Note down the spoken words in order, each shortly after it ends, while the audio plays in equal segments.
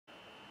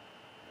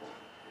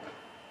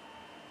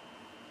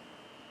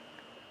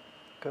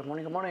Good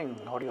morning, good morning.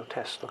 Audio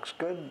test looks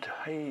good.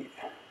 Hey,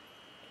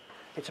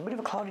 it's a bit of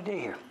a cloudy day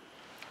here.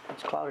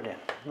 It's clouded in.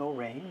 No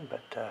rain, but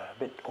a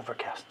bit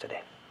overcast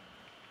today.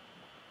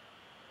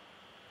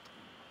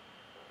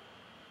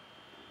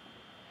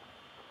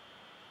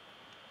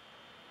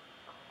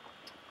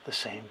 The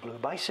same blue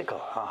bicycle.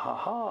 Ha ha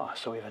ha.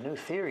 So we have a new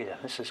theory then.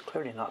 This is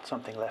clearly not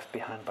something left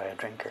behind by a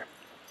drinker.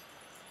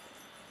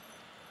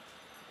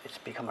 It's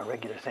become a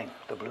regular thing,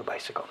 the blue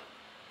bicycle.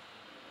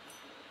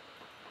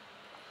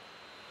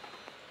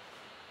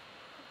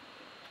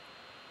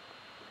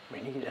 We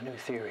need a new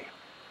theory.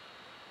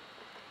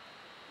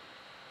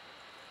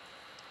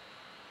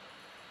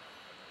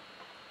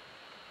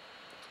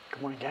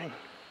 Good morning, gang.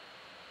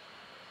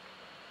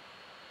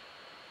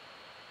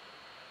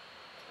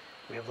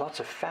 We have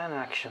lots of fan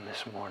action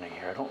this morning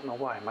here. I don't know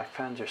why. My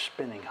fans are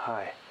spinning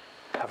high.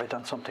 Have I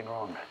done something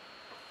wrong?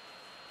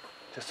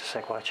 Just a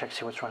sec while I check to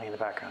see what's running in the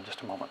background.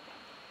 Just a moment.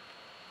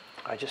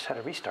 I just had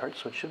a restart,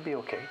 so it should be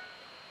okay.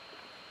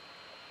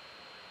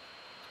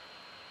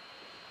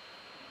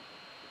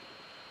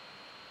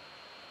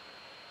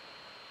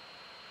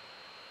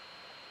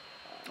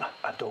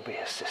 Adobe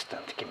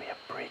Assistant, give me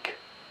a break.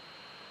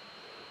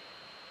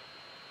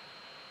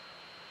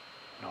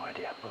 No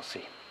idea, we'll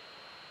see.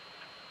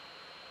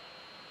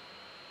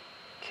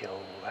 Kill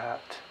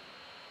that.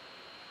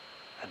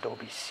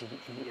 Adobe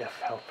CEF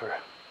helper.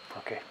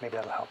 Okay, maybe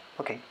that'll help.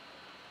 Okay.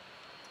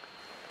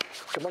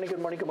 Good morning, good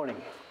morning, good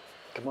morning.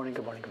 Good morning,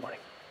 good morning, good morning.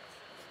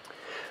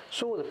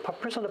 So the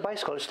person on the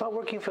bicycle, it's not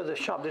working for the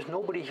shop. There's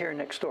nobody here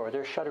next door.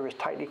 Their shutter is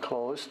tightly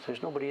closed.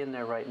 There's nobody in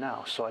there right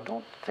now. So I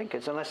don't think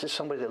it's, unless it's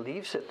somebody that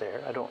leaves it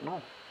there. I don't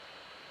know.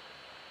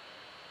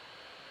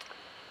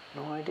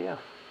 No idea.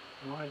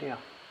 No idea.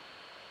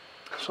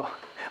 So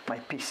my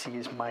PC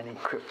is mining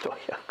crypto.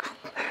 Yeah,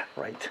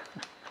 right.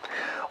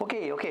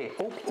 Okay, okay.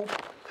 Oh, oh.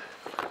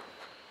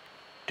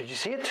 Did you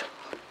see it?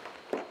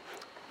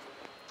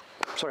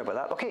 Sorry about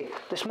that. Okay,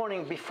 this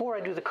morning, before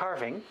I do the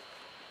carving,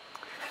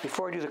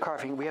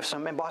 we have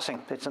some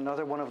embossing. It's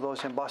another one of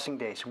those embossing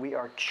days. We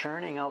are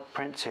churning out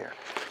prints here.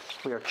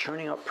 We are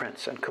churning out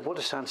prints. And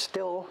Kubota-san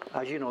still,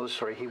 as you know the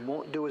story, he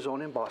won't do his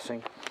own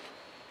embossing.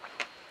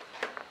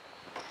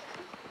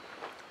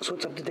 So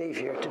it's up to Dave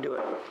here to do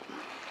it.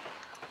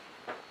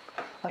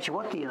 Actually,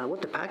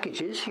 what the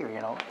package is here,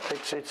 you know,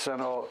 it's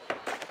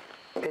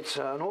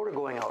an order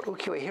going out.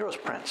 Ukiyo-e Heroes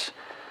prints.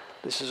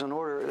 This is an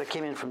order that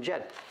came in from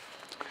Jed.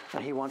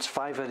 And he wants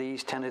 5 of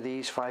these, 10 of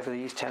these, 5 of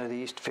these, 10 of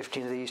these,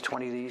 15 of these,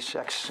 20 of these,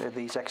 X of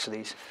these, X of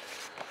these.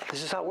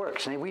 This is how it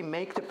works. And we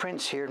make the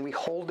prints here and we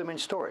hold them in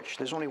storage.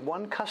 There's only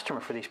one customer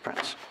for these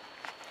prints.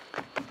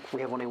 We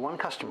have only one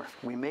customer.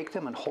 We make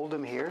them and hold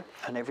them here.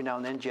 And every now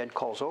and then Jed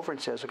calls over and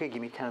says, okay,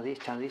 give me 10 of these,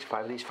 10 of these,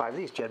 5 of these, 5 of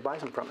these. Jed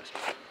buys them from us.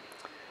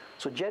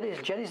 So Jed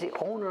is the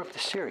owner of the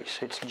series.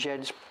 It's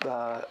Jed's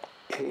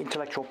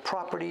intellectual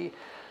property.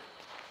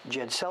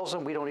 Jed sells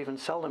them. We don't even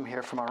sell them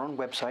here from our own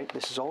website.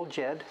 This is all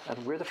Jed,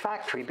 and we're the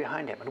factory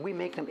behind him, and we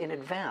make them in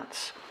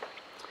advance.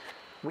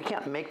 We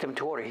can't make them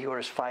to order. He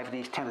orders 5 of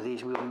these, 10 of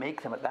these. We will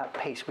make them at that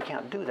pace. We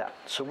can't do that.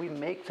 So we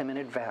make them in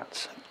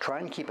advance. Try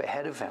and keep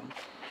ahead of him.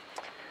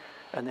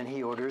 And then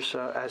he orders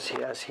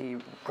as he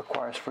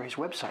requires for his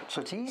website.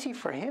 So it's easy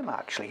for him,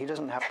 actually. He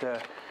doesn't have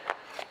to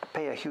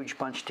pay a huge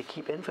bunch to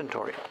keep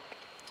inventory.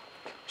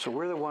 So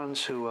we're the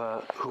ones who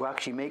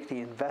actually make the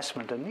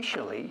investment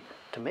initially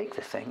to make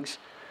the things,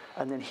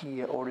 and then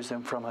he orders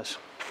them from us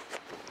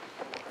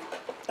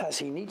as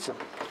he needs them.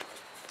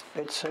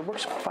 It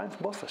works fine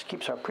for both of us.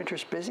 Keeps our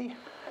printers busy,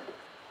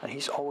 and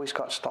he's always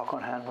got stock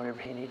on hand whenever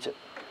he needs it.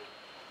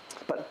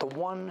 But the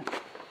one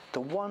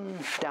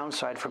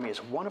downside for me is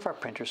one of our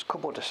printers,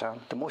 Kubota-san,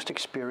 the most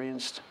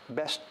experienced,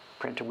 best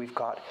printer we've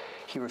got,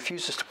 he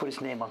refuses to put his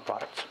name on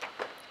products.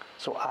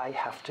 So I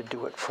have to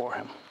do it for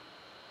him.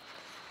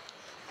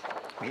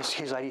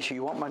 His idea, so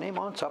you want my name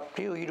on? It's up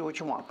to you. You do what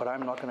you want, but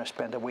I'm not going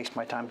to waste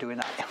my time doing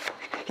that.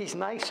 He's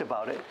nice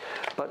about it,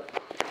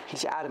 but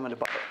he's adamant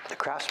about it. The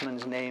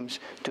craftsmen's names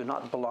do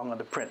not belong on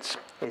the prints.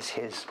 It's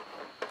his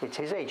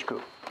age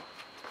group.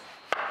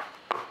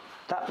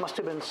 That must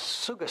have been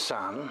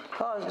Suga-san.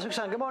 Oh,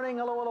 Suga-san, good morning.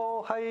 Hello,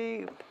 hello.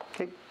 Hi.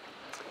 Hey.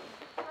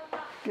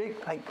 Hey.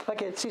 Hi.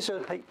 Okay, see you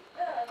soon. Hi.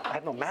 I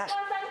have no mask.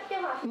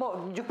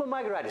 Mo, 10分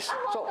前ぐらいです。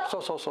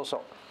そ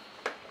う。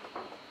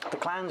The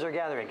clans are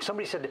gathering.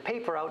 Somebody said the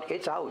paper out,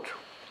 it's out.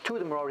 2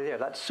 of them are already there.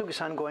 That's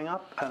Suga-san going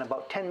up, and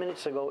about 10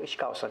 minutes ago,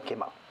 Ishikawa-san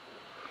came up.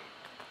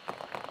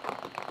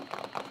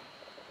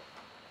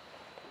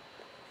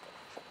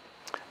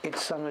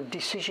 It's on a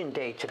decision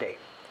day today.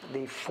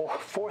 The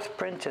fourth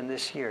print in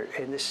this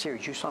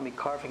series. You saw me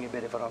carving a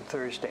bit of it on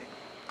Thursday.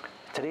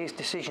 Today's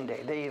decision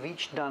day. They have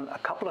each done a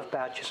couple of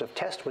batches of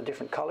tests with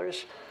different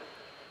colors.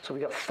 So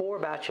we got 4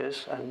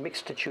 batches and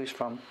mix to choose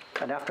from.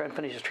 And after I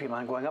finish the stream,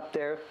 I'm going up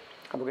there,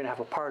 and we're going to have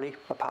a party,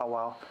 a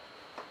powwow,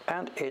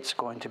 and it's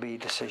going to be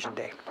decision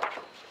day.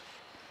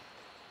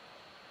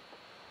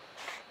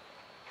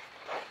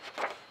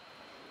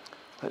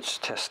 Let's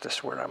test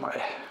this. Where am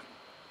I?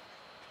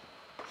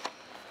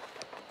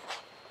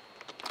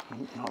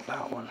 Not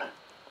that one.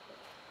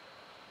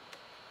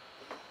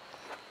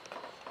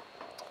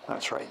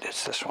 That's right,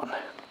 it's this one.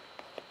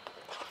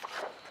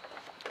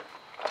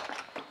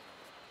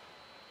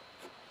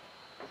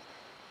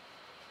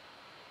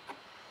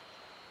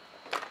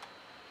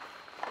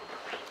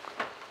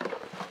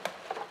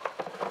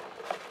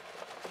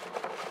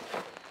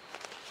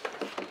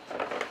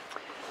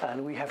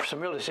 And we have some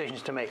real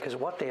decisions to make, because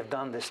what they have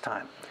done this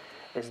time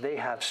is they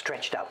have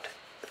stretched out.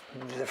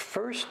 The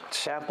first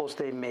samples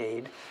they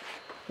made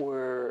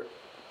were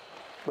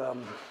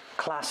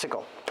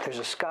classical. There's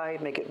a sky,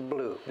 make it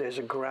blue. There's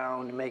a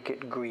ground, make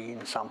it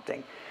green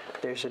something.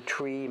 There's a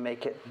tree,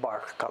 make it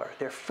bark color.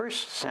 Their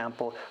first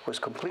sample was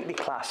completely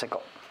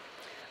classical.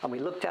 And we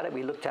looked at it,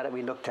 we looked at it,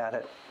 we looked at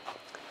it.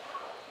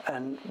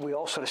 And we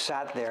all sort of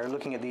sat there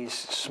looking at these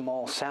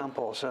small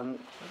samples, and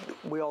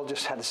we all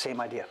just had the same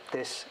idea.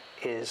 This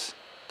is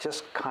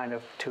just kind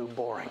of too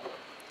boring.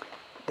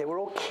 They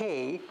were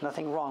okay,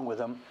 nothing wrong with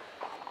them,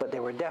 but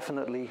they were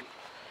definitely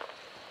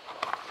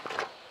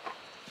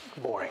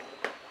boring.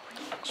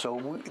 So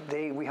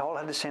we all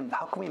had the same,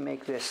 how can we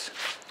make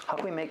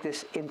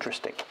this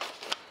interesting?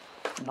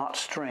 Not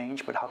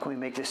strange, but how can we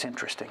make this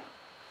interesting?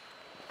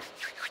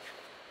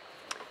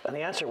 And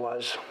the answer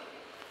was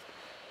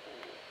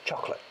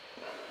chocolate.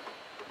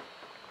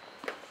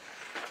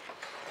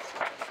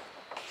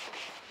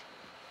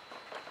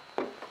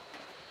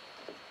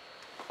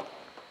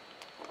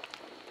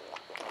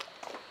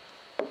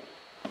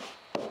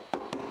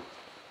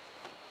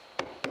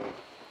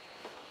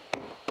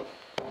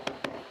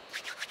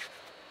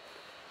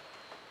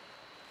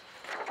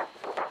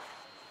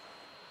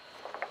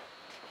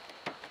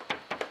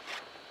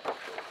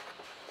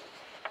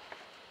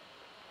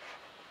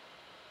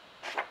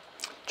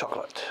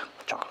 Chocolate,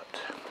 chocolate.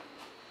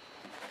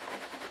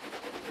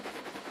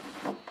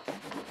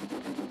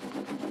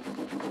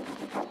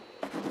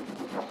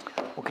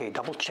 Okay,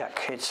 double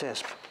check. It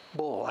says,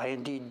 bull, I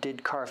indeed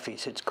did carve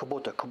these. It's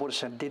Kubota.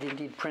 Kubota-san did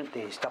indeed print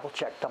these. Double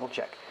check, double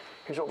check.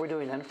 Here's what we're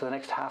doing then for the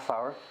next half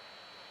hour.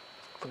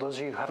 For those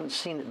of you who haven't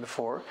seen it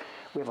before,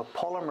 we have a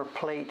polymer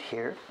plate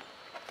here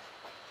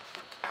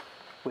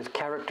with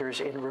characters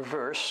in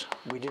reverse.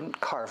 We didn't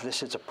carve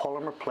this. It's a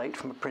polymer plate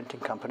from a printing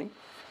company.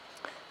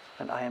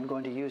 And I am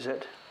going to use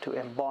it to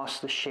emboss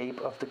the shape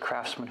of the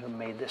craftsman who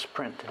made this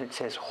print. And it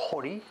says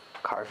Hori,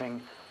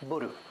 carving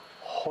Buru.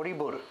 Hori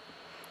Buru.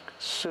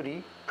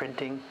 Suri,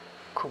 printing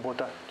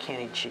Kubota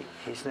Kenichi.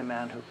 He's the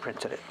man who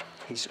printed it.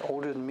 He's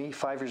older than me,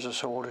 5 years or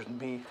so older than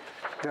me.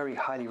 Very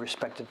highly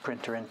respected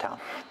printer in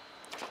town.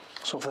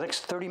 So for the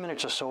next 30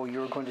 minutes or so,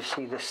 you're going to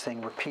see this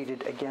thing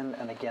repeated again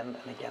and again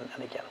and again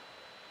and again.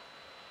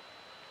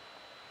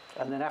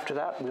 And then after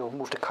that, we'll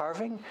move to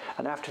carving.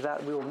 And after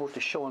that, we will move to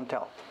show and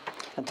tell.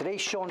 And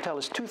today's show and tell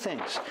is two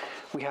things.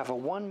 We have a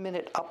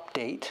 1-minute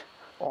update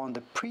on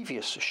the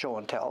previous show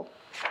and tell,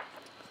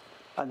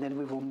 and then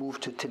we will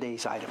move to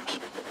today's items.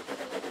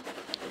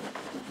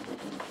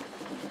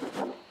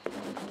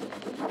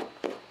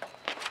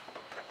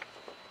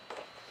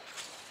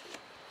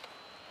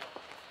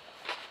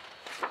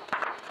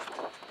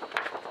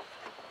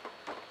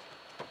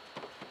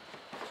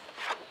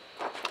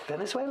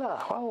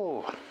 Venezuela,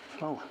 wow.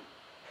 Oh.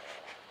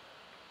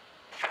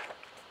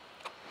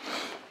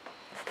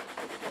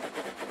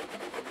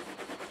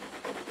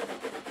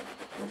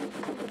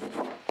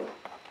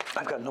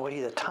 I've got no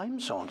idea the time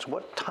zones.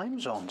 What time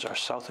zones are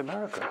South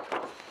America?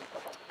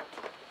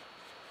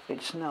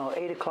 It's now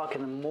 8 o'clock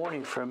in the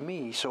morning for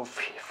me, so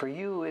for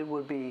you it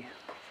would be,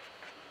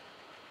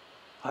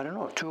 I don't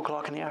know, 2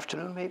 o'clock in the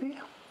afternoon maybe?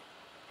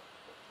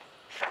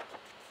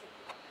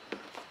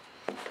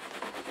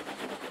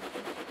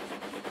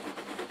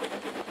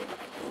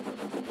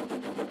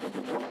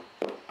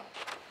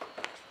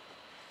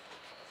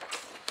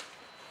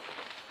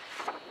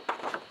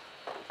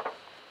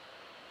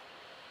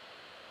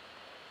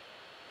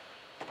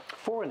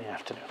 In the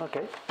afternoon,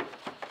 okay.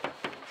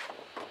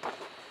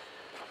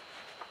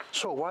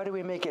 So why do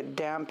we make it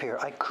damp here?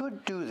 I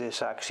could do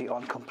this actually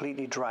on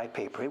completely dry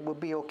paper. It would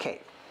be okay.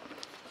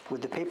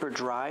 With the paper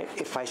dry,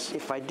 if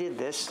I did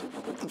this,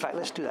 in fact,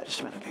 let's do that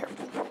just a minute here.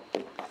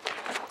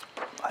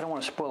 I don't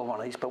want to spoil one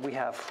of these, but we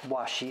have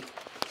washi.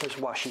 There's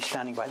washi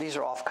standing by. These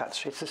are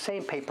offcuts. It's the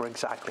same paper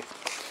exactly.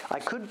 I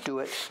could do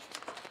it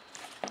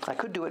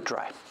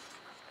dry.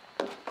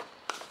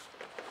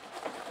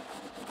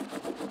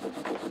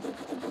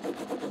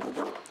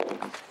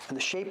 And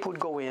the shape would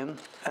go in,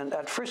 and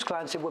at first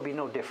glance it would be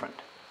no different.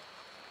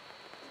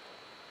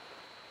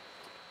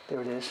 There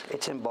it is,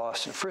 it's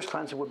embossed. At first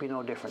glance it would be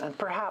no different. And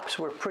perhaps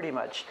we're pretty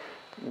much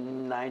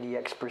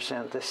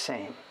 90% the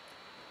same.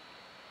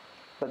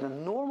 But the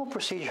normal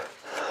procedure,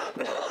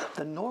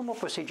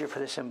 for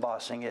this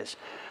embossing is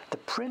the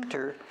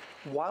printer,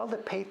 while the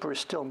paper is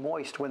still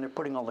moist when they're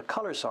putting all the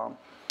colors on,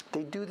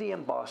 they do the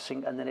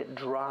embossing and then it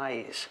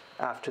dries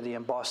after the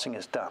embossing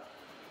is done.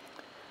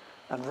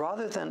 And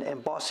rather than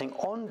embossing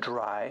on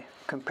dry,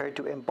 compared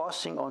to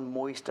embossing on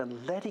moist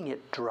and letting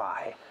it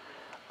dry,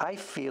 I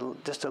feel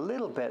just a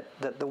little bit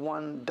that the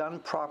one done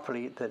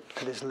properly that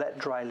is let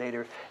dry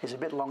later is a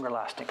bit longer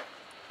lasting.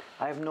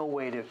 I have no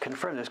way to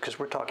confirm this because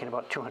we're talking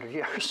about 200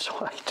 years, so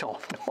I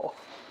don't know.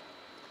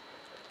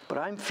 But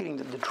I'm feeling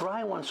that the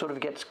dry one sort of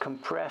gets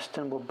compressed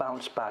and will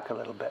bounce back a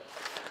little bit.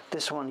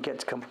 This one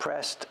gets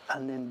compressed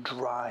and then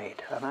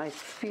dried, and I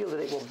feel that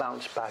it will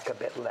bounce back a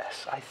bit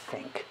less, I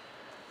think.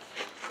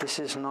 This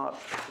is not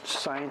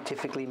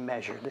scientifically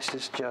measured. This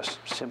is just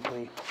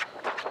simply,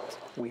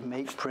 we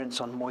make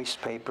prints on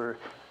moist paper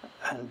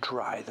and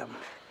dry them.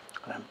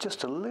 And I'm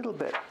just a little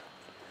bit,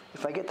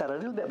 if I get that a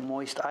little bit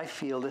moist, I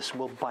feel this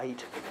will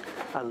bite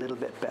a little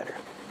bit better.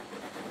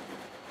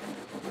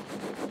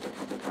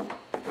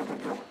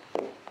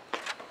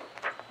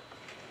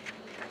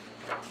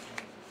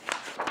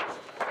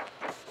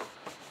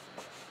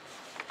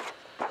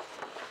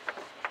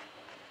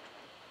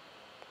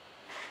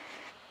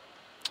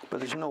 But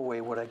there's no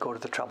way would I go to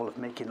the trouble of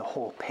making the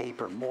whole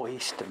paper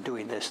moist and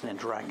doing this and then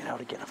drying it out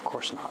again. Of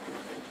course not.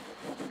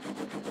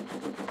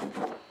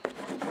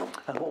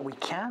 And what we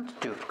can't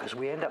do, because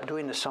we end up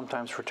doing this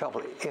sometimes for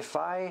trouble, if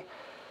I,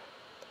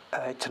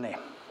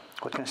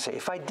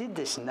 if I did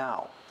this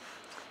now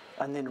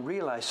and then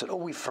realized that, oh,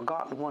 we've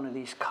forgotten one of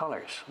these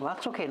colors, well,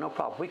 that's okay, no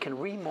problem. We can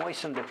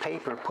re-moisten the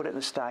paper, put it in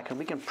the stack, and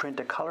we can print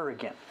a color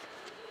again.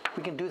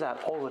 We can do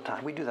that all the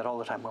time. We do that all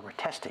the time when we're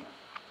testing.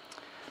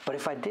 But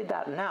if I did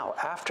that now,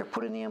 after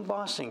putting the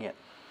embossing in,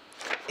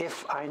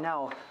 if I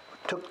now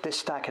took this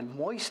stack and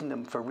moistened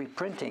them for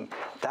reprinting,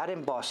 that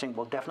embossing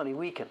will definitely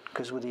weaken,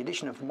 because with the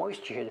addition of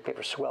moisture here, the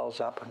paper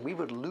swells up and we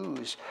would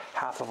lose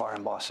half of our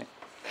embossing.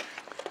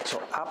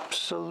 So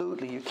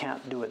absolutely you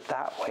can't do it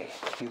that way.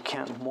 You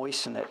can't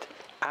moisten it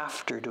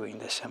after doing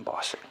this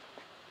embossing.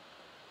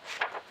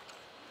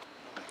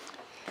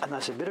 And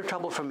that's a bit of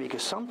trouble for me,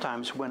 because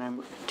sometimes when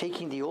I'm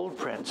taking the old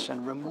prints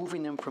and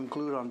removing them from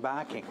glued on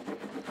backing,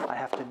 I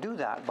have to do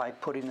that by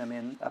putting them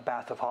in a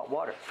bath of hot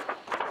water.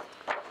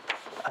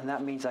 And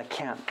that means I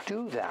can't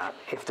do that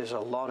if there's a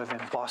lot of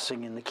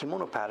embossing in the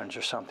kimono patterns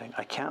or something.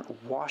 I can't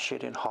wash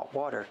it in hot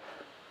water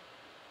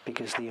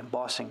because the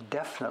embossing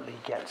definitely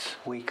gets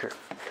weaker.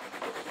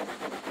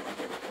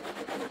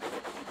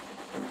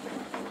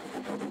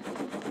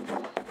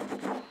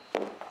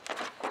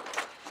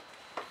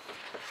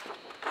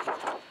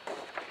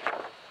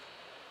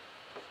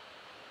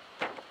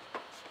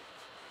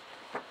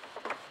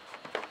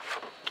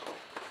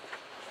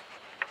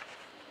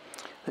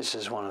 This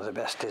is one of the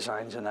best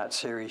designs in that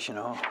series, you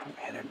know.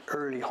 We had an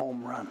early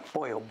home run.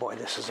 Boy, oh boy,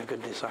 this is a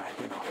good design,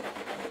 you know.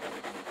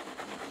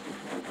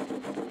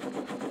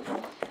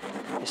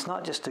 It's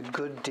not just a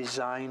good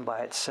design by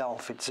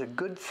itself. It's a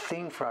good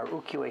thing for our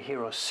Ukiyo-e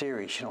Hero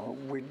series, you know.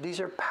 These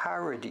are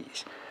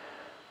parodies.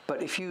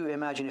 But if you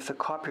imagine if the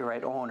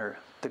copyright owner,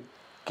 the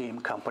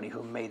game company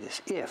who made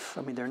this,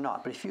 I mean they're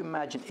not, but if you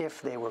imagine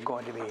if they were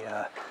going to be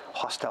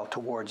hostile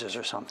towards us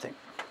or something,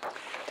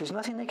 there's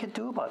nothing they could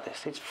do about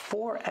this. It's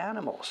 4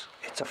 animals.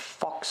 It's a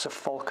fox, a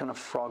falcon, a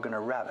frog, and a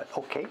rabbit.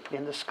 Okay,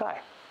 in the sky.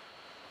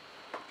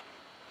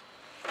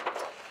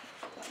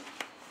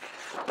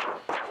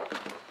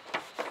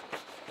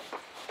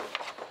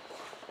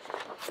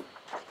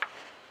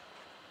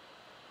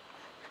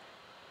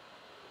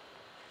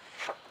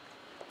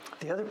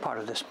 The other part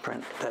of this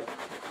print that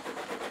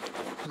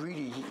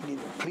really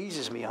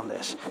pleases me on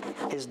this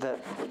is that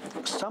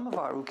some of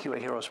our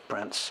Ukiyo-e Heroes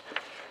prints,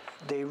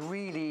 they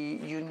really,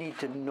 you need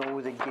to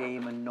know the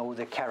game and know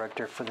the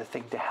character for the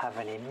thing to have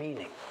any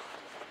meaning.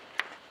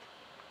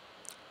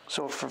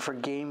 So for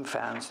game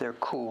fans, they're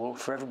cool.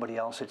 For everybody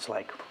else, it's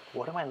like,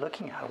 what am I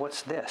looking at?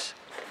 What's this?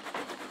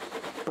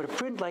 But a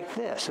print like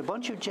this, a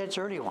bunch of Jed's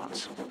early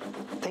ones,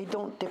 they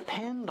don't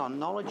depend on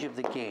knowledge of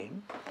the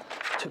game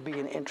to be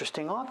an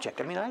interesting object.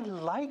 I mean, I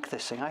like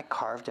this thing. I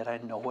carved it. I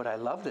know it. I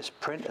love this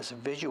print as a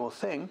visual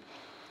thing.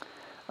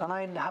 And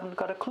I haven't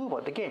got a clue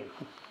about the game.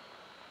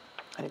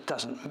 And it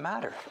doesn't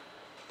matter.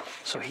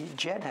 So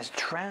Jed has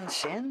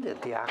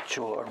transcended the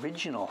actual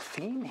original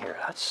theme here.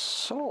 That's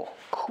so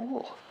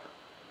cool.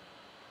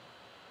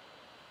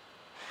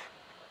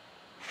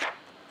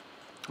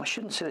 I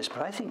shouldn't say this,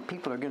 but I think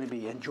people are going to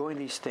be enjoying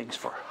these things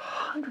for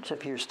hundreds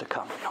of years to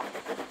come. You know?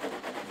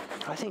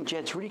 I think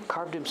Jed's really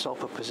carved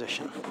himself a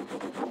position.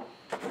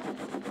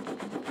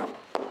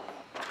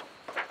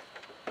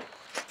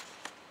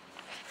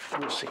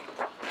 We'll see.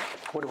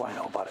 What do I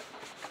know about it?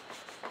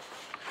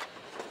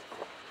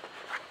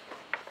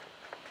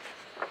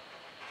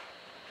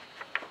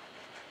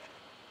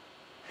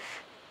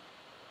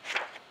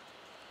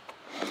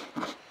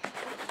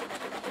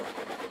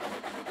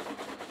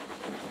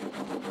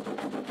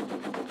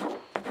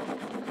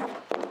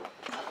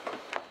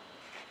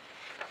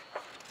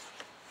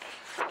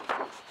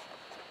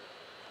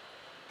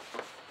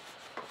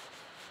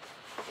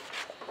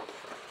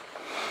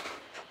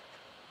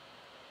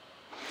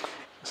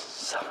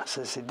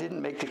 Says he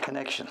didn't make the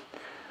connection.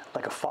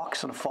 Like a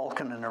fox and a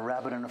falcon and a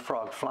rabbit and a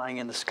frog flying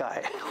in the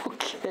sky.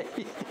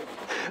 Okay.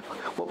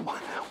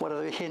 What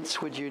other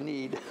hints would you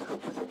need?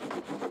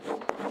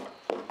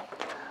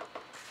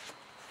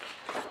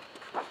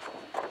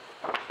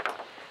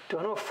 Do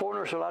I know if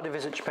foreigners are allowed to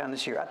visit Japan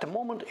this year? At the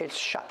moment, it's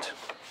shut.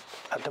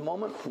 At the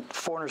moment,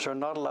 foreigners are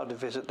not allowed to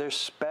visit. There's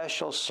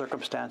special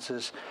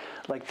circumstances,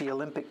 like the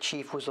Olympic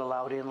chief was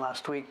allowed in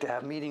last week to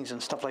have meetings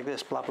and stuff like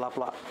this, blah, blah,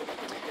 blah.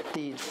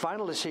 The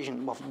final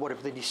decision,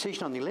 the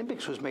decision on the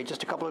Olympics was made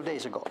just a couple of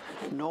days ago.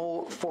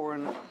 No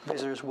foreign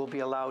visitors will be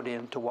allowed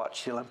in to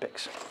watch the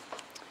Olympics.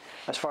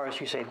 As far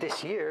as you say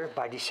this year,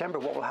 by December,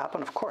 what will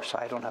happen? Of course,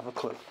 I don't have a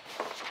clue.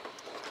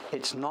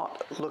 It's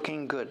not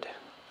looking good.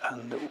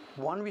 And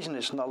one reason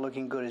it's not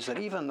looking good is that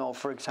even though,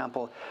 for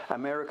example,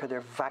 America,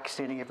 they're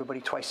vaccinating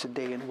everybody twice a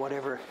day and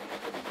whatever,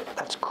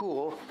 that's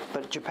cool,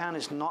 but Japan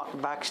is not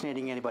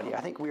vaccinating anybody. I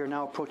think we are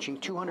now approaching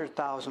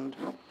 200,000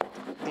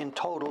 in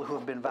total who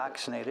have been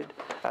vaccinated.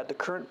 At the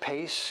current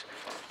pace,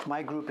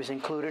 my group is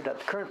included. At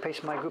the current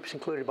pace, my group's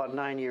included about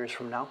 9 years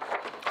from now.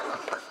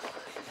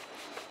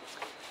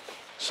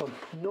 So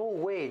no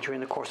way during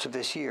the course of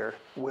this year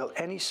will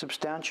any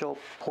substantial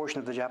portion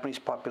of the Japanese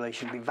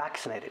population be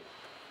vaccinated,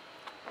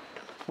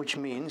 which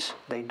means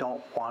they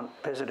don't want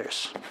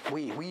visitors.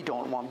 We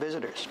don't want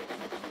visitors.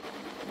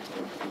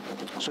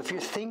 So if you're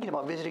thinking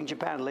about visiting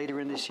Japan later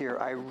in this year,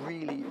 I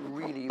really,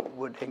 really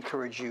would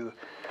encourage you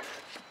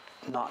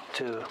not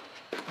to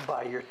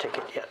buy your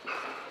ticket yet.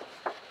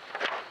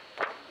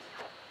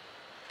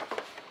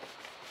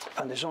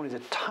 And there's only the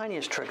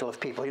tiniest trickle of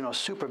people, you know,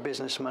 super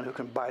businessmen who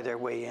can buy their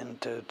way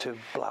into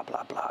blah,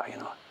 blah, blah, you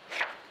know.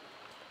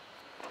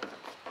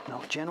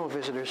 No, general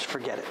visitors,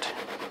 forget it.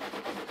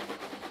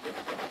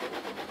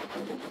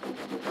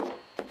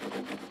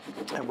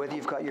 And whether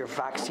you've got your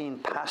vaccine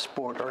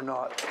passport or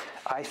not,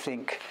 I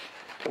think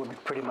would be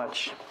pretty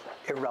much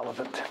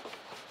irrelevant.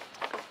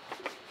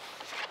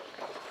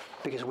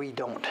 Because we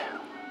don't.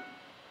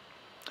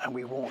 And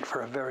we won't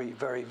for a very,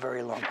 very,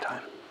 very long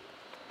time.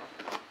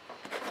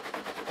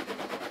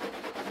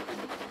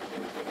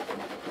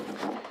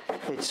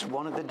 It's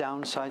one of the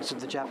downsides of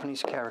the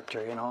Japanese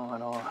character, you know,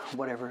 and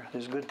whatever.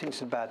 There's good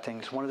things and bad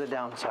things. One of the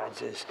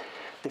downsides is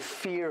the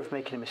fear of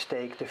making a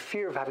mistake, the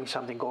fear of having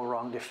something go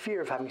wrong, the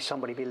fear of having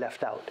somebody be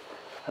left out.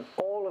 And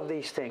all of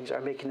these things are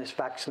making this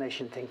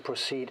vaccination thing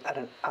proceed at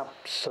an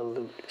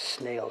absolute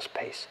snail's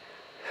pace.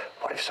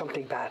 What if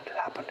something bad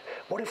happened?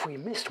 What if we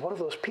missed one of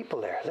those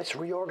people there? Let's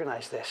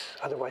reorganize this.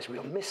 Otherwise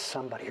we'll miss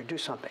somebody or do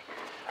something.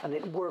 And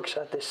it works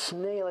at the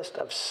snailest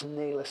of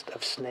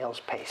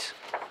snail's pace.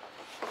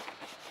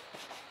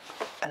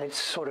 And it's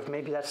sort of,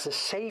 maybe that's the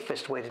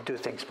safest way to do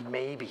things,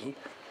 maybe.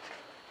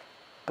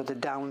 But the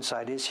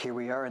downside is, here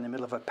we are in the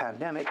middle of a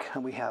pandemic,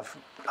 and we have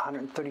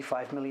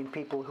 135 million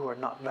people who are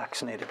not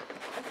vaccinated.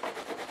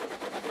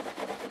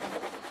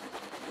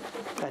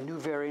 And new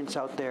variants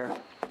out there.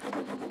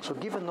 So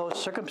given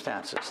those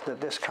circumstances, that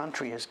this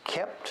country has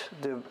kept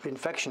the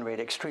infection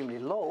rate extremely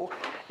low,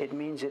 it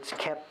means it's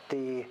kept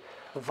the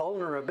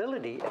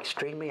vulnerability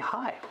extremely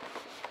high.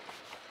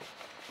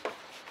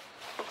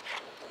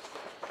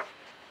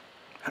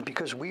 And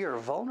because we are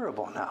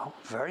vulnerable now,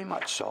 very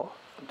much so,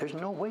 there's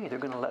no way they're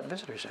going to let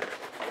visitors in.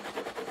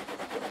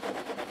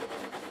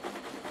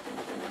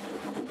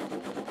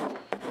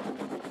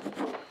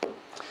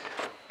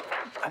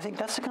 I think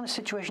that's the kind of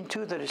situation,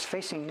 too, that is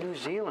facing New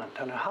Zealand.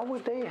 And how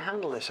would they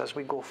handle this as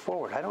we go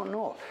forward? I don't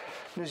know.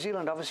 New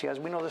Zealand, obviously, as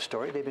we know the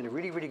story, they've been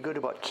really, really good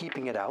about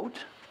keeping it out.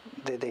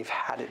 They've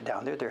had it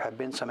down there. There have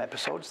been some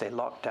episodes. They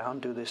lock down,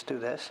 do this, do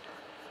this.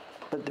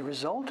 But the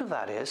result of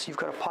that is you've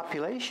got a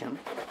population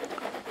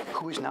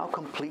who is now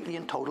completely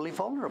and totally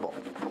vulnerable.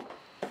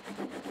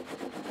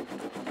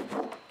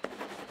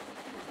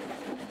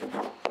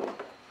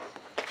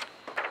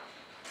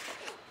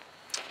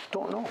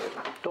 Don't know.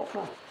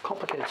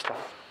 Complicated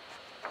stuff.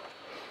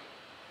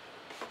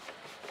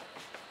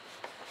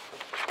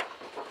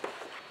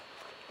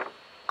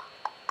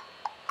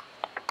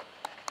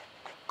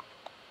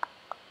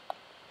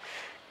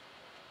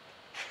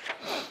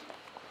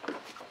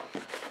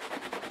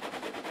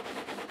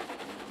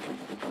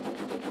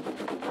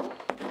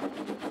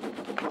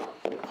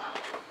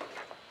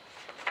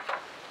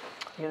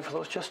 Again, for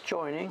those just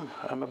joining,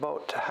 I'm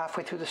about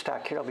halfway through the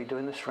stack here. I'll be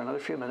doing this for another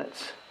few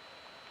minutes.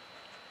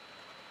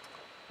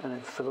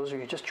 And for those of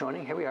you just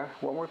joining, here we are.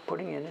 What we're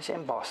putting in is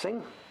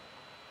embossing.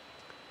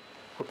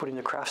 We're putting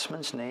the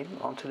craftsman's name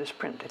onto this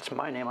print. It's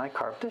my name, I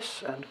carved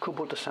this, and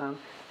Kubota-san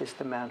is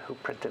the man who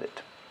printed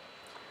it.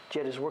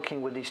 Jed is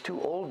working with these two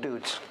old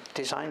dudes,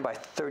 designed by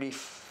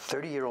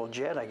 30-year-old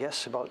Jed, I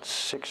guess, about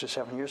 6 or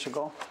 7 years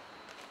ago.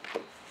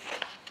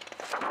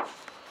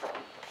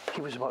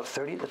 He was about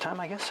 30 at the time,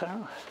 I guess, I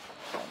don't know.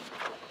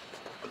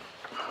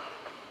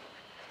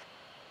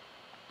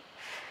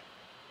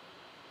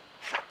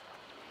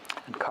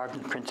 And carved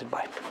and printed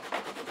by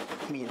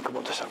me and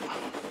Kubota-san.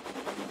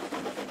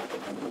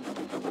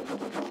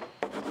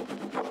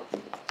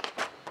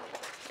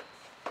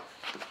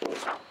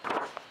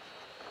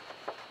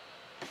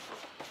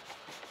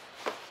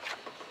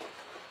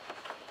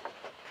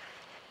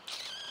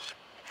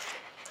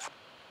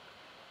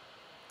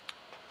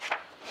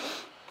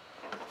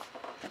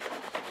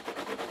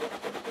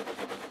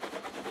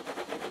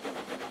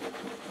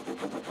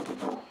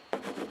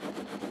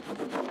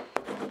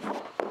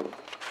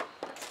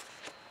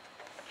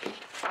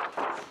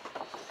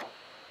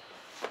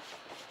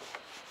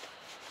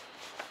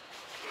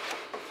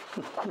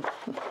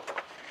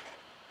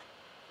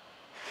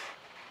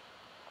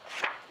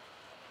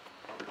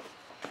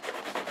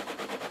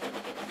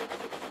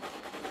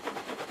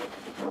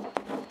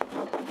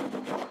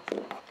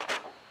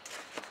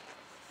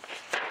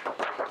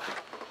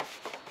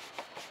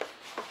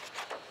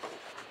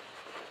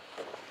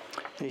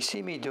 You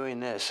see me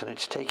doing this, and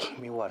it's taking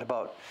me, what,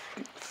 about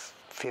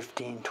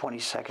 15, 20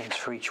 seconds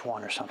for each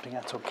one or something.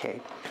 That's okay.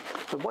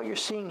 But what you're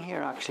seeing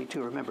here, actually,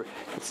 too, remember,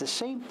 it's the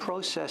same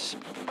process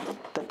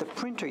that the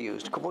printer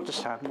used,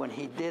 Kubota-san, when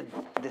he did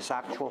this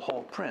actual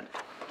whole print.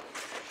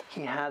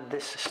 He had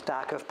this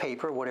stack of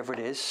paper, whatever it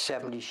is,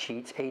 70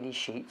 sheets, 80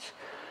 sheets.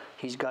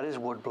 He's got his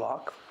wood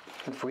block,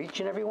 and for each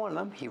and every one of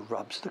them, he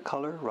rubs the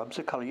color, rubs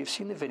the color. You've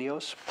seen the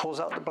videos. Pulls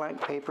out the blank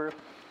paper,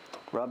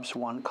 rubs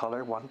one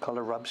color,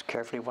 rubs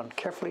carefully, one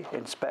carefully,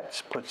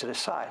 inspects, puts it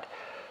aside.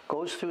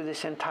 Goes through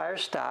this entire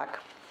stack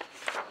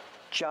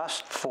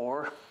just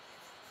for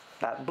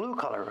that blue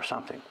color or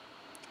something.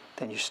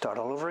 Then you start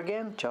all over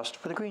again just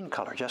for the green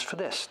color, just for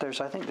this.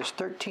 I think there's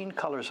 13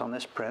 colors on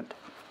this print.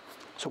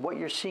 So what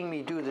you're seeing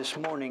me do this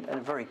morning in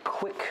a very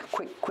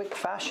quick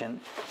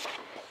fashion,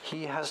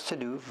 he has to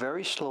do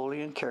very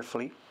slowly and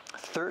carefully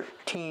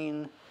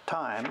 13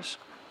 times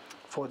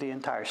for the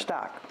entire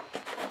stack.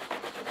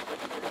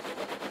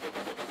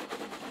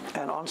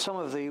 And on some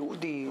of the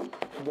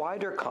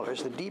wider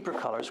colors, the deeper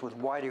colors with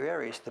wider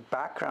areas, the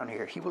background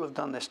here, he will have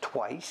done this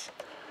twice.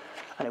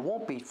 And it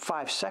won't be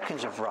 5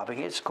 seconds of rubbing.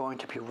 It's going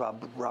to be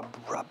rub,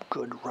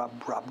 good, rub,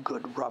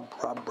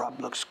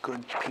 looks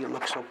good, peel,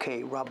 looks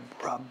okay, rub,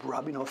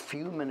 you know, a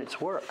few minutes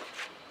work.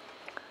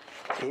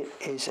 It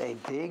is a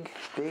big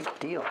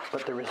deal,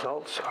 but the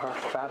results are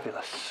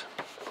fabulous.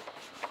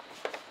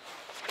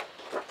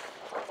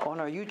 On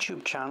our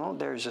YouTube channel,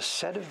 there's a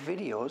set of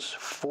videos,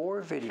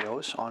 4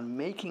 videos on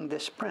making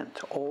this print,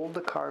 all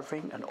the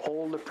carving and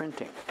all the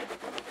printing.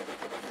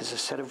 There's a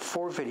set of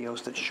 4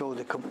 videos that show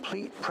the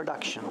complete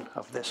production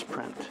of this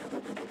print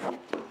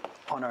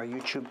on our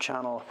YouTube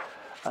channel,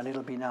 and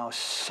it'll be now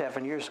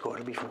 7 years ago.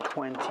 It'll be from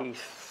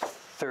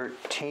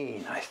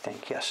 2013, I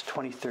think. Yes,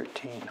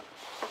 2013.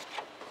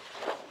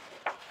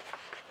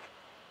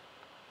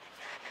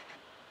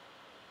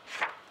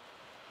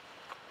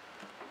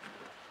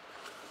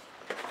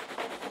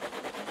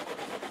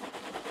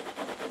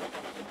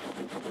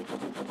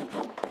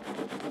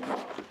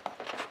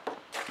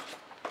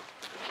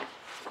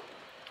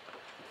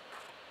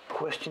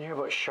 Question here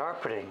about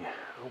sharpening.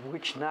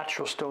 Which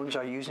natural stones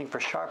are you using for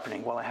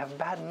sharpening? Well, I have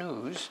bad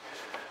news.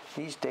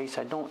 These days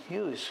I don't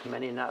use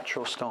many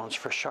natural stones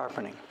for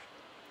sharpening.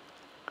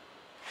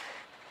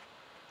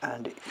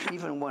 And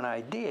even when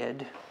I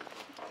did,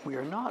 we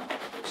are not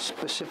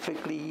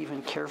specifically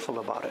even careful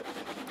about it.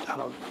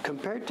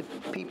 Compared to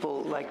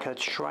people like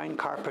shrine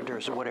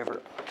carpenters or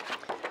whatever,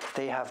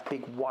 they have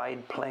big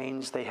wide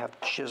planes, they have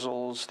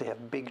chisels, they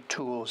have big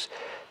tools.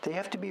 They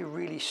have to be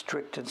really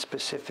strict and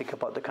specific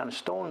about the kind of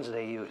stones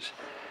they use.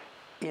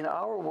 In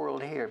our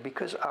world here,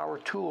 because our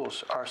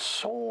tools are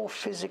so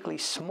physically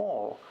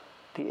small,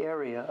 the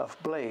area of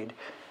blade,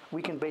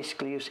 we can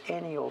basically use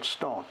any old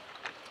stone.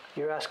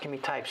 You're asking me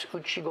types,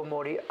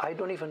 Uchigomori, I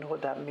don't even know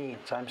what that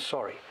means, I'm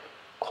sorry.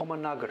 Koma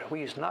Nagara,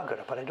 we use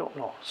Nagara, but I don't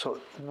know. So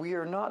we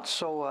are not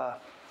so,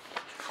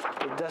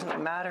 it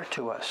doesn't matter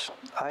to us.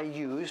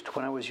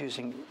 When I was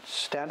using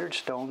standard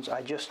stones,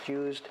 I just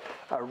used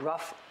a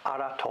rough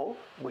arato,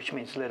 which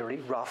means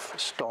literally rough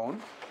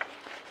stone,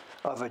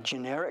 of a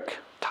generic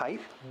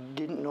type.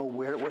 Didn't know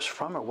where it was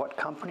from or what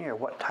company or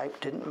what type,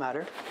 didn't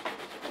matter.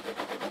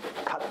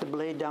 Cut the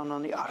blade down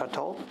on the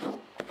arato,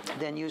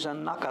 then use a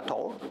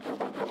nakato,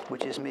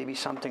 which is maybe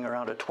something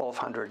around a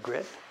 1200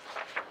 grit,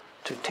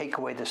 to take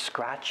away the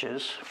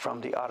scratches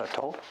from the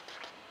arato.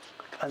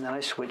 And then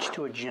I switched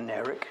to a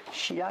generic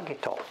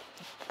shiageto,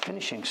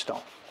 finishing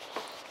stone.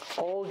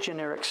 All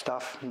generic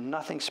stuff,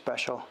 nothing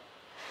special,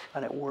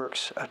 and it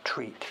works a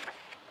treat.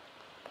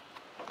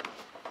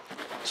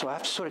 So I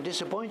have to sort of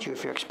disappoint you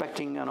if you're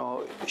expecting,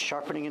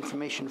 sharpening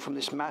information from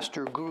this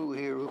master guru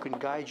here who can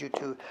guide you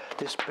to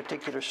this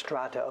particular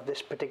strata of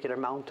this particular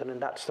mountain,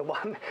 and that's the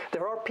one.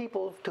 There are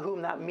people to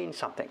whom that means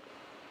something.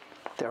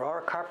 There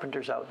are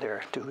carpenters out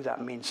there to whom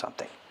that means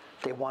something.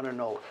 They want to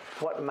know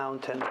what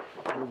mountain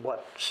and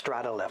what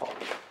strata level.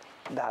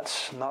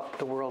 That's not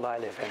the world I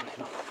live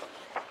in,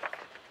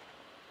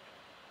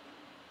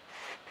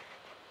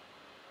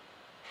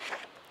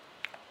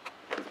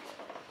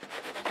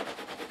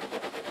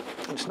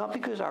 It's not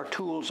because our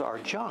tools are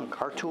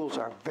junk. Our tools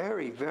are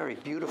very, very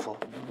beautiful,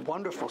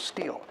 wonderful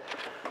steel.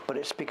 But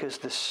it's because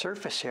the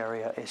surface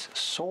area is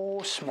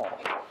so small.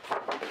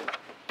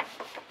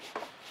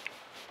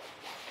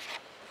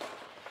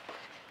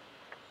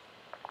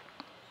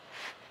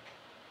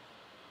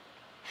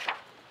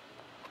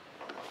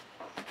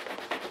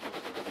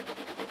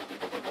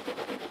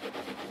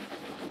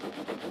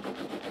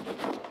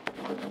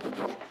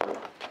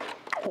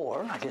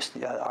 Or, I guess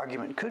the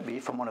argument could be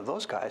from one of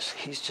those guys,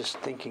 he's just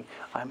thinking,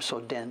 I'm so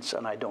dense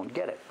and I don't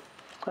get it.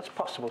 That's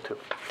possible too.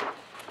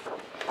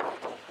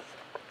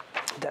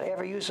 Did I ever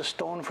ever use a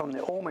stone from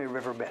the Ome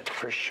riverbed?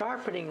 For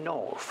sharpening,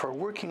 no. For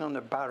working on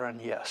the Baran,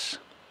 yes.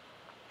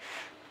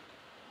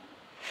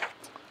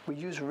 We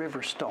use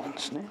river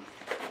stones, né?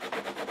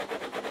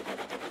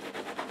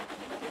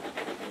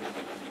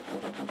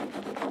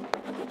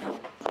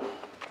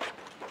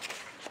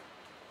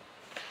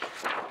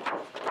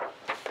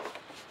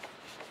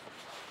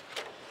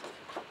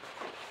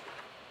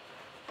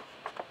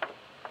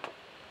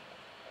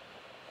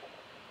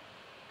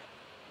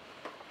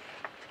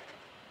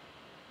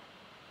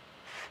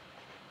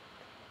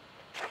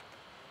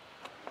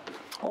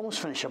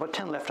 Almost finished, about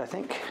 10 left, I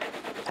think.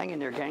 Hang in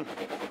there, gang.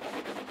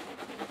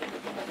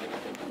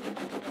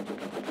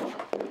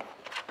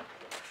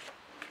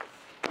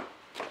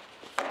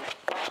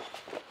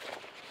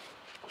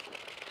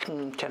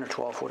 Mm, 10 or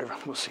 12, whatever,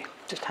 we'll see.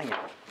 Just hang it.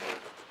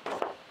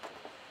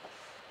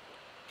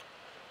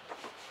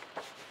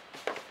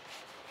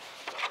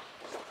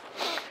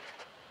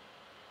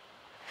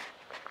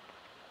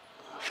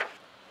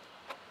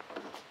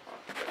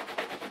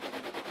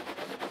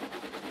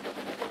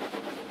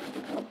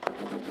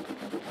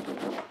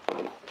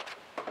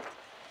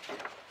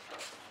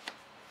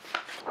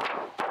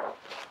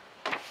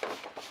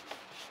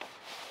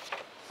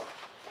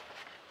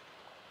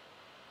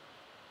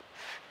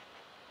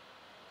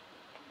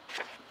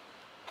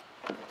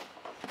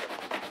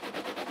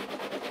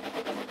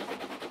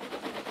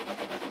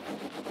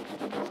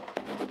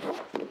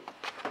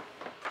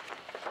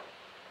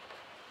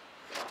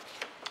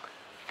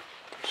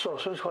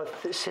 So it's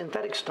what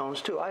synthetic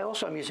stones too. I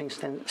also am using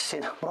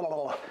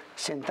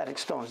synthetic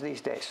stones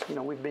these days. You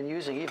know, we've been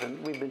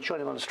showing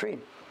them on the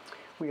stream.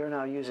 We are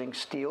now using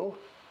steel,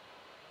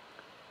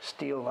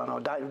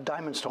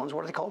 diamond stones.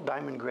 What are they called?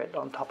 Diamond grit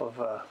on top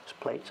of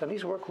plates, and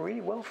these work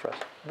really well for us.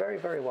 Very,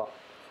 very well.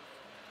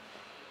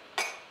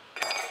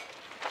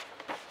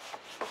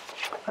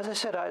 As I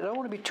said, I don't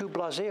want to be too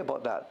blasé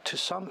about that. To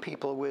some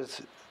people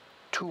with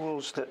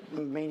tools that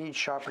may need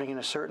sharpening in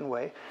a certain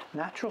way,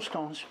 natural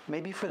stones,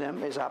 maybe for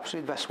them, is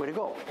absolutely the best way to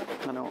go.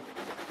 You know.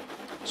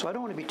 So I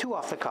don't want to be too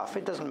off the cuff.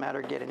 It doesn't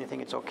matter, get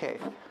anything, it's okay.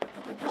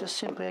 Just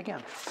simply,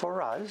 again,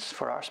 for us,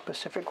 for our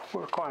specific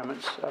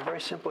requirements, a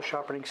very simple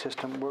sharpening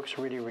system works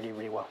really, really,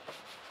 really well.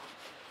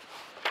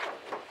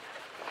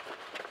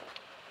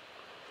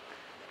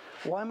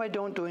 Why am I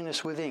doing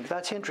this with ink?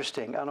 That's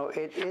interesting. I know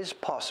it is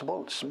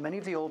possible. Many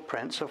of the old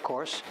prints, of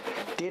course,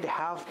 did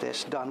have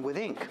this done with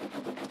ink.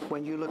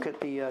 When you look at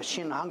the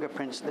Shin Hanga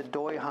prints, the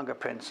Doi Hanga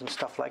prints and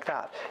stuff like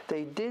that,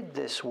 they did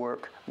this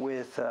work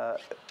with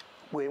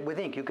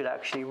ink. You could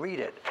actually read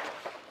it.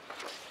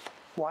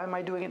 Why am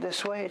I doing it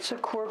this way? It's a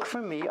quirk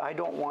for me. I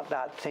don't want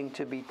that thing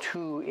to be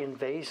too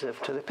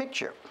invasive to the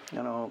picture.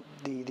 You know,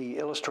 the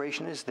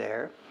illustration is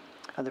there,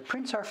 and the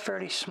prints are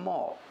fairly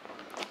small.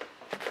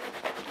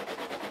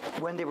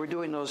 When they were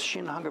doing those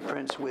Shin Hanga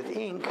prints with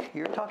ink,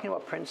 you're talking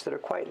about prints that are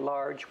quite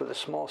large with a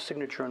small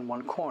signature in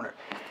one corner.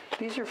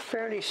 These are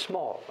fairly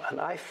small,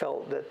 and I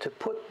felt that to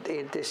put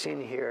this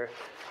in here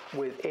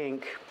with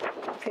ink,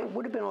 it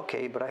would have been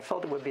okay, but I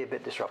felt it would be a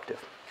bit disruptive.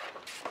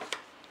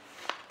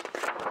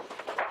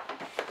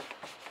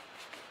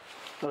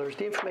 In other words,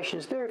 the information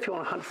is there if you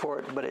want to hunt for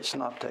it, but it's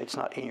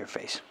not in your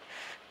face.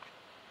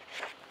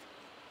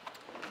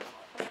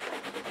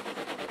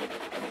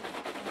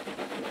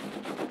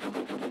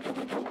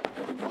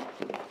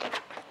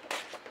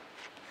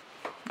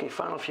 Okay,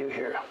 final few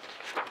here.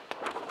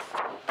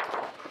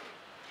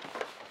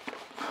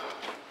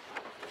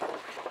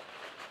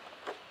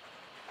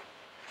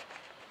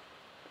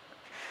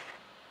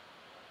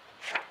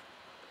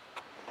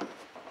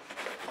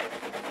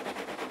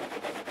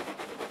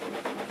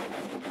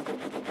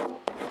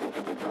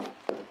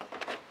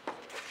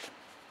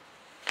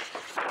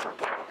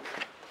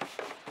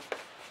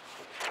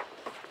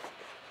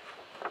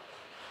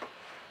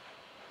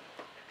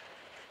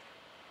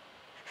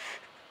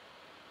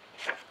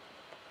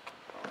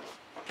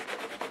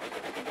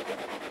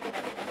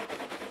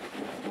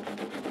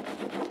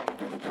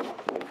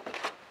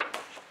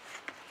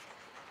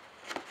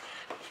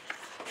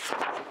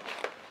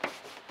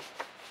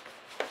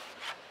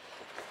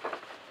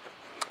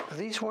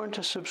 These weren't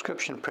a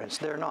subscription prints.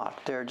 They're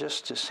not. They're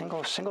just a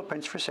single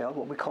prints for sale,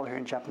 what we call here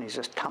in Japanese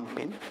as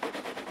tanpin.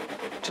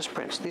 Just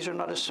prints. These are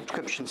not a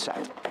subscription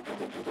set.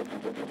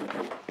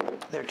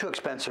 They're too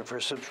expensive for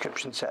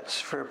subscription sets.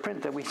 For a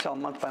print that we sell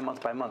month by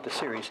month by month, a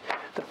series,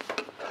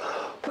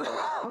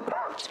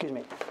 excuse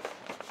me,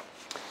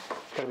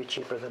 gotta be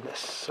cheaper than this.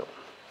 So.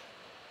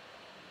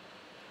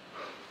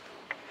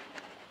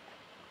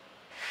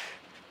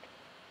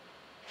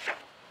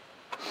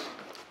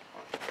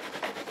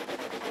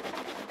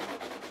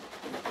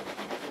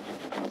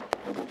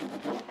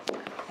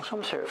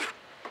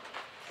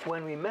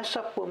 When we mess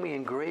up when we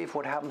engrave,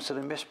 what happens to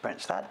the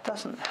misprints? That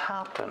doesn't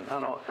happen.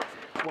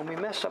 When we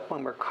mess up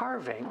when we're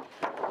carving,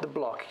 the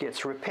block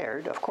gets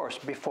repaired, of course,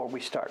 before we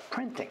start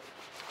printing.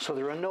 So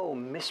there are no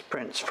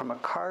misprints from a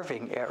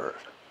carving error.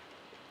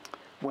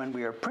 when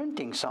we are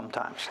printing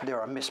sometimes there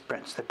are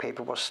misprints. The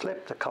paper will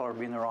slip, the color will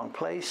be in the wrong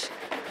place.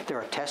 There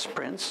are test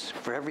prints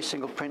for every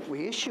single print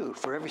we issue,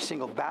 for every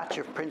single batch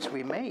of prints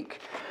we make.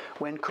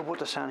 When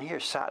Kubota-san here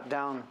sat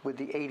down with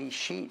the 80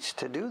 sheets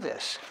to do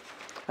this,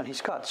 and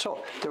he's got,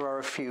 so there are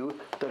a few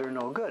that are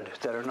no good,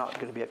 that are not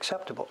going to be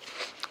acceptable.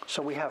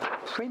 So we have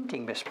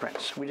printing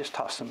misprints, we just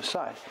toss them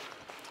aside.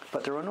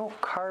 But there are no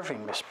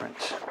carving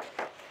misprints.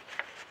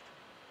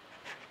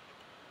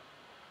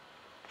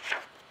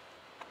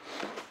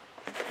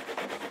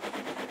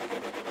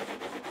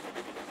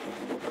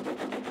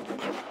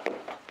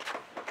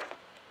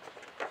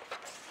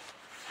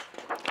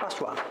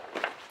 Last one.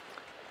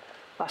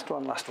 Last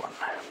one, last one.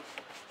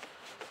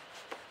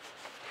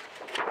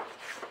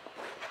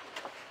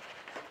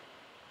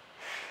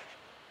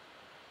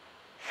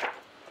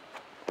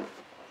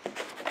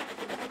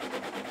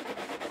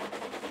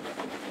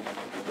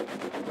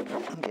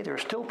 Okay, there are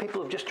still people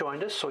who have just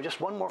joined us, so just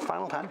one more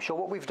final time, show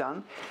what we've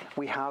done.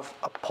 We have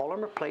a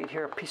polymer plate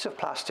here, a piece of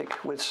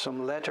plastic with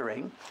some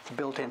lettering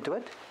built into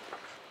it,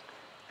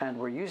 and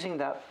we're using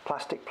that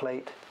plastic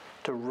plate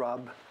to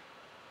rub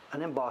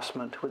an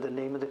embossment with the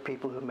name of the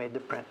people who made the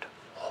print.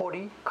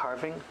 Hori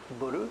Carving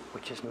Buru,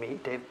 which is me,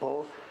 Dave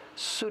Bull.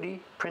 Suri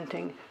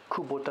Printing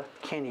Kubota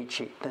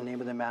Kenichi, the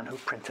name of the man who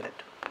printed it.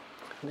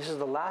 And this is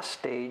the last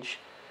stage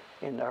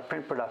in our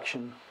print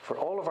production for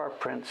all of our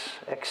prints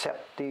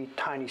except the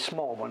tiny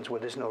small ones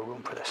where there's no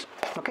room for this.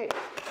 Okay,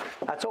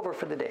 that's over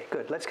for the day.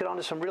 Good, let's get on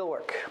to some real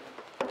work.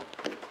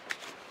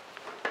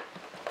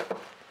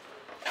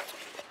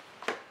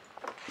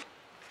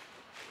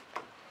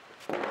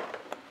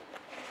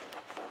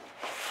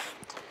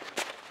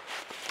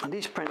 And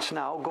these prints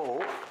now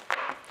go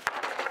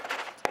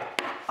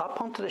up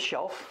onto the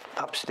shelf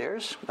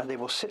upstairs, and they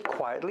will sit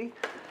quietly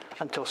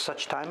until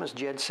such time as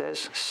Jed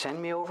says,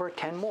 send me over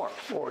 10 more,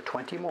 or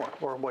 20 more,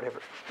 or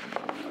whatever.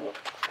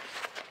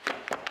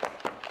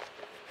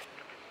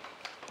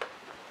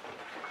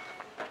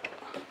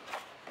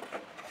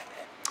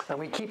 And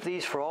we keep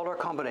these for all our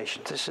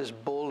combinations. This is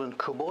Bull and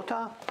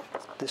Kubota.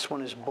 This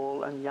one is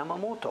Bull and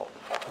Yamamoto.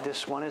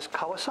 This one is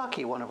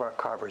Kawasaki, one of our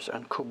carvers,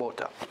 and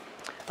Kubota.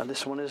 And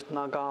this one is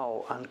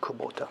Nagao and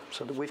Kubota.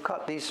 So we've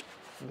got these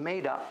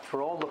made up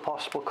for all the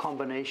possible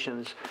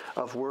combinations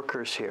of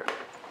workers here.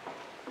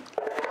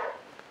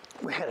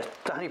 We had a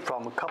tiny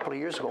problem a couple of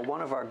years ago.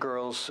 One of our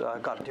girls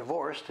got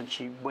divorced and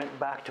she went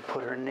back to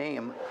put her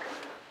name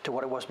to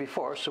what it was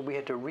before, so we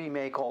had to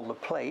remake all the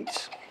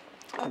plates.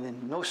 And then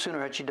no sooner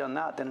had she done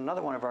that than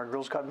another one of our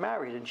girls got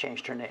married and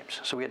changed her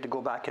names. So we had to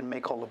go back and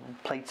make all the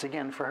plates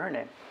again for her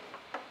name.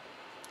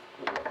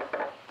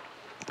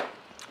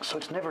 So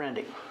it's never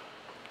ending.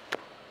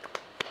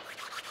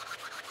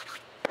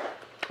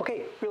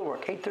 Okay, real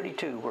work,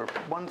 8:32. We're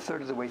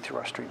 1/3 of the way through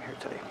our stream here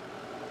today.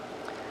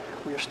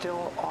 We are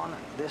still on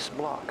this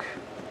block.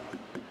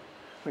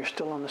 We are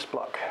still on this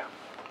block.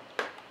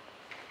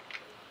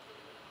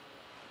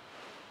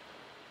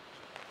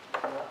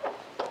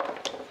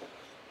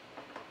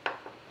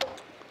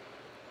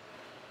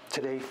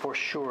 Today, for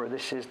sure,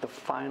 this is the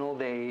final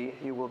day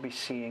you will be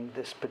seeing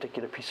this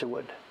particular piece of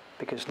wood,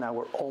 because now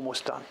we're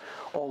almost done.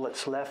 All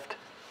that's left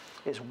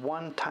is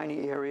one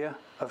tiny area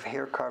of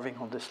hair carving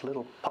on this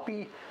little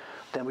puppy.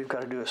 Then we've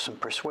got to do some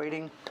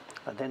persuading,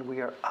 and then we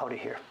are out of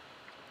here.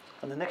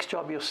 And the next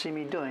job you'll see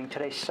me doing,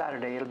 today's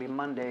Saturday, it'll be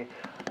Monday,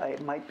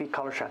 it might be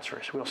color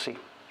transfers, we'll see.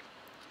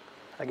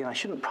 Again, I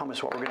shouldn't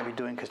promise what we're going to be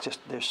doing because just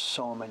there's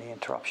so many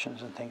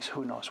interruptions and things,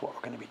 who knows what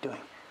we're going to be doing.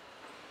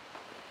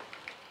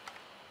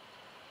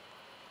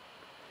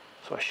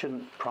 So I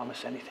shouldn't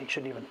promise anything,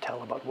 shouldn't even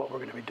tell about what we're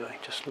going to be doing,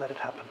 just let it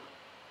happen.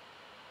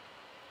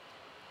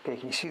 Okay,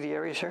 can you see the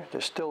areas here?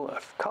 There's still a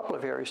couple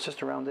of areas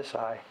just around this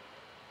eye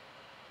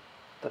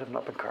that have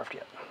not been carved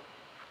yet.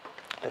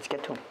 Let's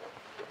get to them.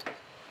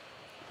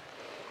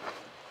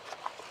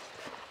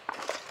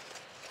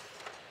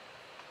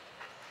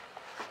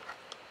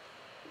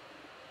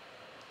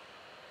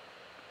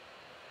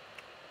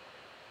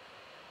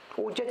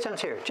 Oh,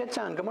 Jet-san's here.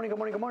 Jet-san, good morning, good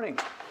morning, good morning.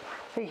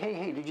 Hey, hey,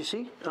 hey, did you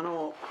see?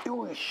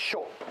 Oh,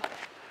 sure.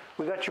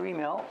 We got your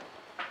email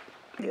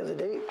the other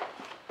day.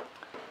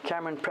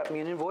 Cameron prepped me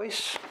an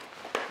invoice.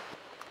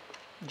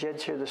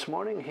 Jed's here this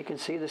morning. He can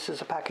see this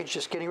is a package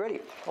just getting ready.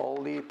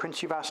 All the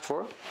prints you've asked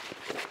for.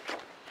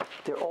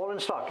 They're all in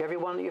stock. Every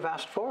one that you've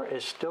asked for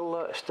is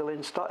still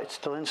in stock. It's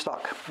still in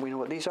stock. We know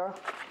what these are.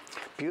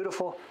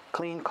 Beautiful,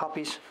 clean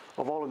copies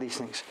of all of these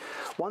things.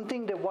 One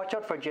thing to watch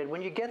out for, Jed,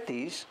 when you get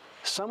these,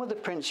 some of the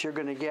prints you're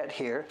going to get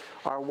here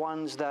are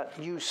ones that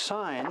you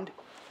signed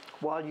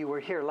while you were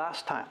here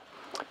last time.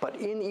 But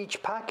in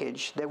each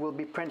package, there will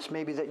be prints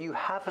maybe that you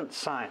haven't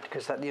signed,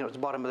 because that, you know, it's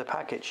the bottom of the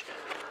package.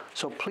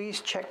 So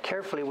please check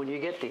carefully when you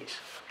get these.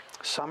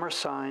 Some are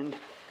signed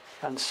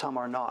and some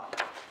are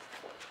not.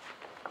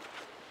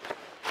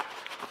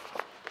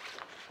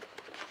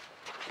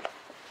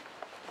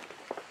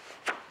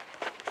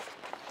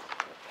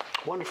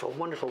 Wonderful,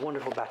 wonderful,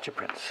 wonderful batch of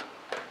prints.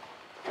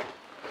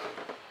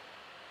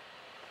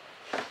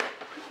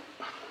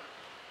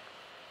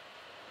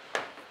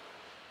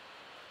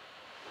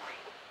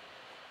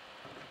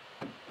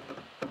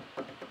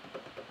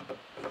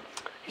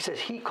 He says,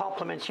 he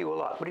compliments you a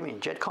lot. What do you mean?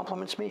 Jed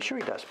compliments me? Sure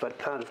he does.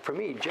 But for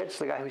me, Jed's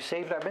the guy who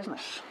saved our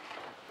business.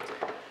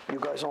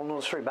 You guys all know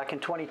the story. Back in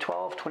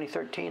 2012,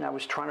 2013, I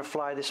was trying to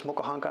fly this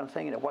Mokohankan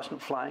thing, and it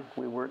wasn't flying.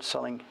 We weren't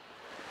selling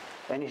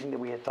anything that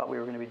we had thought we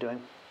were going to be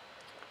doing.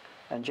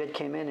 And Jed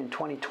came in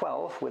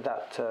 2012 with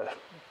that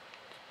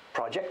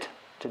project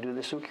to do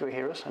the ukiyo-e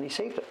heroes, and he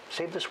saved it,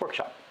 saved this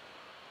workshop.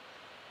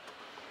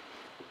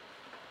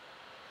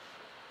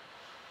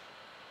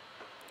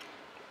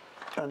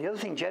 And the other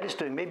thing Jed is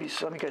doing, maybe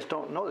some of you guys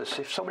don't know this,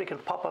 if somebody can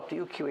pop up the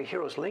ukiyo-e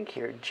heroes link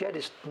here, Jed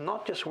is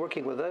not just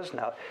working with us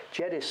now,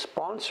 Jed is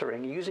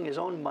sponsoring, using his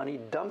own money,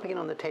 dumping it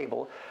on the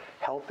table,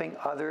 helping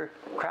other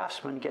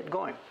craftsmen get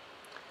going.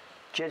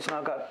 Jed's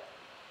now got,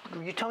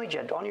 you tell me,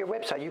 Jed, on your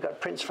website you've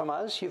got prints from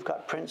us, you've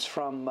got prints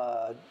from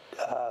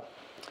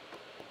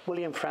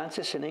William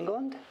Francis in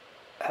England,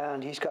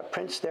 and he's got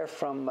prints there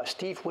from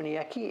Steve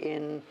Winiecki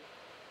in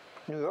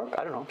New York.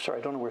 I don't know, I'm sorry,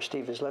 I don't know where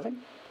Steve is living.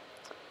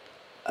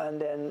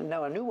 And then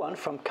now a new one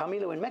from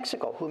Camilo in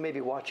Mexico, who may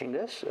be watching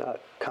this.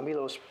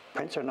 Camilo's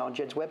prints are now on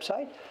Jed's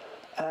website.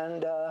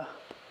 And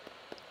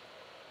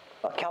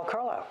Cal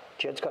Carlisle,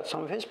 Jed's got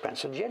some of his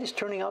prints. So Jed is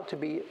turning out to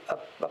be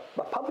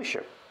a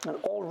publisher. And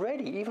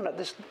already, even at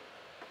this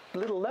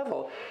little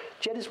level,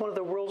 Jed is one of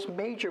the world's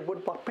major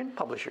woodblock print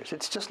publishers.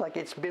 It's just like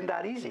it's been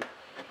that easy.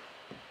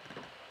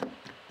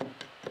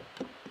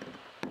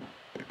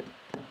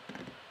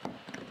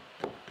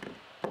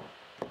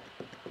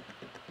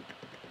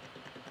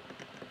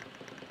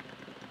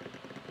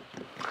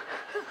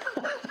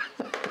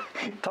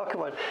 Talk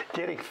about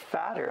getting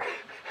fatter.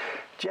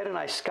 Jed and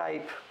I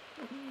Skype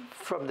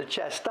from the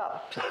chest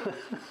up.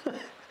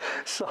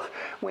 So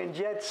when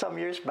Jed, some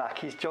years back,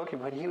 he's joking,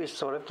 when he was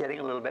sort of getting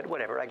a little bit,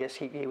 whatever, I guess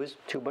he was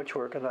too much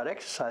work and not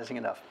exercising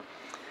enough.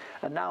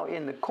 And now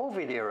in the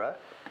COVID era,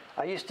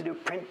 I used to do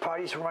print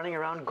parties running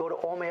around, go to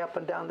Ome up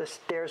and down the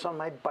stairs on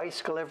my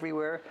bicycle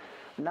everywhere.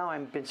 Now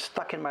I've been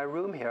stuck in my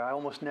room here. I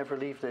almost never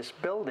leave this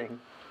building.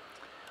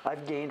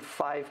 I've gained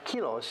 5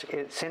 kilos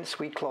since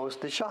we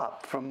closed the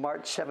shop. From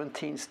March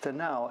 17th to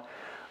now,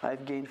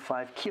 I've gained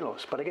 5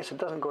 kilos. But I guess it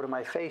doesn't go to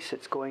my face,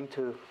 it's going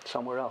to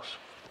somewhere else.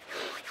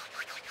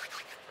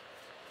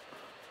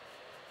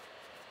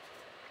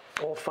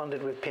 All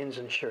funded with pins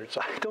and shirts.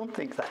 I don't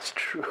think that's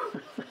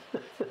true.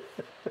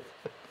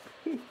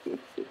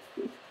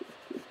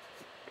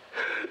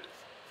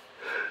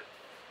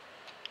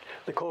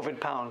 The COVID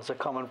pound's a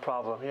common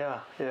problem. Yeah,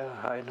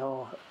 I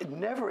know.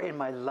 Never in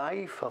my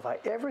life have I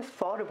ever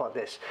thought about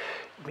this.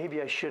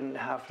 Maybe I shouldn't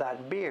have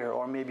that beer,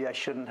 or maybe I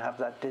shouldn't have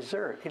that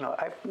dessert. You know,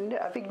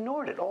 I've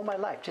ignored it all my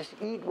life. Just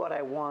eat what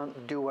I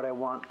want, do what I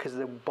want, because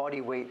the body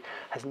weight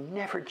has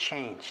never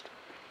changed.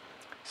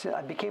 So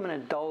I became an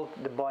adult,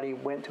 the body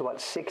went to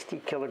about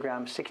 60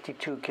 kilograms,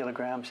 62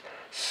 kilograms,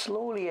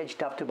 slowly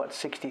edged up to about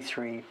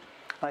 63. And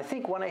I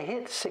think when I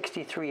hit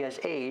 63 as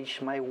age,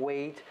 my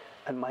weight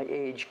and my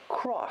age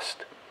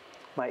crossed.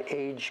 My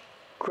age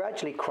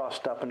gradually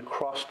crossed up and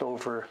crossed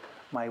over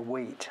my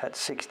weight at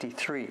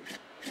 63.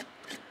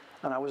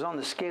 And I was on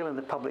the scale in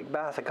the public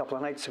bath a couple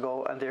of nights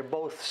ago, and they're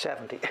both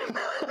 70.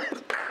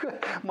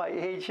 My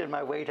age and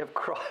my weight have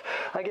crossed.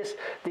 I guess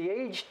the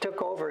age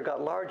took over,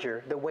 got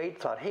larger. The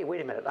weight thought, hey,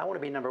 wait a minute, I want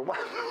to be number one.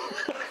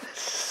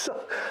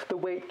 So the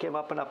weight came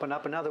up and up and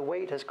up, and now the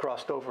weight has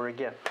crossed over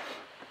again.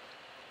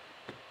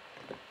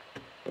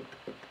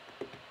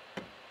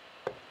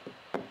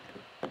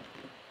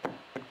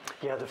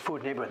 Yeah, the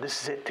food neighborhood,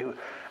 this is it too.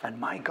 And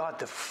my God,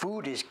 the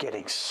food is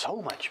getting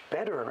so much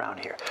better around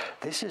here.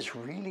 This is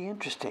really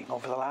interesting.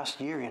 Over the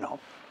last year, you know,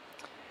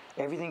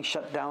 everything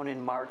shut down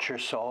in March or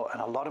so,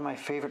 and a lot of my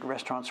favorite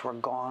restaurants were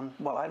gone.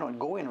 Well, I don't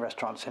go in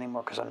restaurants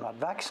anymore because I'm not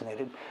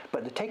vaccinated,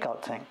 but the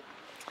takeout thing.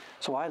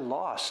 So I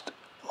lost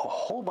a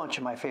whole bunch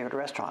of my favorite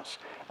restaurants.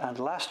 And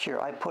last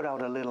year I put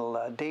out a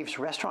little Dave's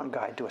Restaurant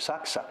Guide to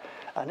Asakusa,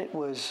 and it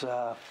was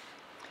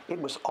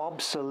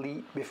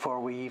obsolete before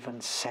we even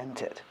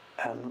sent it.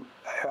 And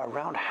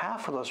around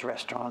half of those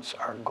restaurants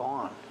are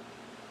gone.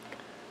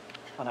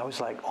 And I was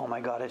like, oh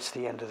my God, it's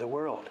the end of the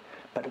world.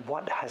 But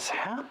what has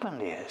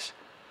happened is,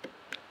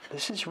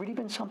 this has really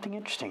been something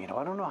interesting. You know,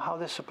 I don't know how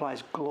this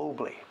applies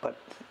globally, but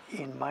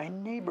in my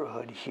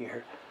neighborhood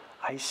here,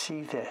 I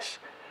see this.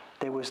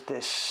 There was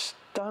this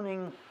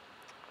stunning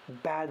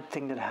bad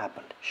thing that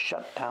happened.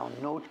 Shut down,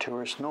 no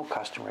tourists, no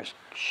customers,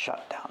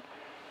 shut down.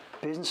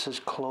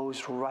 Businesses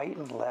closed right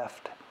and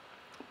left.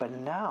 But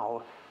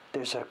now,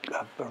 there's a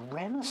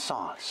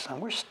renaissance,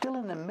 and we're still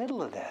in the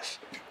middle of this,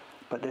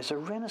 but there's a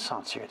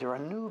renaissance here. There are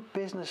new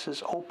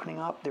businesses opening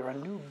up, there are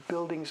new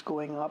buildings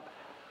going up,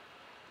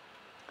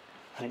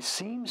 and it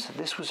seems that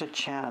this was a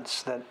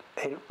chance that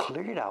it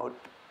cleared out.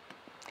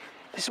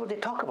 This is what they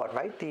talk about,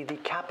 right? The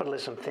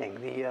capitalism thing,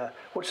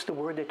 what's the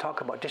word they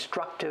talk about?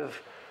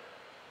 Destructive,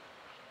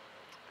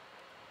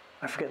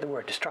 I forget the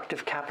word,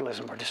 destructive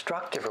capitalism, or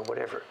destructive or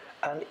whatever,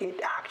 and it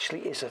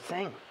actually is a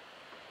thing.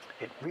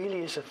 It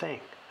really is a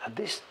thing. And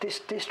this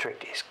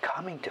district is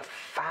coming to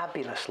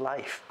fabulous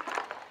life.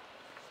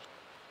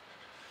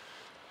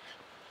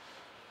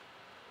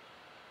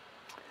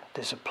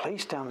 There's a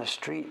place down the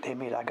street they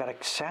made. I got a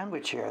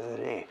sandwich here the other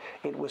day.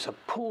 It was a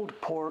pulled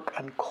pork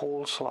and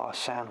coleslaw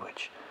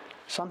sandwich.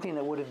 Something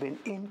that would have been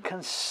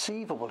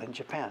inconceivable in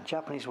Japan.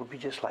 Japanese would be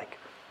just like,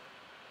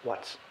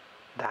 what's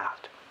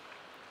that?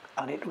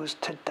 And it was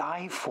to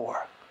die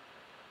for.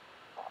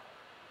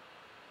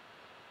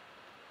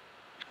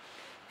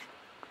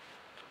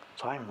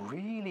 So I'm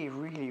really,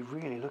 really,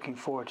 really looking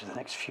forward to the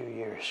next few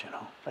years,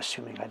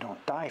 assuming I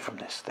don't die from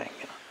this thing,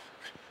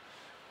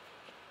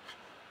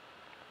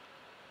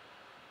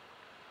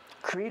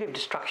 Creative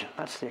destruction,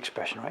 that's the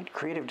expression, right?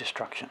 Creative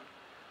destruction.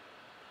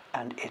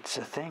 And it's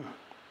a thing.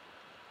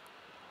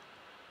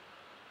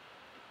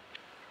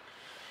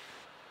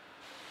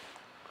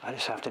 I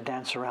just have to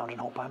dance around and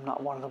hope I'm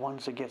not one of the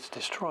ones that gets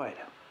destroyed.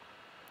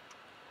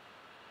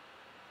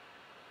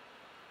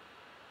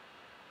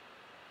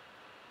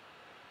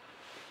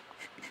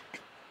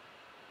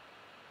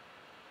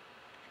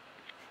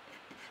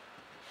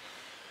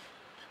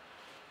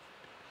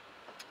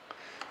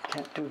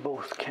 Can't do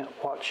both, can't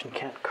watch and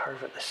can't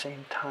carve at the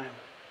same time.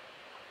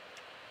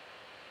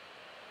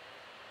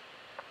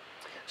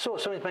 So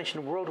somebody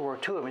mentioned World War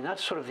II. I mean,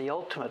 that's sort of the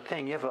ultimate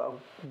thing. You have a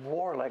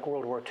war like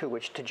World War II,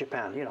 which to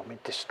Japan,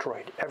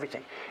 destroyed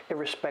everything,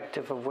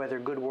 irrespective of whether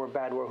good war,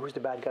 bad war, who's the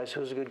bad guys,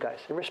 who's the good guys.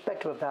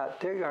 Irrespective of that,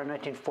 there you are in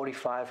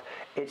 1945,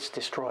 it's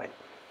destroyed.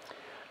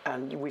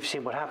 And we've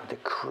seen what happened, the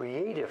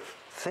creative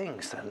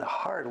things and the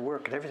hard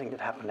work and everything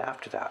that happened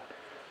after that.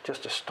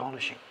 Just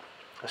astonishing,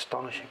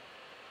 astonishing.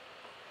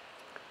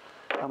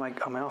 Am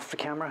I off the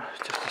camera?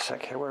 Just a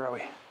sec here, where are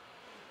we?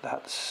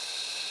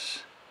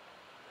 That's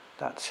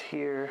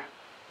here.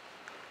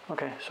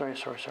 Okay, sorry.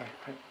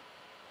 Right.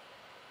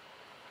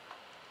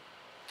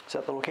 Is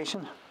that the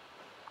location?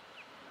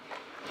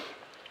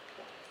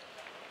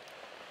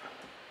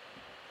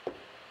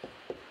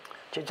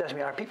 Jade asks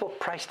me, are people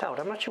priced out?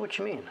 I'm not sure what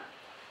you mean.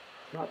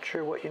 I'm not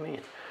sure what you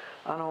mean.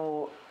 I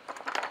know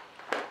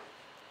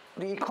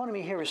the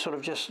economy here is sort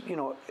of just,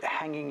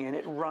 hanging in.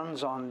 It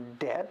runs on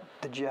debt.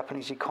 The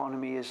Japanese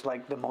economy is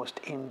like the most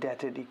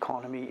indebted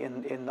economy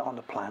on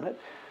the planet.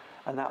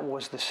 And that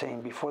was the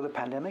same before the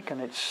pandemic,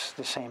 and it's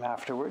the same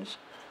afterwards.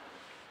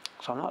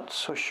 So I'm not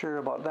so sure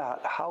about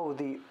that, how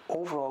the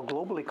overall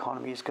global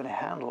economy is going to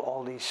handle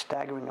all these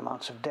staggering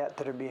amounts of debt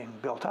that are being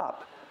built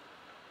up.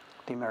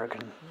 The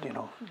American,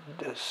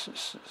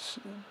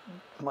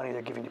 money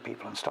they're giving to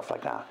people and stuff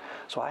like that.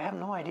 So I have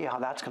no idea how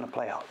that's going to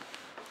play out.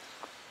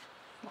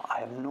 I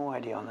have no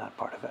idea on that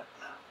part of it.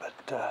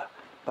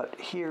 But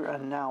here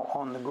and now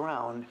on the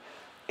ground,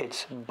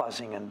 it's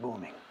buzzing and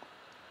booming.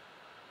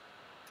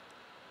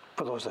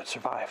 For those that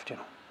survived,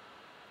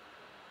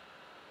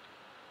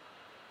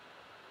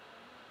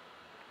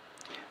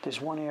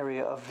 There's one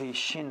area of the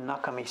Shin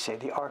Nakamise,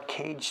 the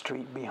arcade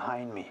street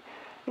behind me.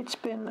 It's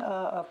been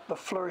a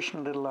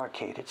flourishing little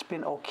arcade. It's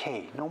been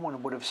okay. No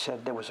one would have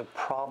said there was a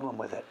problem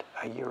with it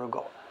a year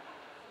ago.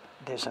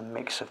 There's a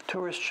mix of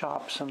tourist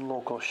shops and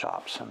local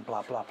shops and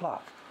blah, blah, blah.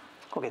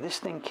 Okay, this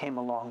thing came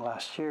along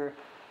last year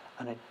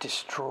and it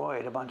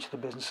destroyed a bunch of the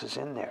businesses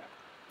in there.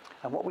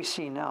 And what we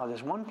see now,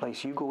 there's one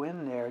place, you go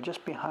in there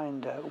just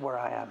behind where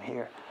I am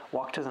here,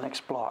 walk to the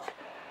next block,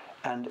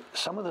 and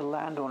some of the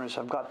landowners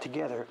have got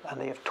together and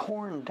they have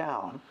torn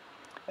down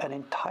an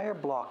entire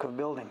block of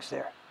buildings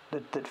there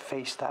that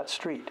face that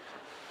street.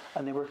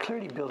 And they were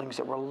clearly buildings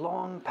that were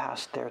long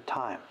past their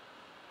time.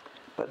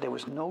 But there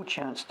was no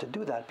chance to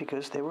do that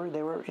because they were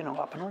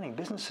up and running,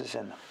 businesses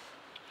in them.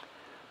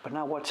 But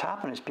now what's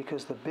happened is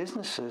because the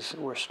businesses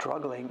were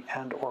struggling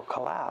and or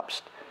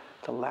collapsed,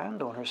 the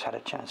landowners had a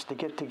chance to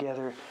get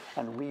together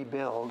and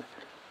rebuild,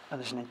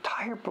 and there's an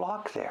entire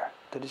block there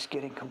that is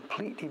getting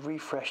completely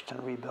refreshed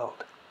and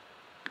rebuilt.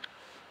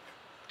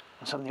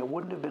 And something that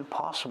wouldn't have been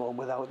possible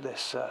without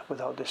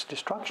this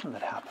destruction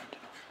that happened.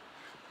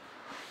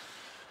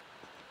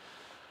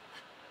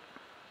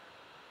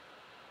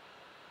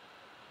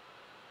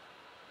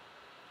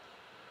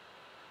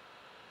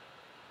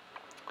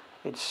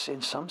 It's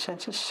in some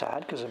senses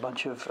sad because a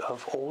bunch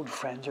of old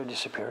friends are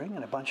disappearing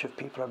and a bunch of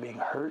people are being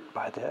hurt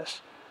by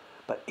this.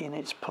 But in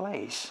its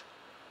place,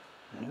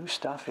 new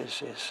stuff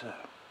is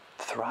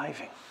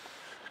thriving.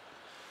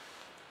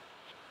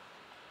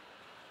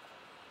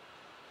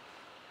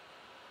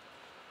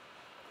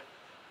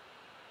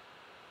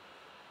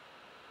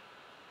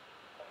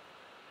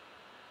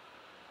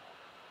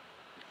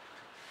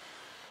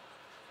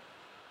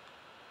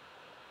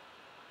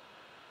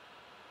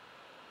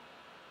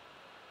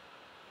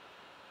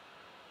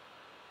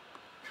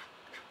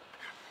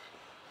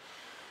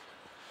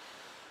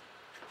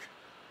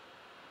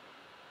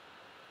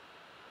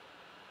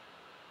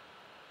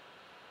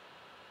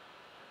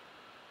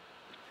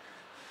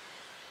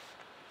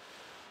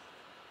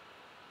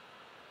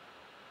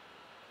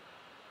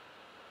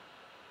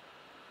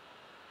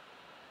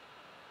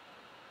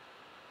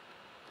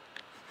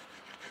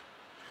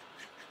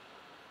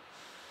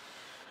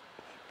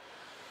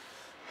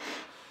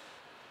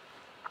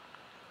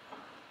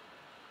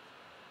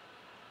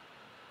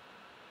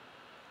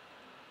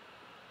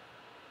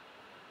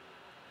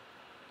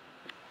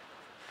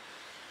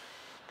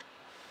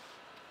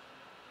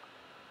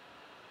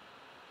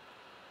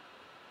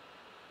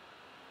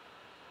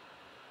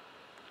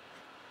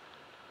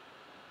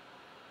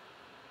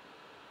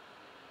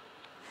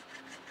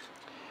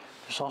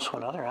 There's also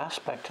another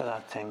aspect to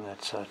that thing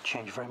that's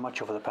changed very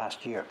much over the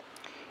past year.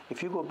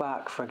 If you go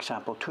back, for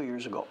example, 2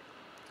 years ago,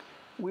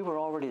 we were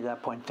already at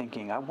that point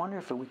thinking, I wonder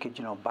if we could,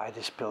 buy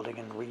this building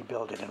and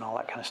rebuild it and all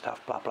that kind of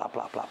stuff, blah, blah,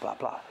 blah, blah, blah,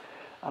 blah.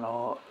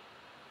 And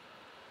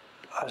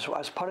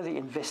as part of the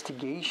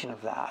investigation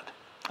of that,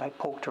 I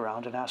poked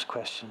around and asked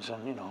questions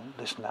and,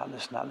 this and that, and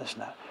this and that, and this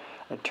and that.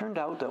 And it turned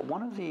out that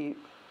one of the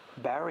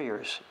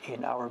barriers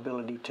in our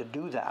ability to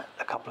do that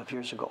a couple of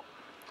years ago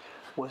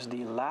was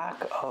the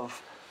lack of,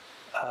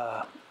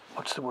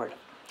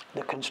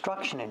 the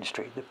construction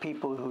industry, the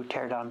people who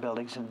tear down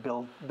buildings and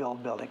build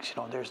buildings.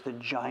 There's the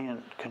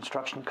giant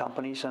construction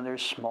companies and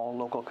there's small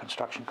local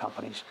construction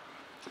companies.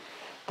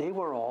 They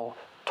were all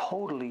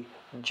totally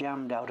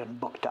jammed out and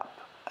booked up.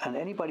 And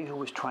anybody who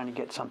was trying to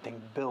get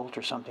something built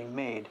or something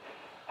made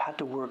had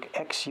to work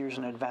X years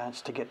in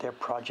advance to get their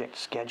project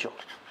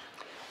scheduled.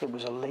 It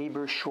was a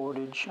labor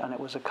shortage and it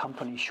was a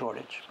company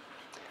shortage.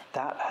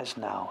 That has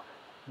now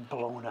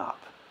blown up.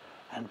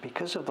 And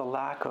because of the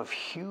lack of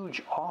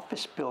huge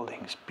office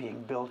buildings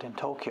being built in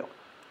Tokyo,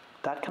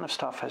 that kind of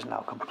stuff has now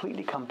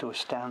completely come to a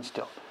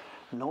standstill.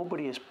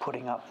 Nobody is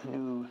putting up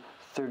new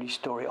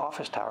 30-story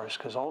office towers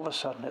because all of a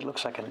sudden it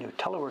looks like a new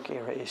telework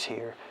era is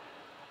here,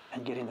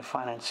 and getting the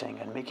financing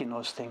and making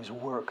those things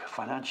work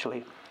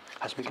financially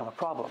has become a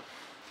problem.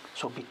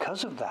 So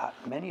because of that,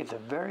 many of the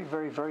very,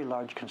 very, very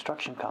large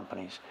construction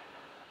companies,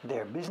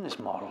 their business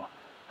model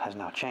has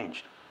now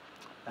changed.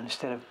 And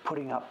instead of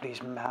putting up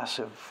these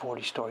massive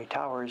 40-story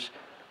towers,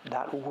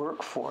 that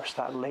workforce,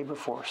 that labor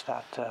force,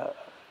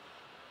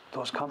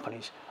 those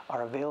companies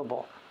are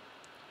available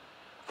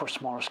for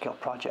smaller scale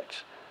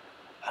projects.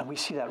 And we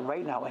see that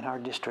right now in our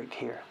district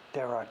here.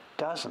 There are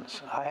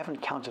dozens, I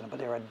haven't counted them, but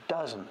there are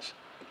dozens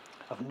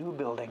of new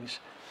buildings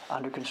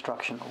under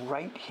construction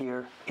right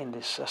here in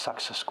this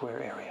Asakusa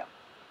Square area.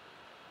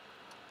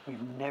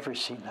 We've never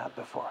seen that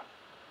before.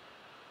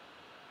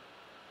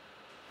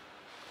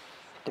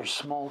 There's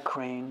small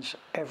cranes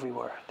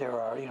everywhere. There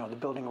are, the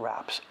building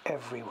wraps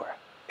everywhere.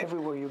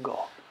 Everywhere you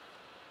go,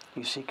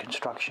 you see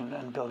construction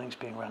and buildings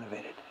being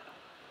renovated.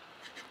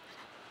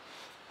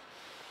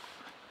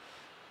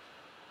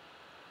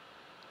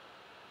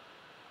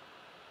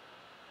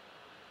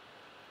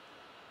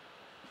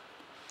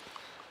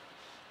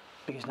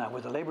 Because now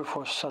with the labor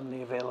force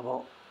suddenly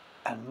available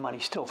and money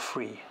still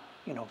free,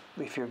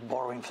 if you're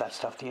borrowing for that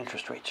stuff, the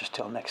interest rates are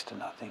still next to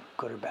nothing,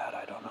 good or bad,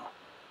 I don't know.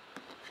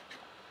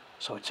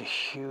 So it's a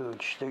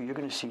huge, you're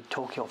going to see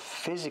Tokyo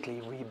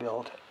physically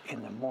rebuilt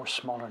in the more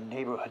smaller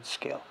neighborhood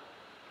scale.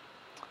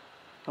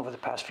 Over the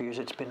past few years,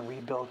 it's been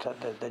rebuilt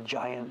at the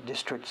giant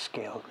district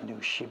scale, new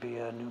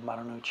Shibuya, new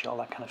Marunouchi, all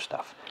that kind of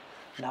stuff.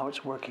 Now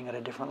it's working at a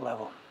different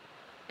level.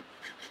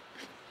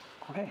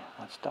 Okay,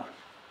 that's done.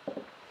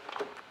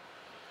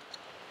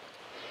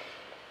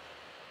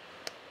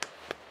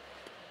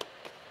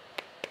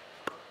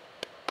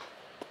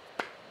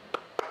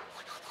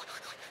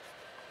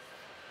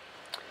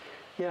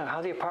 Yeah,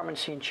 how the apartment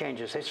scene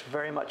changes, it's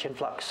very much in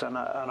flux, and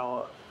I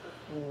know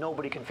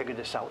nobody can figure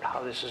this out,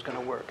 how this is going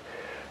to work.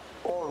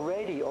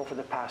 Already over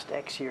the past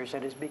X years,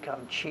 it has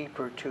become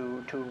cheaper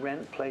to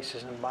rent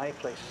places and buy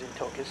places in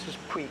Tokyo. This is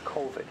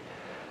pre-COVID.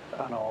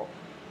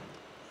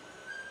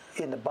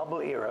 In the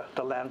bubble era,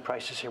 the land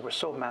prices here were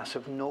so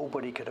massive,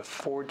 nobody could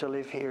afford to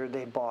live here.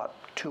 They bought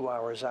 2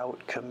 hours out,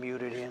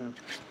 commuted in.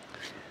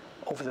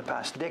 Over the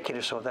past decade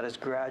or so, that has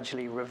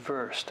gradually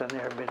reversed, and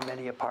there have been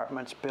many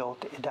apartments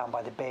built down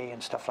by the bay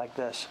and stuff like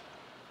this.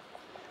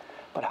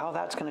 But how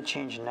that's going to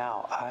change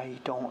now, I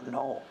don't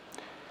know.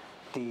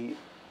 The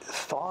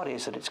thought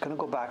is that it's going to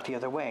go back the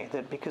other way,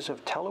 that because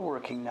of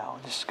teleworking now,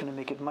 this is going to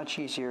make it much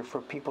easier for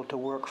people to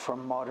work for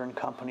modern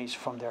companies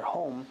from their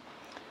home,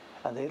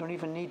 and they don't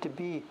even need to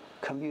be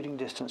commuting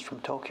distance from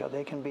Tokyo.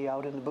 They can be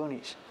out in the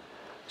boonies.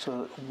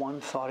 So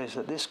one thought is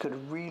that this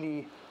could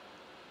really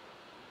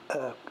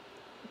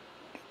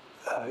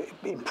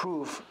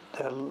improve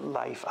the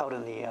life out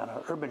in the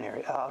urban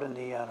area, out in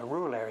the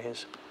rural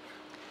areas,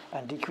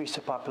 and decrease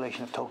the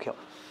population of Tokyo.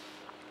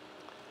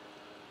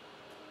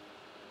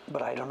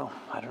 But I don't know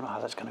how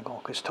that's going to go,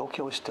 because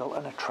Tokyo is still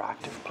an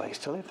attractive place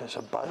to live. There's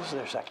a buzz,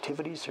 there's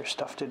activities, there's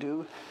stuff to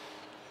do.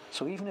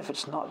 So even if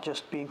it's not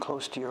just being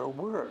close to your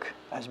work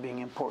as being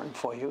important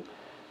for you,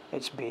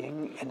 it's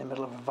being in the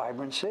middle of a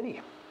vibrant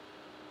city.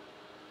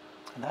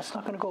 And that's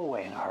not going to go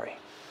away in a hurry.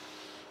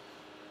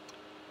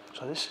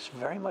 So this is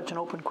very much an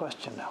open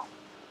question now.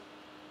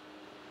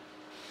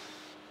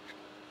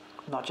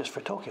 Not just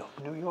for Tokyo,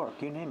 New York,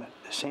 you name it.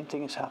 The same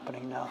thing is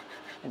happening now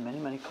in many,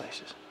 many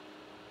places.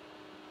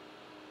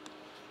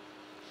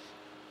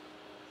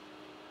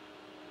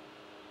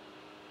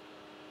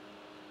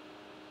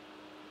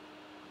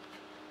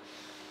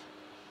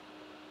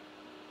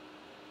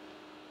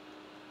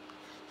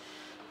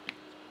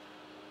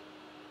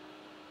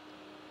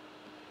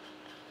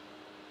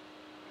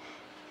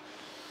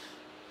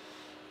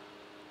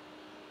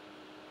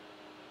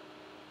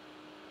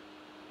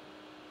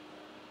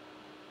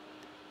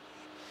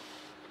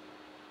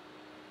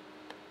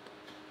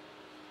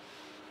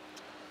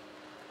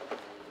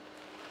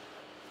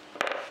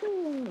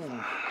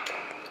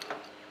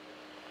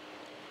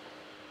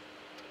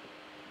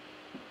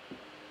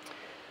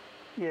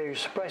 Yeah, you're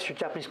surprised your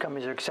Japanese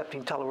companies are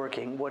accepting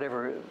teleworking,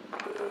 whatever.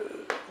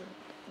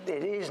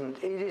 It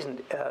isn't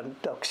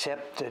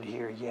accepted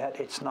here yet.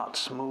 It's not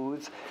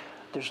smooth.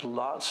 There's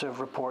lots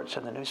of reports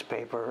in the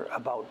newspaper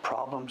about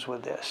problems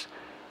with this.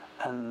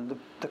 And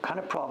the kind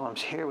of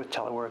problems here with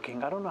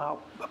teleworking, I don't know how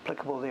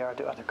applicable they are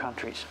to other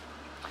countries.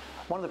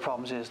 One of the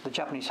problems is the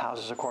Japanese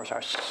houses, of course,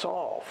 are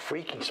so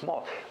freaking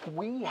small.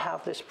 We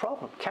have this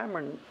problem.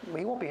 Cameron,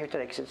 he won't be here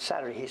today because it's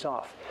Saturday, he's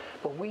off.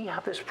 But we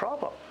have this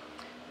problem.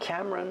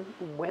 Cameron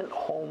went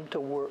home to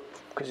work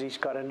because he's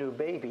got a new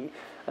baby,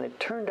 and it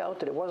turned out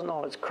that it wasn't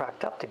all it's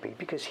cracked up to be,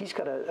 because he's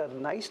got a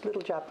nice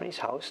little Japanese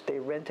house. They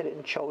rented it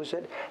and chose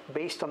it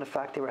based on the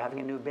fact they were having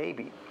a new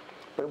baby.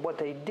 But what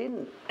they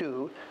didn't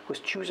do was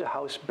choose a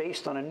house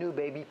based on a new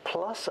baby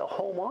plus a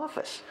home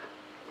office.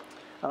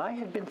 And I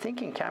had been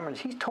thinking, Cameron,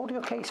 he's totally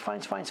okay, he's fine,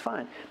 it's fine, it's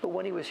fine. But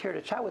when he was here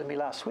to chat with me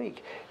last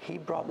week, he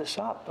brought this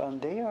up,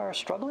 and they are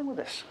struggling with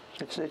this.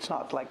 It's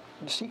not like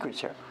the secrets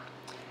here.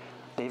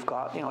 They've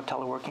got,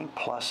 teleworking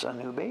plus a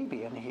new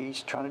baby, and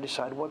he's trying to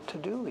decide what to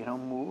do,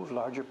 move,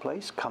 larger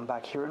place, come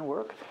back here and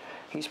work.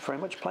 He's very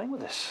much playing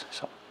with this.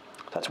 So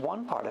that's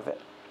one part of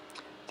it.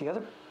 The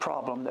other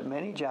problem that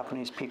many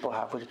Japanese people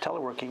have with the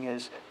teleworking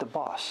is the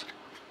boss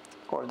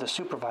or the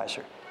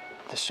supervisor.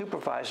 The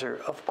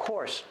supervisor, of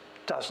course,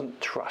 doesn't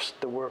trust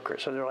the worker.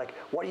 So they're like,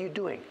 what are you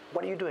doing?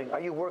 What are you doing?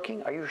 Are you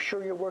working? Are you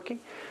sure you're working?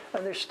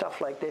 And there's stuff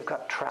like they've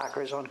got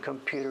trackers on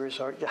computers,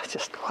 or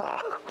just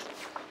wow.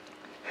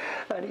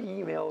 And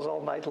emails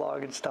all night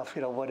long and stuff,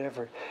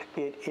 whatever.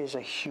 It is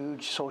a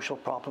huge social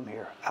problem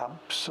here,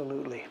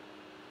 absolutely.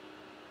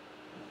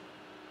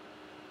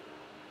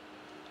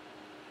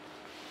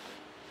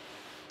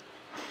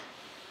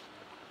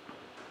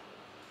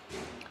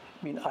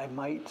 I mean, I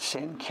might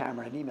send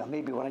Cameron an email.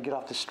 Maybe when I get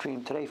off the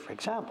stream today, for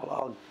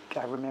example,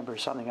 I remember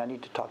something I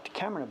need to talk to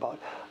Cameron about,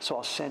 so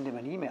I'll send him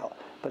an email.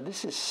 But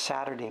this is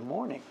Saturday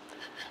morning,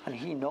 and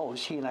he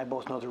and I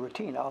both know the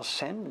routine. I'll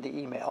send the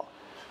email,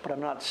 but I'm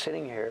not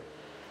sitting here,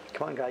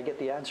 come on, guy, get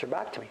the answer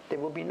back to me. There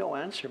will be no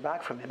answer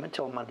back from him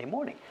until Monday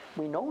morning.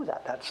 We know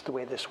that. That's the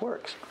way this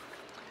works.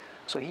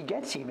 So he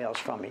gets emails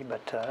from me,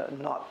 but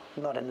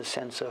not in the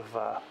sense of,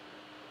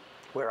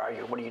 where are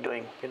you? What are you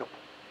doing?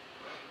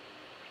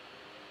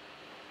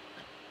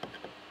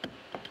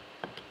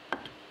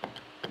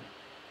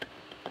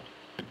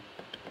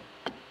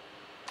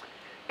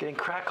 Getting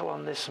crackle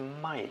on this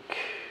mic.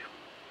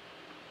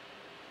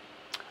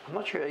 I'm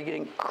not sure, are you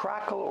getting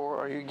crackle or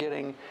are you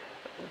getting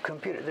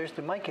computer?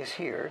 The mic is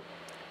here,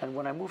 and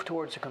when I move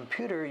towards the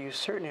computer, you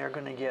certainly are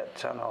going to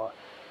get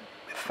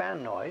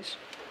fan noise.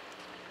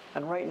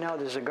 And right now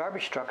there's a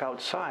garbage truck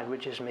outside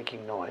which is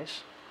making noise.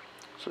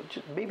 So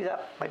maybe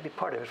that might be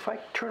part of it. If I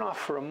turn off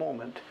for a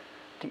moment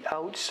the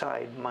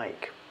outside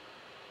mic,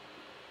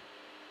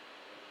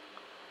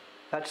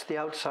 that's the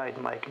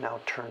outside mic now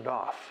turned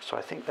off. So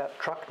I think that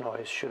truck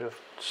noise should have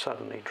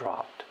suddenly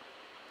dropped.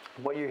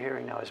 What you're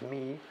hearing now is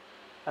me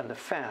and the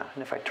fan.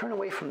 And if I turn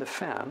away from the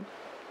fan,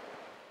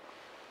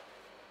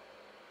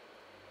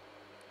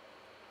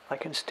 I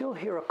can still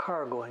hear a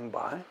car going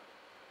by.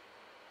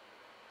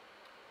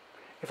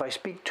 If I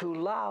speak too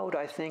loud,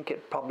 I think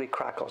it probably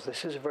crackles.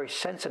 This is a very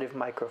sensitive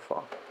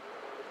microphone.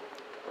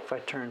 If I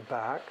turn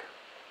back,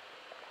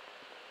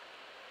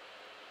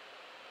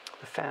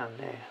 the fan,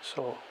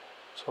 so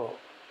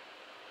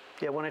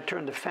yeah, when I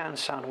turned the fan,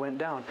 sound went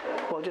down.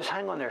 Well, just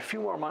hang on there. A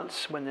few more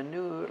months, when the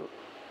new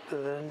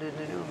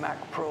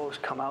Mac Pros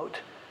come out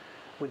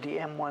with the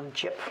M1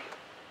 chip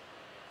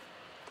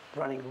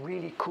running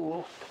really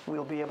cool,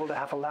 we'll be able to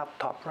have a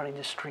laptop running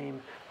the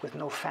stream with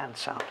no fan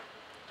sound.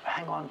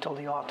 Hang on until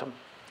the autumn,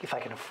 if I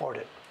can afford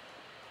it.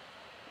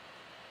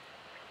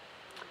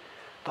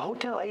 The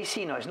hotel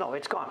AC noise, no,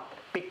 it's gone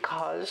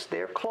because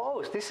they're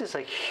closed. This is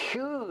a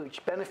huge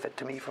benefit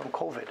to me from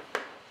COVID.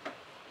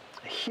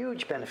 A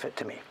huge benefit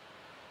to me.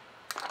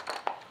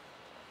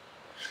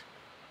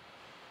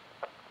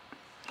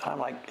 I'm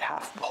like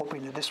half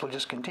hoping that this will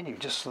just continue,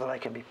 just so that I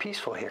can be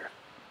peaceful here.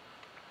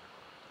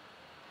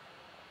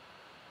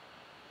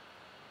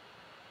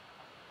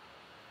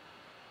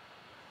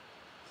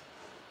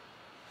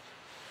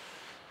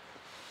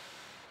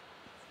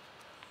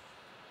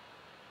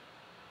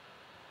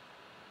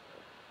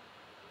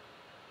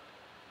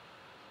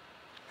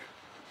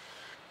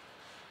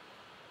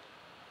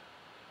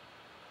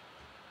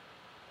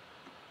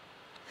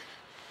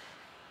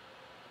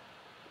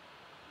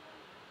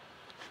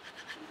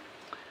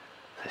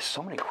 There's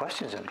so many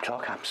questions in the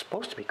talk. I'm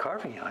supposed to be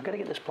carving it. I've got to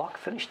get this block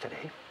finished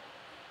today.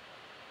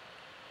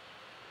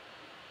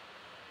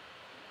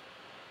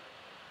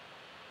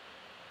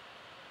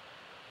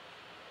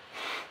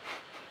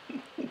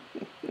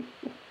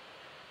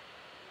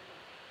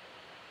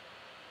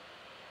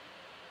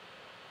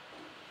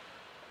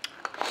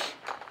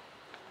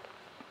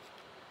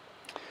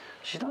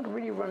 She's not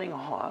really running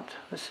hot.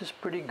 This is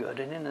pretty good.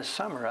 And in the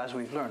summer, as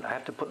we've learned, I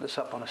have to put this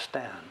up on a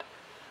stand.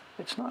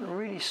 It's not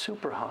really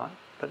super hot,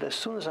 but as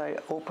soon as I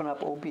open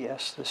up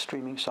OBS, the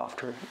streaming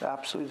software,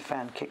 absolutely the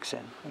fan kicks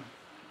in.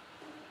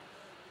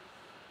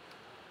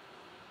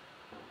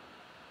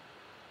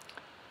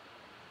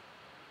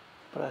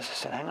 But as I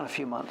said, hang on a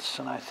few months,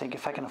 and I think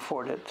if I can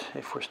afford it,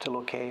 if we're still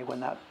okay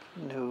when that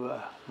new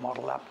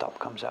model laptop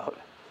comes out,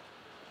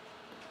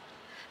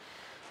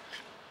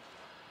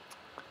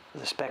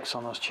 the specs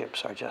on those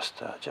chips are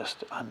just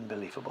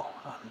unbelievable,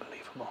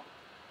 unbelievable.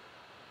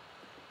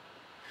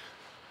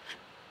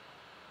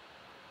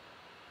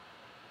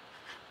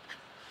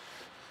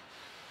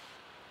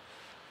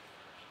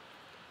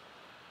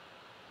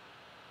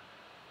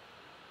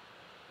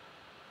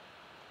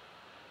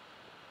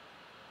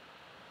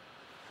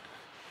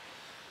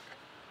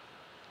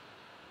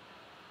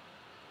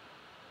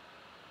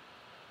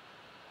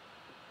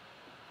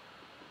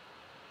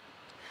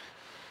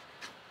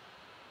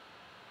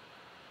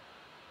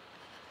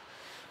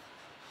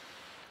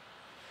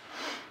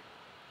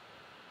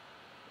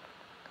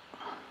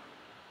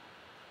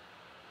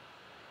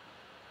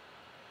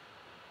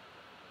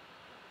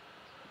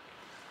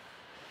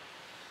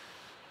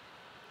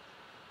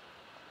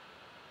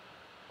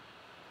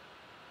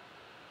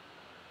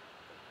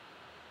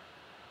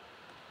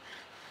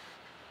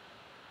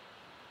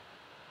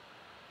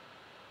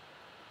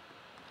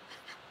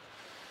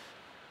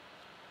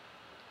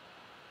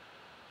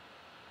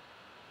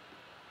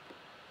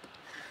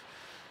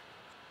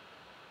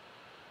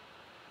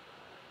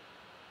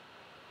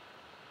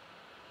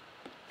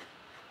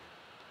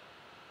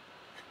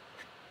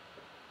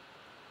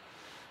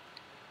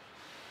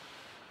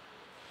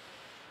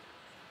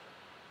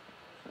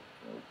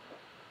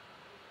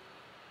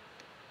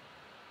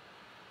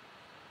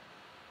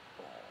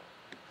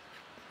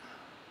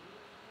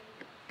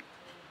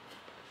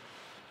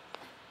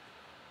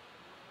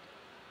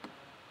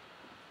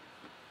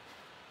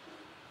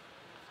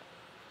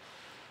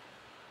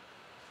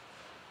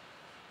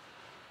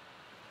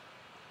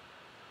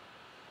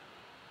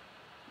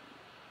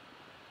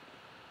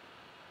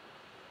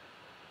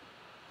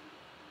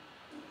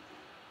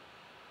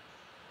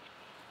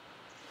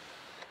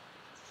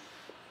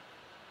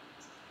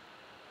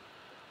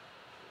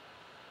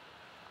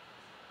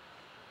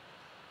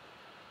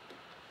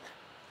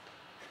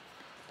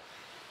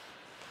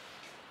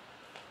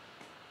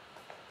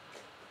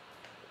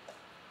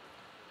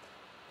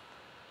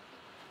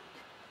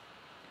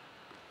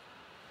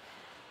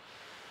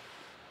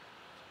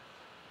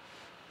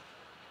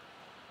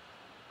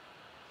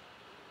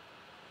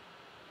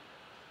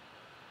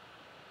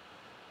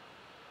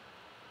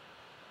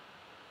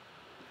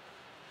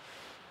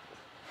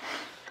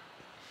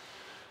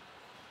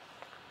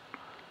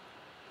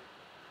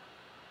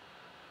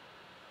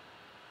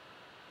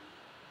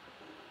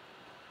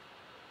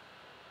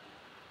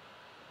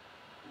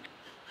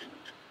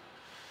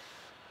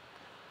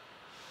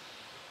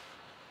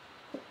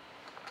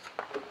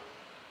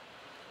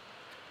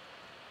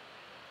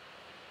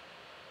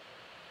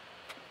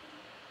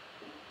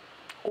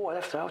 Oh, I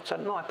left the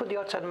outside. No, I put the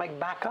outside mic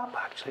back up,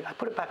 actually. I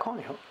put it back on,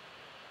 you know.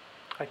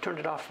 I turned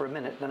it off for a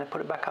minute, then I put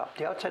it back up.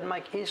 The outside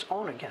mic is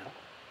on again.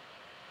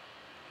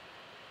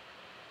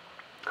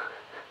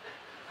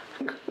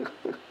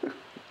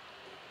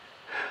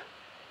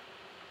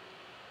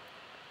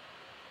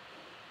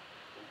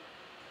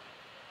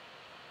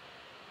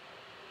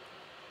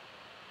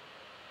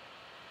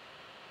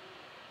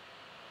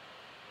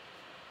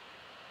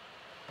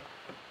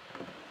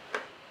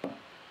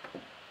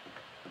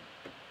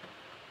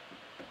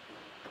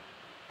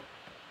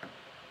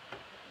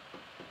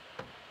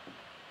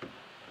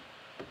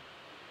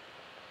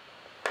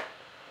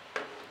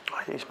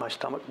 Is my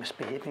stomach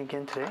misbehaving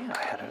again today? I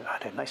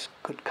had a nice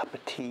good cup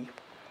of tea.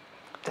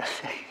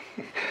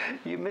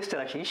 You missed it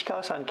actually.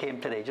 Ishikawa-san came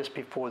today just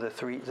before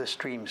the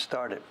stream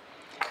started.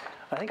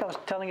 I think I was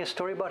telling a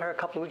story about her a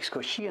couple of weeks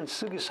ago. She and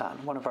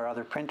Sugu-san, one of our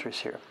other printers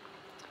here,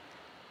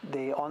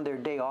 they on their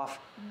day off,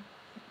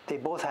 they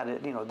both had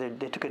it. You know,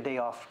 they took a day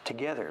off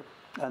together,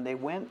 and they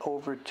went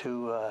over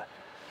to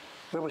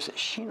where was it?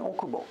 Shin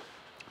Okubo.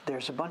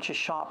 There's a bunch of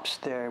shops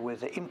there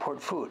with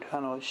import food.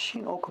 I know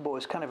Shin Okubo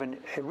is kind of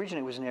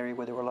originally was an area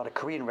where there were a lot of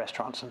Korean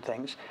restaurants and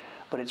things,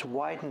 but it's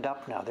widened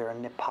up now. There are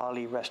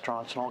Nepali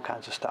restaurants and all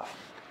kinds of stuff.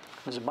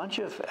 There's a bunch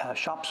of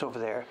shops over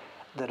there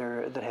that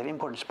have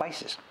imported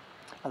spices.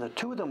 And the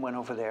two of them went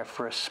over there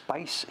for a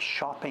spice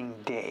shopping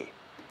day,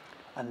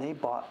 and they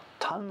bought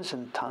tons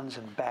and tons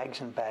and bags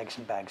and bags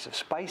and bags of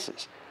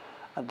spices.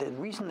 And the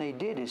reason they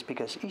did is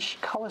because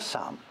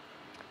Ishikawa-san,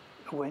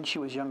 when she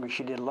was younger,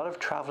 she did a lot of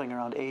traveling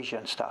around Asia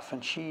and stuff,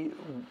 and she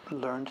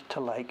learned to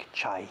like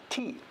chai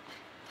tea.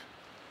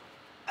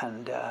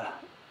 And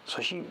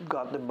so she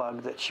got the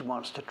bug that she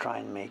wants to try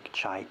and make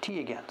chai tea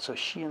again. So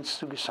she and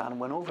Sugu-san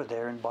went over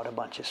there and bought a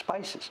bunch of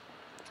spices.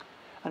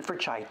 And for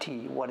chai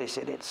tea, what is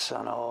it? It's,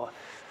 I know,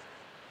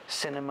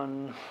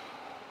 cinnamon,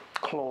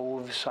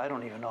 cloves, I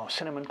don't even know,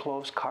 cinnamon,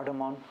 cloves,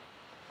 cardamom,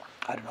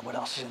 I don't know what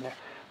else is in there.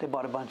 They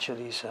bought a bunch of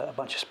these, a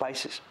bunch of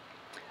spices.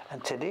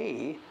 And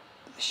today,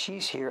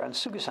 she's here and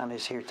Sugu-san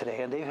is here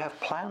today, and they have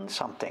planned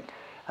something.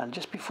 And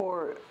just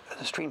before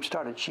the stream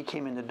started, she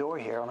came in the door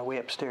here on the way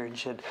upstairs and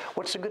said,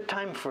 "What's a good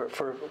time for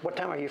what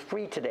time are you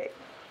free today?"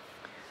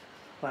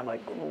 And I'm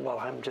like, well,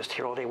 I'm just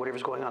here all day,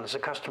 whatever's going on. There's a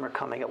customer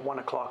coming at 1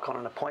 o'clock on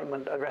an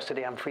appointment. The rest of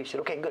the day I'm free. She said,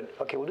 okay, good.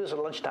 Okay, we'll do this at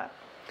lunchtime.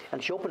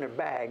 And she opened her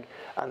bag,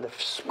 and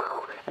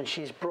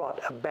she's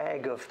brought a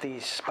bag of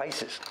these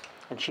spices.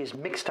 And she's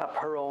mixed up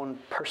her own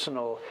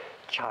personal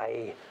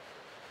chai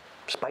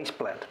spice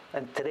blend.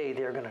 And today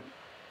they're going to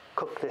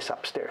cook this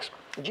upstairs.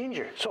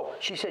 Ginger. So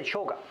she said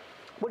shoga.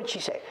 What did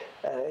she say?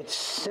 It's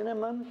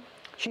cinnamon.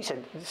 She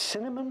said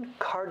cinnamon,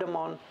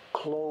 cardamom,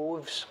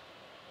 cloves,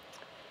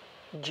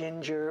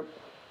 ginger,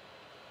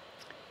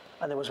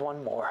 and there was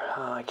one more.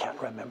 I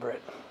can't remember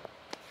it.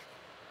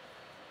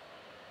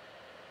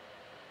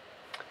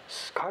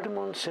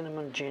 Cardamom,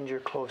 cinnamon, ginger,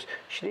 cloves.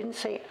 She didn't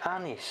say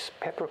anise,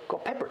 pepper. Oh,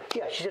 pepper.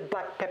 Yeah, she said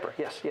black pepper.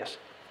 Yes, yes.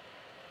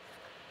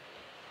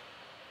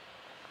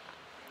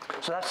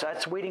 So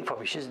that's waiting for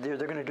me. They're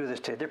going to do this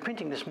today. They're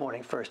printing this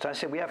morning first. I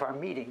said we have our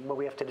meeting where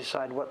we have to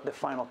decide what the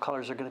final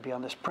colors are going to be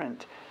on this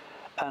print.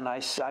 And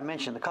I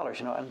mentioned the colors,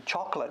 you know, and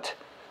chocolate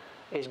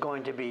is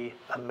going to be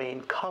a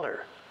main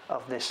color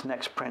of this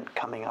next print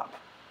coming up.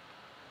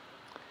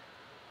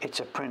 It's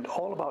a print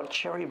all about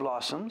cherry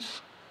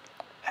blossoms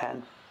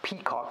and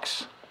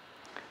peacocks,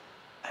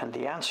 and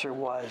the answer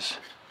was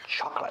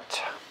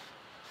chocolate.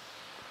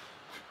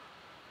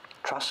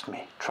 Trust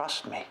me,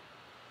 trust me.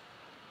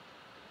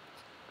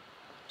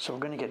 So we're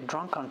going to get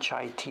drunk on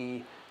chai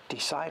tea,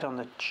 decide on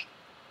the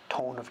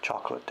tone of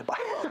chocolate to buy.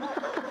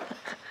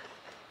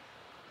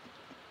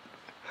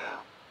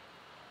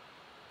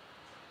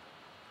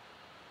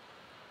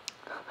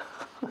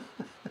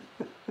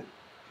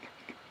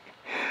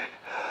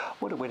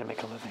 What a way to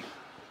make a living.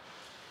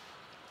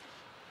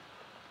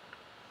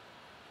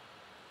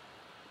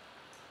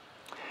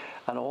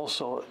 And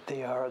also,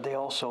 they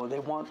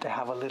want to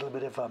have a little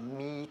bit of a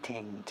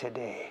meeting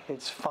today.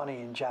 It's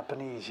funny in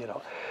Japanese, you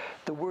know.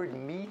 The word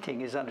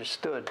meeting is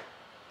understood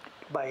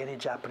by any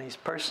Japanese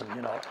person,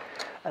 you know.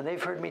 And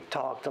they've heard me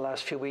talk the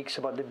last few weeks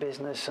about the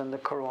business and the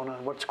corona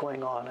and what's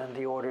going on and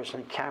the orders.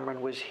 And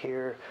Cameron was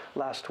here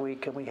last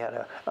week and we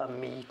had a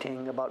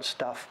meeting about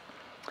stuff.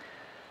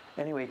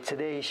 Anyway,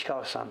 today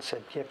Ishikawa-san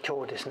said, "Yeah,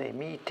 kyou desu ne,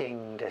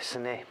 meeting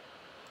desu ne."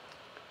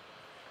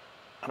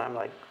 And I'm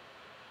like,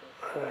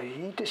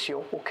 "Ii desu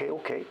yo, okay,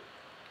 okay."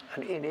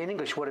 And in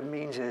English, what it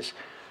means is,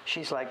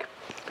 she's like,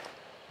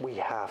 "We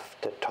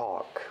have to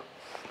talk."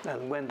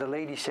 And when the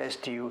lady says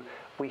to you,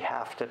 "We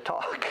have to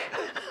talk,"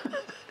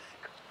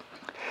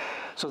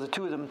 so the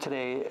two of them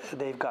today,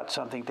 they've got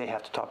something they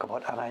have to talk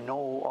about, and I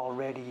know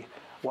already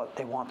what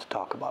they want to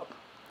talk about.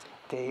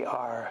 They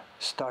are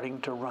starting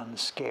to run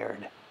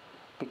scared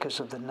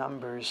because of the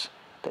numbers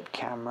that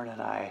Cameron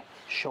and I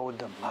showed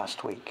them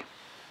last week.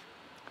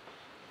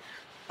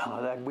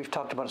 We've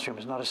talked about it,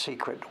 it's not a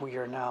secret. We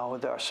are now,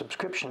 our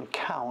subscription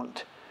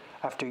count,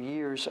 after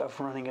years of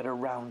running at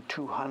around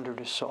 200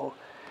 or so,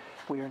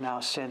 we are now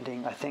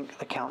sending, I think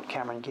the count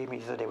Cameron gave me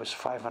the other day was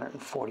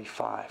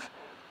 545.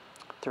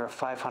 There are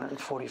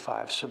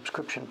 545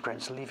 subscription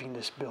prints leaving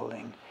this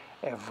building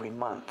every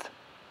month.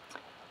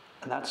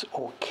 And that's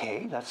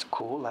okay, that's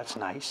cool, that's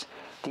nice.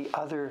 The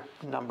other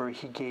number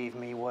he gave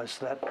me was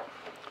that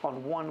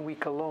on 1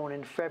 week alone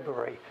in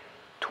February,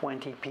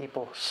 20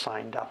 people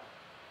signed up.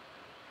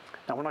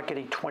 Now we're not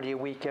getting 20 a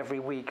week every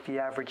week. The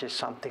average is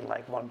something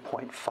like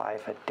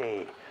 1.5 a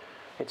day.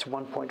 It's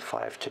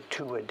 1.5 to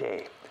 2 a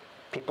day.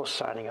 People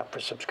signing up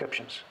for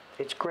subscriptions.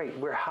 It's great,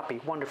 we're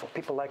happy, wonderful.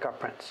 People like our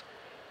prints.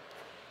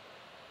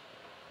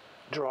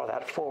 Draw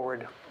that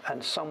forward,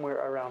 and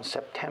somewhere around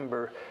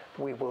September,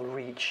 we will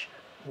reach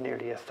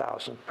nearly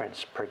 1,000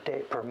 prints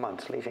per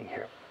month leaving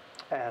here.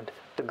 And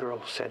the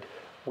girl said,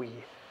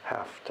 "We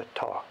have to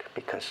talk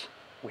because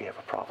we have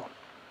a problem."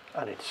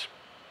 And it's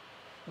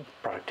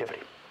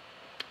productivity.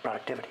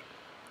 Productivity.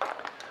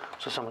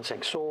 So someone's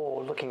saying, "So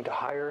looking to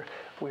hire?"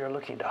 We are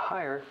looking to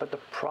hire, but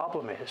the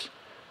problem is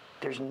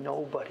there's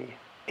nobody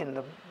in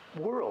the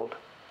world.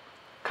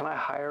 Can I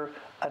hire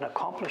an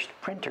accomplished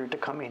printer to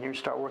come in here and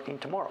start working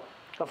tomorrow?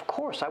 Of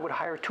course, I would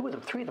hire 2 of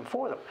them, 3 of them,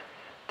 4 of them.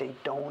 They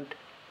don't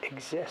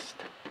exist.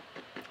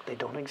 They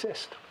don't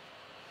exist.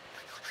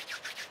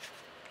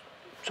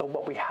 So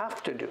what we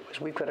have to do is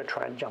we've got to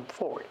try and jump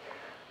forward.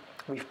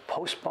 We've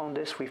postponed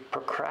this, we've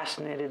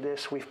procrastinated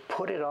this, we've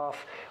put it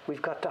off.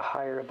 We've got to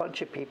hire a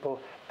bunch of people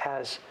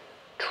as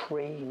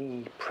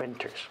trainee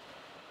printers.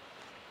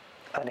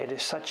 And it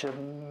is such a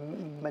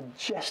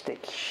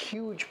majestic,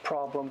 huge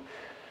problem.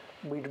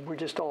 We're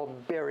just all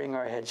burying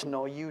our heads.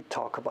 No, you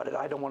talk about it.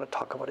 I don't want to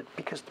talk about it.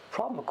 Because the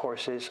problem, of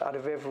course, is out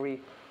of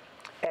every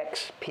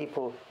X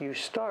people you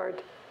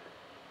start,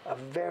 a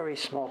very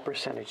small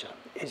percentage.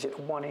 Is it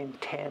 1 in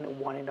 10,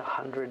 1 in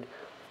 100?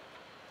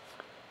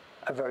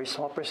 A very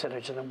small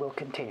percentage, and then we'll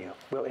continue.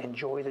 We'll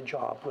enjoy the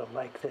job. We'll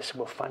like this.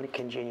 We'll find it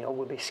congenial.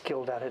 We'll be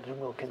skilled at it, and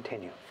we'll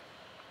continue.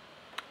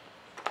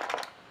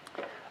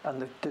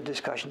 And the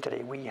discussion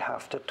today, we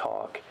have to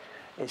talk,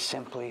 is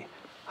simply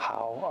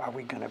how are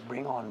we going to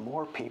bring on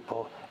more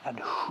people, and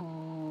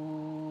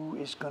who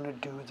is going to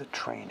do the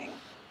training?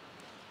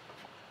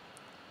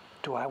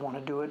 Do I want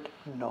to do it?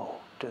 No.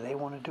 Do they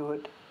want to do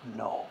it?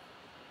 No.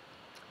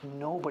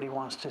 Nobody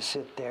wants to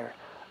sit there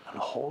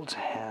and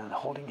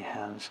holding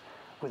hands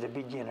with a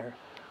beginner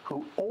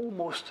who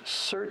almost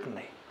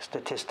certainly,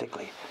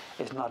 statistically,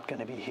 is not going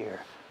to be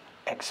here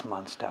X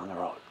months down the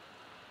road.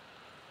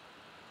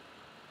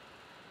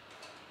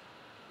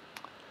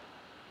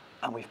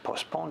 And we've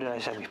postponed it. I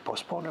said we've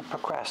postponed and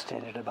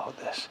procrastinated about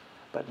this.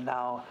 But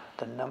now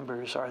the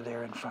numbers are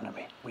there in front of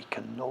me. We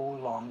can no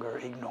longer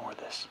ignore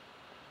this.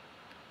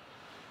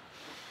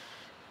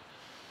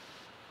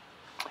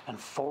 And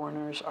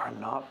foreigners are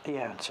not the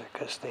answer,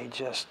 because they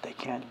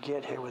can't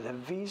get here with a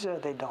visa.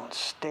 They don't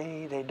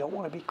stay. They don't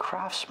want to be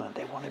craftsmen.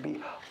 They want to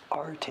be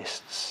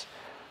artists.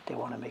 They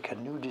want to make a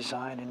new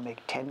design and make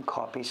 10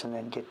 copies and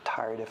then get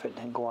tired of it and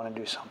then go on and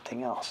do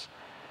something else.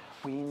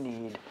 We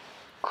need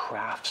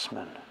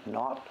craftsmen,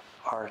 not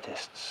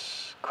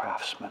artists,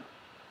 craftsmen.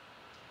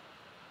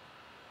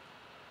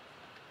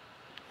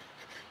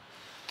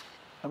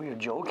 And we were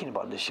joking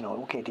about this,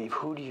 okay, Dave,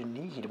 who do you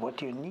need? What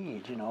do you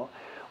need,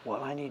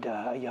 Well, I need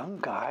a young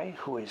guy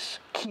who is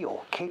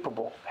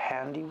capable,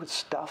 handy with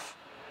stuff.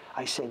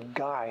 I said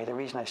guy. The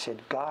reason I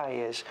said guy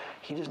is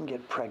he doesn't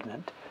get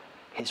pregnant.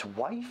 His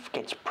wife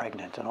gets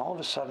pregnant, and all of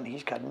a sudden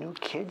he's got new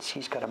kids,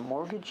 he's got a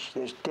mortgage,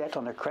 there's debt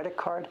on a credit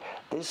card.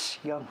 This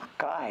young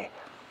guy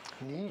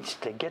needs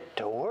to get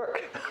to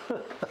work.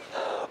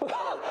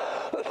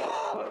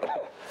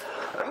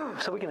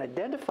 So we can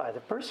identify the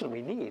person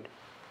we need,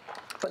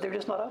 but they're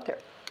just not out there.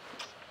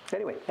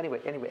 Anyway.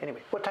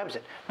 What time is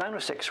it?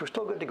 9:06. We're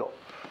still good to go.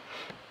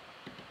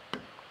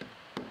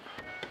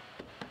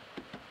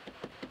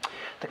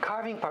 The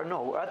carving part,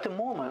 no. At the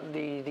moment,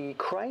 the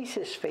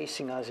crisis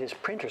facing us is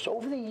printers.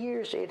 Over the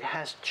years, it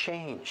has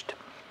changed.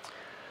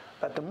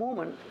 At the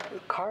moment,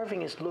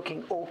 carving is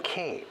looking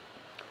okay.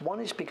 One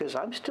is because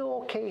I'm still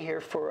okay here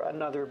for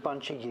another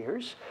bunch of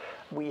years.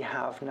 We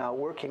have now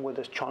working with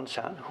us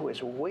Chon-san, who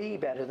is way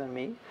better than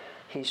me.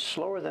 He's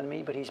slower than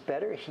me, but he's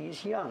better.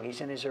 He's young.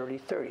 He's in his early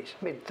 30s,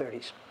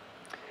 mid-30s.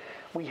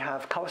 We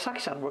have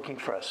Kawasaki-san working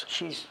for us.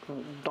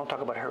 Don't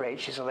talk about her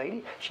age, she's a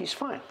lady. She's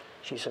fine.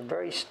 She's a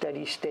very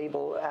steady,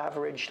 stable,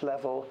 average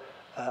level,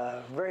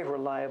 very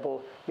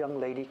reliable young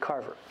lady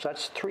carver. So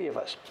that's 3 of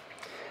us.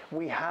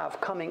 We have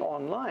coming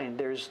online,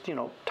 there's,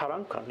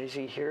 Tarankan. Is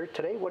he here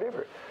today?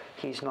 Whatever.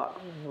 He's not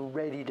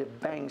ready to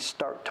bang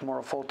start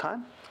tomorrow full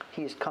time.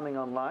 He is coming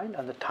online,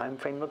 and the time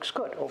frame looks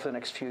good. Over the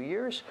next few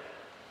years,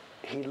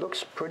 he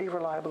looks pretty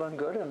reliable and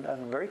good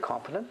and very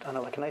competent and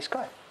like a nice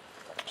guy.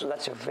 So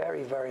that's a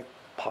very, very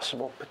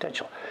possible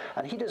potential.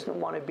 And he doesn't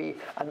want to be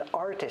an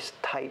artist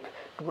type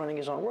running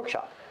his own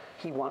workshop.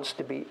 He wants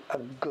to be a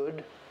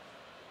good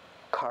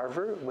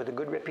carver with a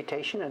good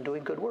reputation and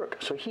doing good work.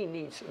 So he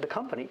needs the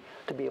company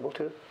to be able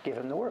to give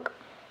him the work.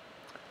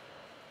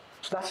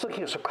 So that's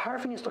looking, so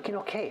carving is looking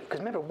okay. Because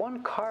remember,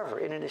 one carver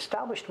in an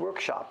established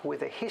workshop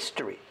with a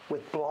history,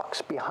 with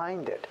blocks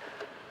behind it,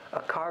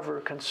 a carver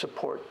can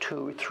support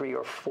 2, 3,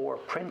 or 4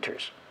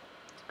 printers.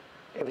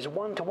 If it's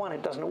 1-to-1,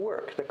 it doesn't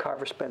work. The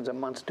carver spends a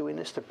month doing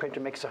this, the printer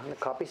makes 100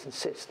 copies and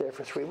sits there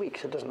for 3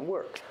 weeks. It doesn't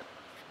work.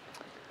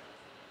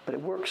 But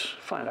it works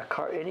fine.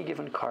 Any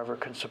given carver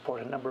can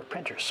support a number of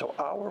printers. So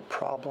our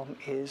problem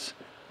is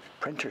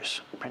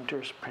printers.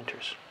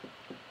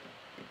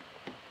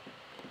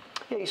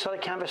 Yeah, you saw the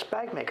canvas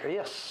bag maker.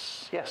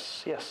 Yes.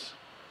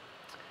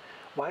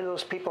 Why do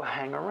those people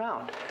hang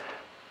around?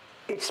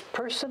 It's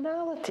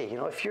personality.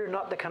 If you're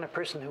not the kind of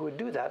person who would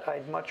do that,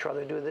 I'd much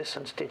rather do this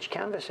and stitch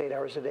canvas 8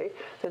 hours a day,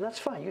 then that's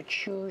fine. You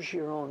choose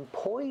your own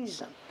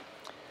poison.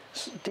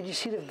 Did you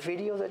see the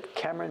video that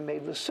Cameron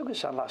made with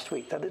Suga-san last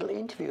week? That little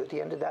interview at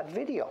the end of that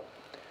video.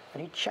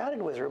 And he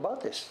chatted with her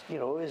about this.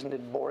 Isn't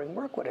it boring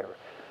work, whatever.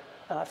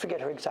 And I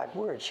forget her exact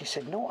words. She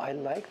said, no, I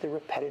like the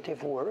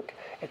repetitive work.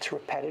 It's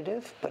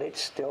repetitive, but it's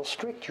still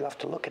strict. You have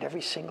to look at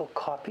every single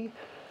copy.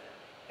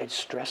 It's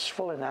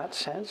stressful in that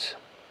sense.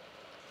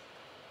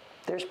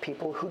 There's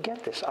people who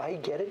get this. I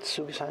get it.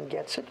 Suga-san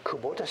gets it.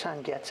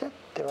 Kubota-san gets it.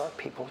 There are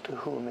people to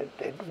whom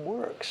it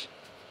works.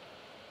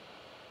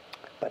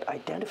 But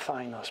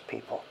identifying those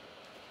people,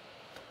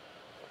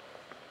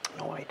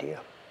 no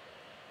idea.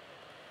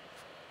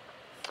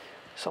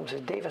 Someone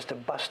says, Dave has to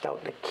bust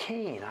out the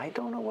cane. I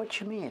don't know what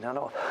you mean. I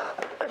know.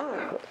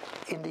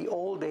 In the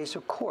old days,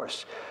 of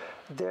course,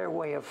 their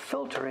way of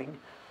filtering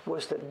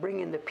was that bring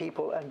in the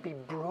people and be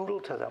brutal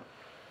to them.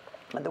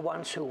 And the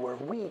ones who were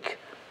weak,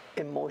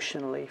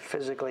 emotionally,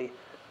 physically,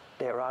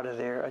 they're out of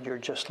there and you're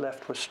just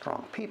left with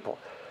strong people.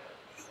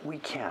 We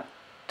can't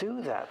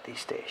do that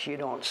these days. You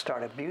don't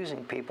start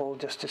abusing people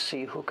just to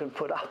see who can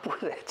put up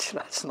with it.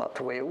 That's not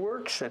the way it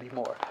works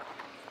anymore.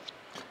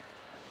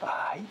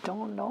 I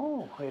don't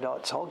know.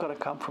 It's all going to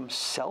come from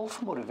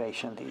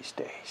self-motivation these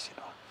days.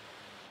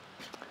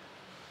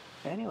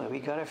 Anyway, we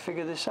got to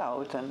figure this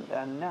out.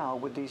 And now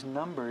with these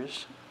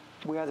numbers,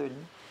 we either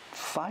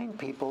find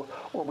people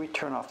or we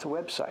turn off the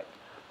website.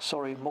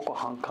 Sorry,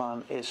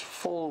 Mokohankan is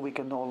full. We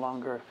can no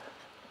longer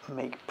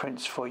make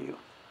prints for you.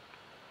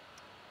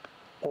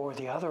 Or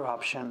the other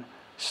option,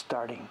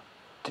 starting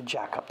to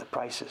jack up the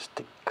prices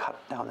to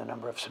cut down the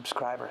number of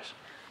subscribers.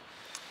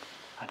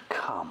 And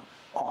come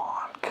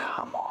on.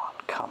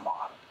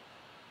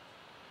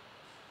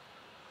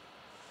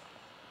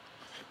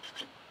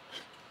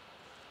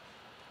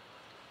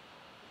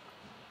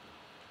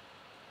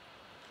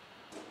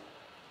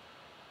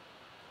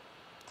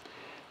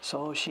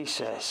 So she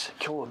says,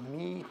 今日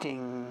ミーティ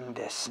ング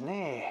です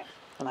ね.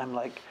 And I'm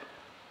like,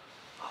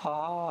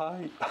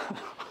 hi.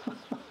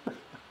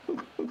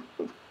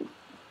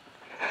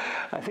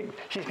 I think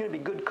she's going to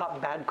be good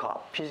cop, bad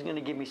cop. She's going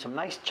to give me some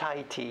nice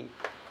chai tea,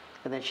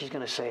 and then she's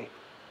going to say,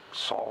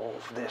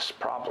 solve this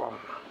problem.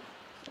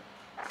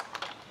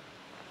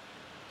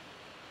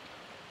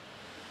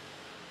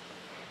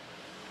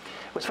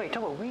 What's funny,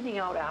 talk about weeding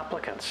out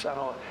applicants.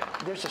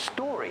 There's a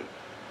story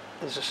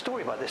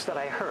about this that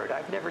I heard.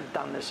 I've never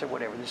done this or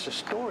whatever. There's a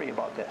story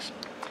about this,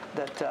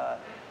 that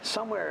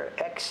somewhere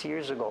X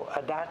years ago,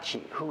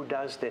 Adachi, who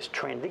does this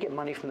training, they get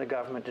money from the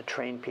government to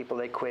train people.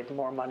 They quit,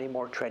 more money,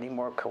 more training,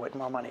 more quit,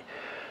 more money.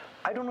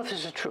 I don't know if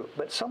this is true,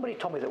 but somebody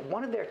told me that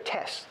one of their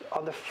tests,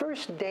 on the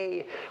first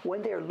day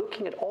when they're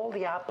looking at all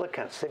the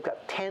applicants, they've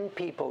got 10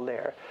 people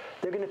there,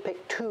 they're going to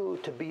pick 2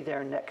 to be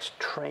their next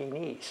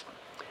trainees.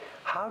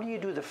 How do you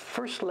do the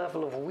first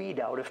level of weed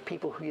out of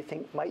people who you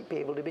think might be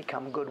able to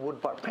become good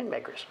woodblock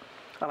printmakers?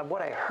 And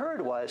what I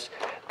heard was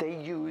they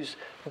use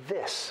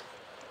this,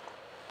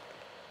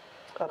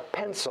 a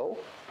pencil.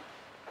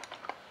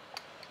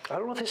 I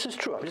don't know if this is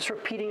true. I'm just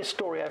repeating a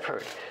story I've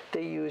heard.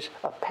 They use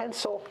a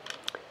pencil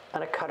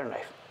and a cutter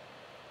knife.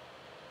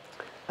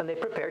 And they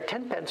prepare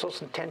 10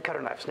 pencils and 10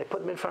 cutter knives. And they put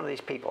them in front of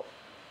these people.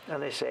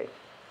 And they say,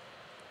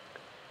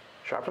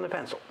 sharpen the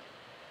pencil.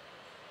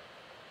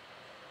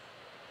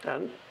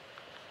 And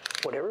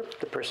whatever,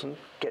 the person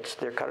gets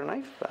their cutter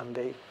knife and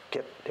they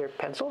get their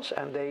pencils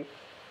and they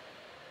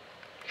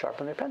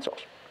sharpen their pencils.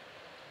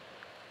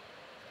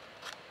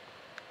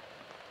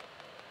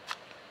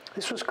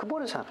 This was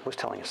Kubota-san was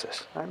telling us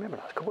this. I remember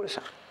now,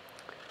 Kubota-san.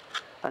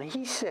 And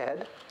he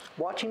said,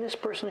 watching this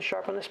person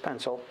sharpen this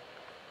pencil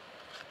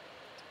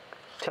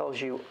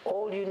tells you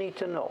all you need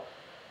to know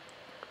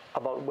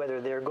about whether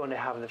they're going to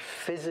have the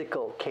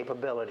physical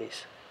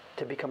capabilities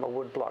to become a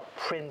woodblock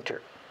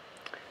printer.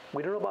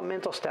 We don't know about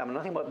mental stamina,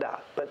 nothing about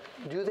that, but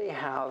do they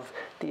have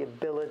the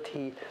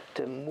ability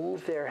to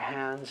move their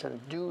hands and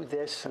do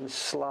this and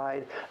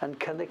slide, and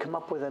can they come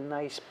up with a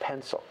nice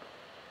pencil?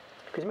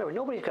 Because remember,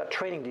 nobody's got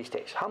training these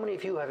days. How many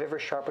of you have ever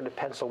sharpened a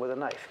pencil with a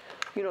knife?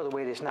 You know the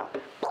way it is now.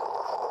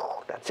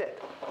 That's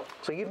it.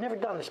 So you've never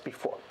done this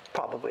before,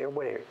 probably, or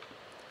whatever.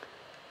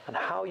 And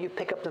how you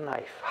pick up the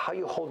knife, how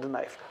you hold the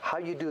knife, how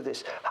you do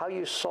this, how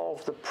you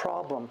solve the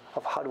problem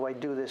of how do I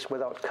do this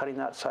without cutting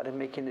that side and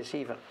making this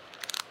even.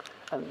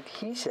 And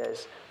he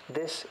says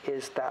this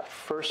is that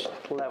first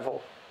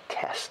level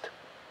test.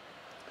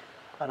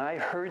 And I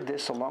heard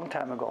this a long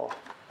time ago,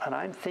 and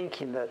I'm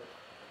thinking that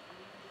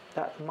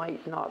that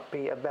might not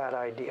be a bad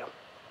idea.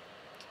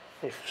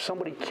 If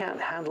somebody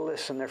can't handle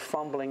this and they're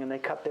fumbling and they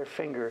cut their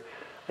finger,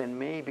 then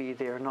maybe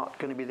they're not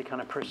going to be the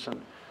kind of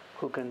person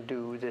who can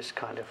do this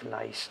kind of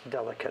nice,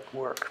 delicate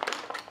work.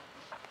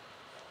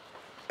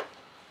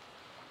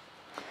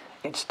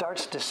 It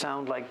starts to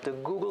sound like the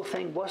Google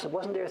thing.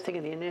 Wasn't there a thing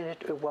in the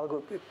internet a while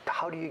ago?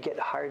 How do you get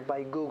hired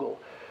by Google?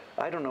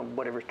 I don't know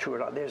whatever true or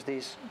not. There's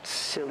these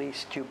silly,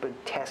 stupid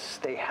tests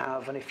they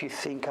have, and if you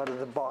think out of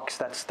the box,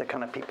 that's the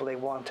kind of people they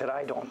wanted.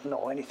 I don't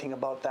know anything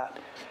about that.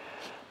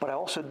 But I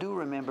also do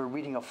remember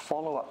reading a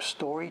follow-up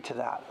story to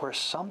that where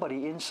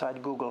somebody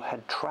inside Google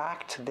had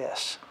tracked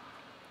this.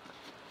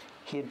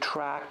 He had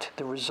tracked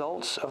the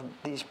results of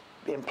these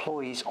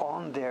employees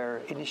on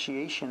their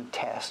initiation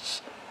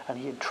tests, and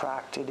he had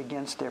tracked it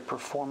against their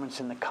performance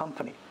in the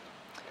company.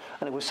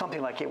 And it was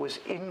something like it was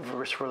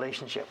inverse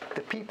relationship.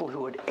 The people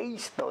who had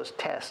aced those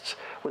tests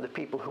were the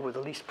people who were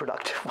the least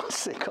productive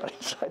once they got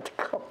inside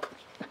the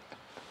company.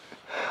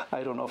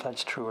 I don't know if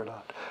that's true or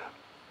not.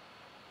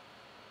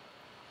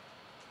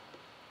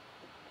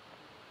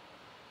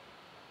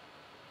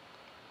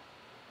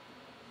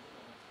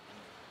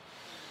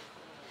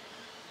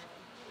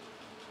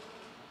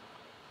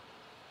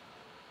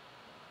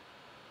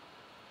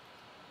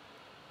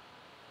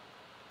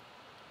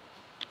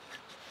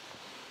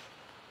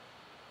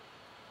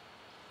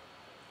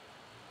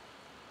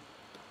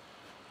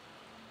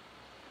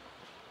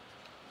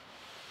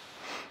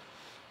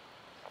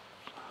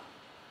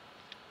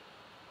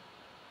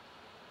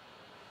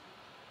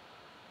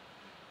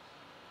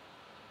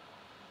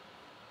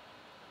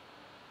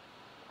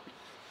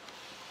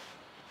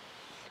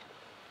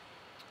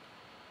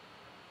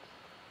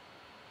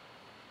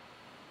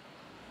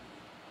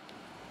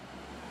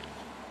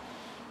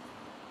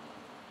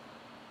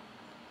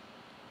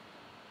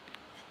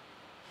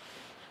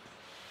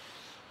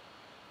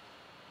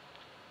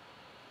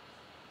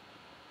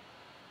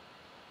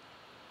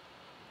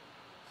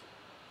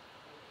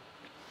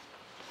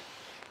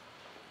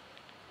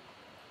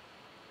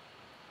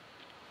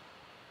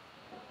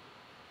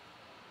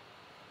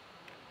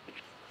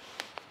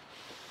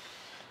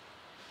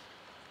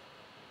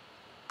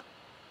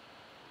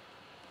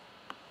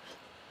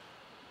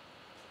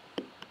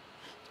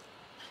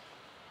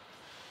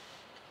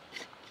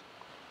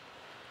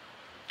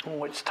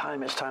 Oh, it's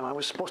time, it's time. I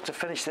was supposed to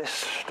finish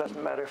this.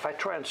 Doesn't matter. If I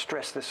try and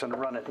stress this and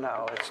run it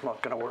now, it's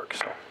not going to work.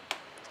 So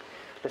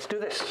let's do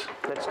this.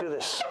 Let's do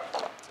this.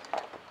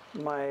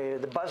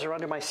 The buzzer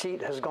under my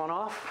seat has gone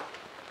off.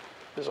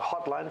 There's a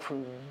hotline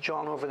from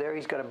John over there.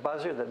 He's got a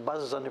buzzer that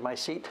buzzes under my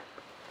seat,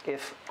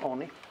 if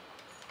only.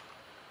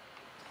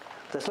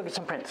 Let's look at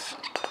some prints.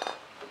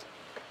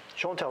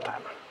 Show and tell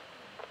time.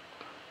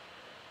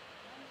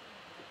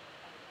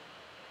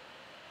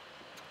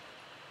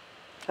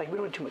 Like, we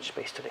don't have too much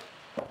space today.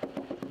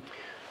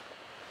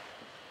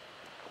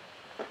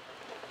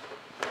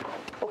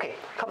 Okay,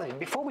 couple of things.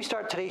 Before we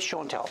start today's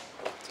show and tell,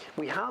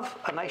 we have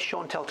a nice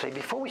show and tell today.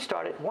 Before we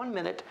start it, 1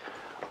 minute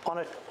on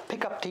a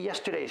pick up to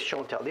yesterday's show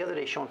and tell, the other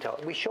day's show and tell.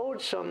 We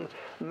showed some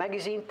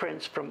magazine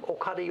prints from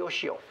Okada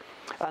Yoshio.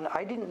 And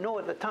I didn't know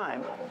at the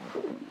time,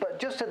 but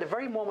just at the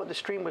very moment the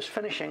stream was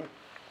finishing,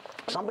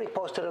 somebody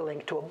posted a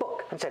link to a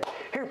book and said,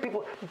 here,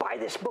 people, buy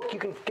this book, you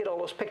can get all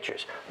those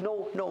pictures.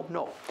 No, no,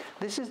 no.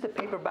 This is the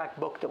paperback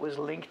book that was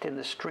linked in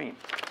the stream.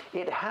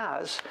 It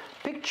has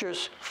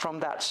pictures from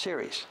that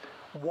series,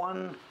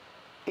 one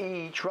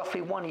each,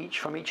 roughly one each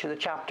from each of the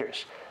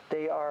chapters.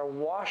 They are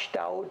washed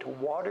out,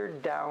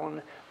 watered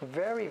down,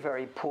 very,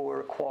 very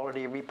poor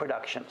quality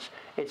reproductions.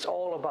 It's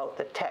all about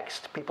the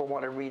text. People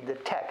want to read the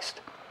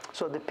text.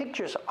 So the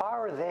pictures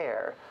are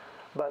there,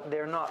 but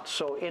they're not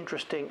so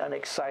interesting and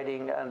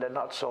exciting, and they're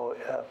not so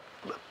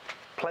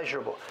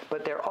pleasurable.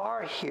 But there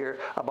are here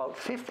about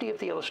 50 of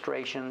the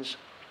illustrations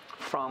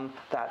from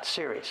that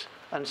series.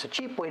 And it's a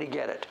cheap way to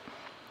get it.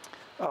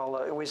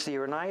 It was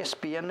an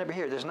ISBN number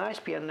here. There's an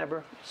ISBN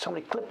number.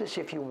 Somebody clip this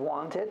if you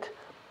want it.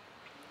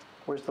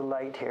 Where's the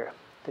light here?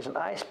 There's an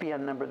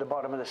ISBN number at the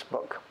bottom of this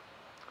book.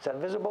 Is that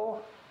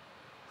visible?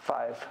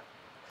 5,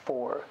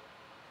 4,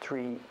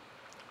 3,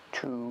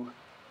 2,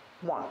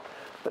 1.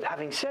 But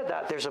having said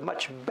that, there's a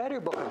much better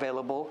book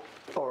available,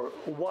 or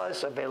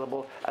was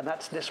available, and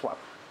that's this one.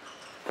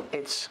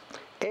 It's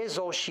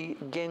Ezoshi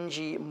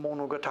Genji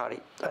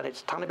Monogatari, and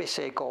it's Tanabe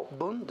Seiko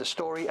Bun, the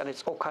story, and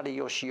it's Okada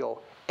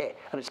Yoshio E,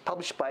 and it's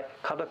published by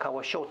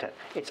Kadokawa Shoten.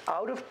 It's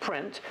out of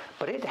print,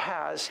 but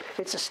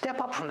it's a step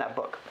up from that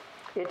book.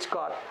 It's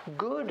got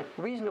good,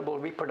 reasonable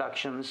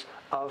reproductions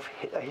of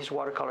his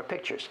watercolor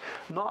pictures.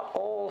 Not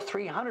all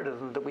 300 of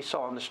them that we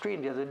saw on the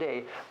stream the other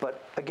day,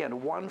 but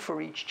again, one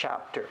for each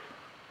chapter.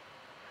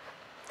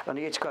 And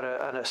it's got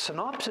a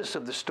synopsis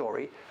of the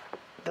story.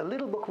 The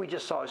little book we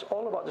just saw is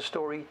all about the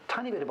story,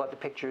 tiny bit about the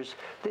pictures.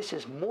 This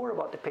is more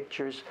about the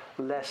pictures,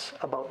 less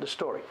about the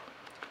story.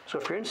 So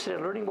if you're interested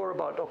in learning more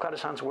about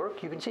Okada-san's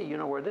work, you can see, you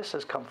know where this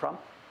has come from.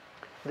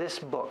 This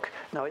book.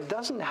 Now, it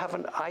doesn't have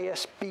an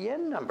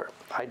ISBN number.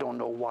 I don't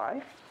know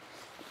why.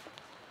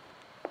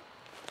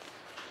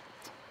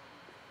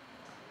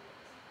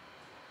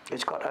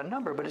 It's got a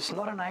number, but it's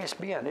not an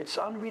ISBN. It's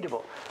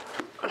unreadable.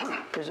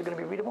 Is it going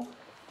to be readable?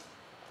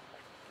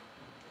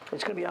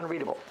 It's going to be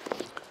unreadable.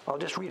 I'll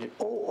just read it.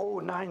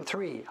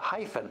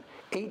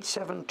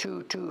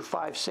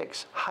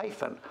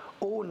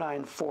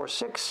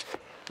 0093-8722256-0946,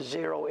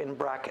 0 in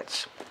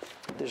brackets.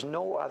 There's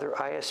no other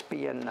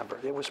ISBN number.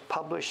 It was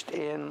published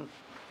in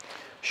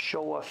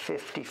Showa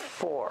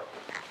 54.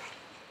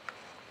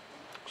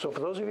 So for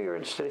those of you who are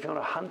interested, if you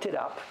want to hunt it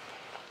up,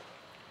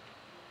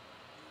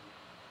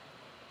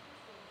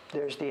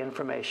 there's the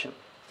information.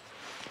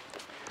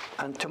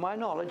 And to my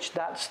knowledge,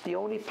 that's the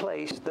only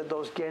place that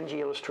those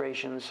Genji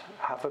illustrations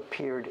have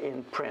appeared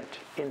in print.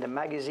 In the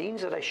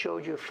magazines that I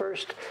showed you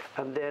first,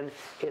 and then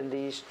in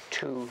these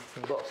two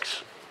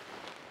books.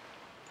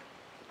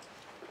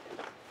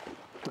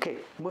 Okay,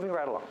 moving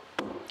right along.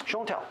 Show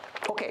and tell.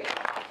 Okay,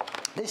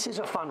 this is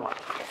a fun one.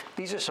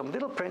 These are some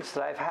little prints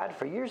that I've had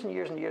for years and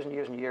years and years and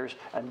years and years,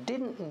 and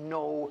didn't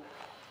know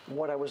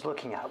what I was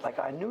looking at. Like,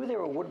 I knew they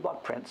were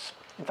woodblock prints.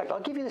 In fact,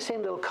 I'll give you the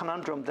same little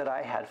conundrum that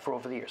I had for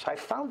over the years. I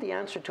found the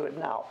answer to it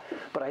now,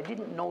 but I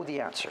didn't know the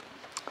answer.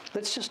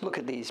 Let's just look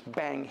at these.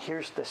 Bang,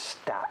 here's the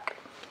stack.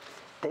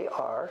 They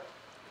are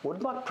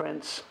woodblock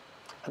prints,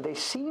 and they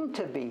seem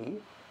to be,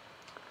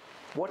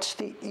 what's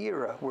the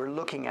era we're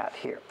looking at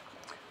here?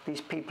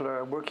 These people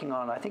are working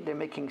on, I think they're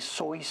making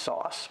soy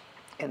sauce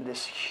in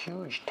this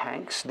huge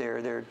tanks.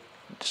 Their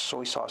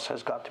soy sauce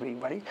has got to be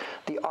ready.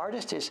 The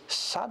artist is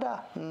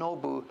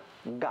Sadanobu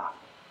Ga.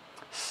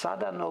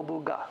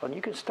 Sadanobu Ga. And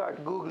you can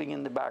start Googling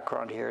in the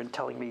background here and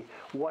telling me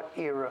what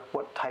era,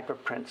 what type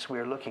of prints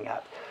we're looking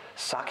at.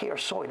 Sake or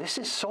soy? This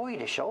is soy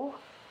to show?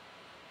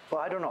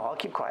 Well, I don't know. I'll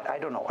keep quiet. I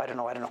don't know.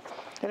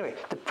 Anyway,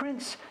 the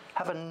prints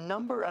have a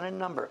number and a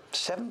number,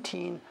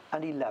 17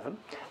 and 11,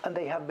 and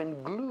they have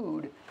been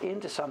glued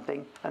into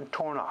something and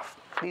torn off.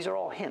 These are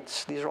all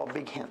hints. These are all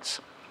big hints.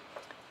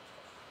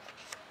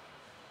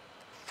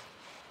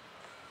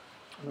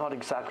 Not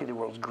exactly the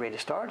world's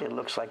greatest art. It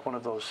looks like one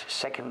of those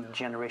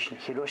second-generation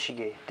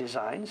Hiroshige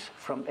designs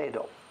from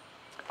Edo.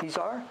 These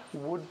are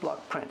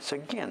woodblock prints.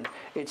 Again,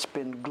 it's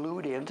been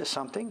glued into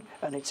something,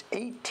 and it's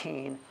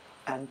 18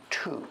 and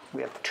 2.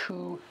 We have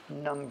two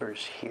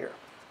numbers here.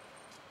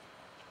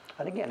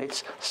 And again,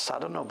 it's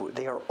Sadanobu.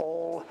 They are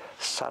all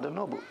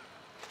Sadanobu.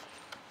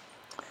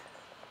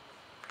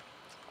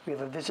 We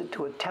have a visit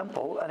to a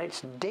temple, and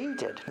it's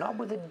dated, not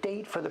with a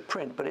date for the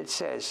print, but it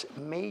says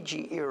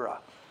Meiji era.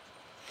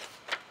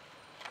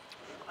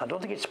 I don't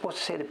think it's supposed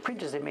to say the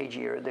print is the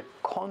Meiji era. The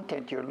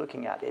content you're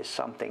looking at is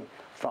something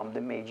from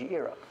the Meiji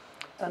era.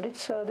 And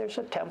it's there's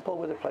a temple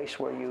with a place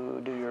where you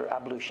do your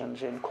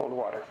ablutions in cold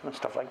water and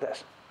stuff like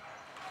this.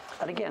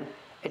 And again,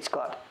 it's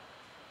got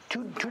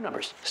two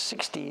numbers,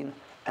 16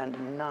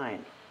 and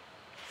 9.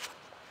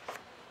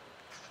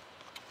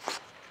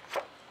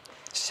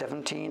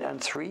 17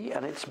 and 3,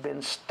 and it's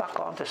been stuck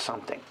onto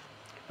something.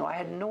 Now, I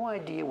had no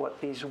idea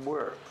what these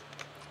were.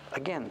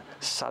 Again,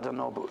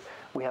 Sadanobu.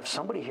 We have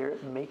somebody here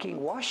making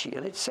washi,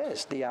 and it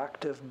says the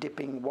act of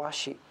dipping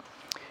washi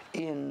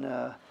in,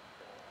 oh,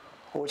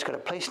 it's got a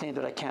place name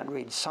that I can't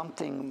read,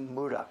 something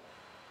Mura.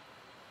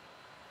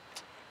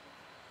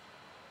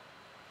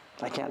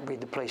 I can't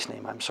read the place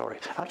name, I'm sorry.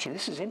 Actually,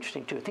 this is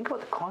interesting too. Think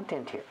about the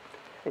content here.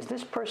 Is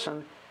this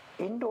person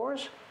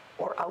indoors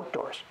or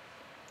outdoors?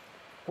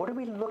 What are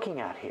we looking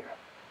at here?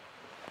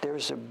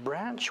 There's a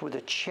branch with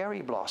a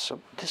cherry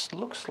blossom. This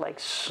looks like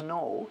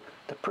snow.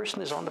 The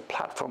person is on the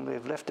platform.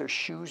 They've left their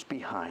shoes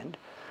behind.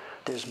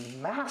 There's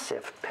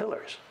massive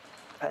pillars,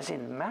 as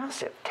in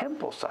massive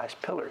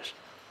temple-sized pillars.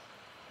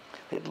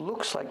 It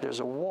looks like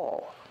there's a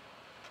wall.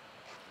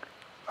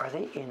 Are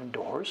they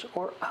indoors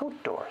or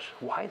outdoors?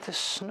 Why the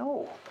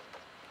snow?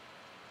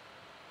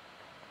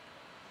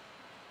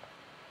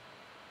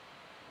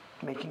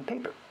 Making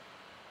paper.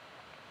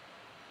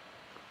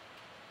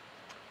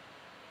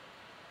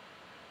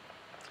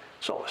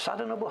 So,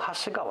 Sadanobu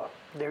Hasegawa.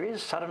 There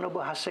is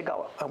Sadanobu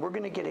Hasegawa. And we're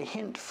going to get a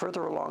hint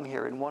further along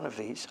here in one of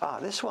these. Ah,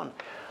 this one.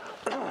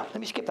 Let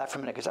me skip that for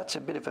a minute because that's a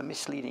bit of a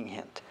misleading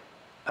hint.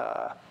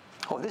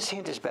 Oh, this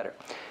hint is better.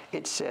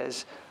 It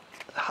says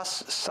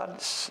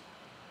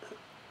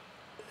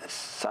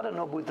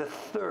Sadanobu the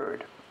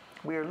third.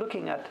 We are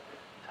looking at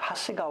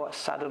Hasegawa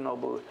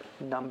Sadanobu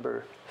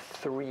number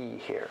 3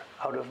 here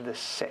out of the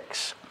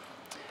 6.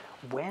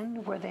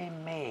 When were they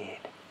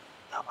made?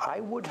 Now, I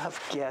would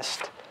have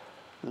guessed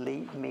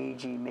late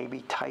Meiji,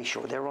 maybe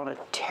Taisho. They're on a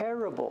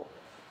terrible,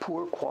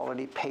 poor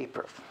quality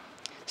paper.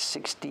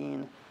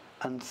 16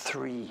 and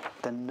 3,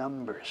 the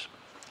numbers.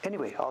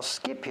 Anyway, I'll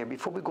skip here.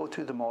 Before we go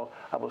through them all,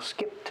 I will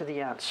skip to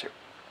the answer.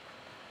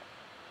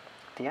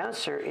 The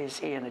answer is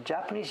in a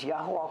Japanese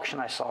Yahoo auction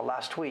I saw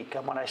last week.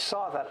 And when I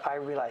saw that, I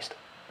realized,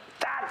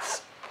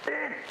 that's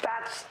it.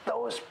 That's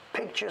those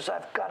pictures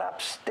I've got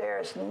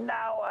upstairs.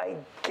 Now I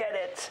get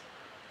it.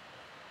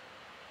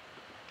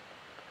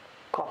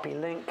 Copy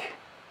link.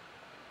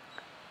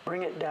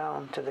 Bring it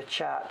down to the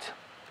chat.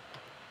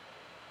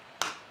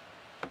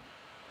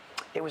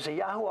 It was a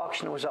Yahoo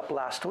auction that was up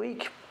last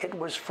week. It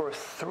was for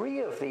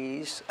 3 of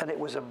these, and it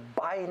was a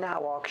buy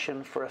now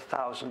auction for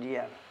 1,000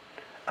 yen.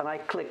 And I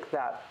clicked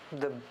that.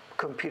 The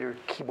computer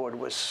keyboard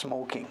was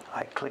smoking.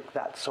 I clicked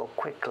that so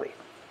quickly.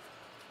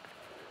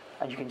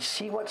 And you can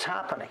see what's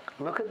happening.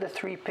 Look at the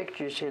 3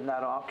 pictures in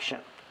that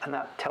auction, and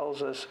that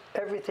tells us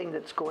everything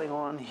that's going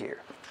on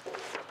here.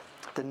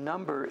 The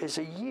number is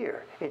a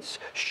year. It's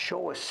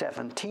Showa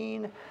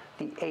 17,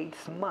 the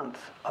 8th month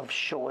of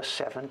Showa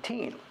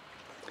 17.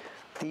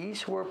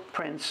 These were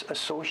prints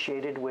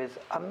associated with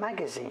a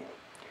magazine,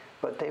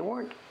 but they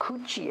weren't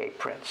kuchie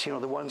prints, you know,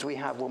 the ones we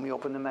have when we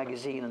open the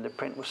magazine and the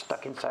print was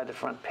stuck inside the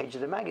front page of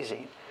the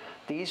magazine.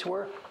 These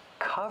were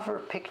cover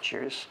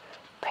pictures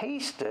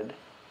pasted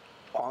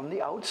on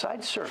the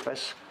outside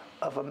surface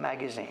of a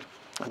magazine.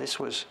 And this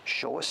was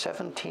Showa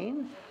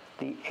 17,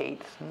 the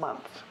 8th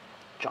month.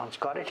 John's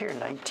got it here,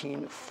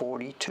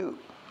 1942.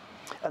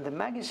 And the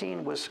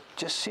magazine was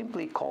just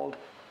simply called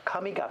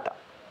Kamigata,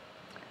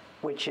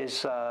 which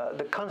is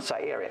the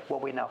Kansai area,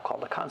 what we now call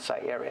the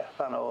Kansai area.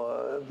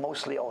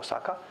 Mostly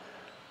Osaka,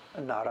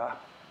 Nara,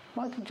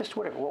 well, just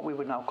whatever, what we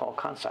would now call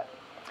Kansai.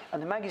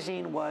 And the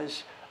magazine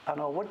was,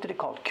 what did it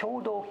call?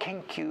 Kyodo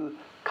Kenkyu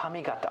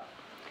Kamigata,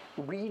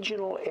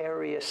 regional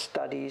area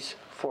studies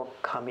for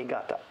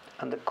Kamigata.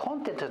 And the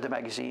content of the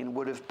magazine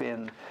would have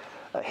been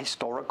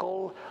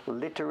historical,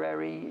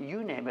 literary,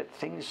 you name it,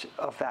 things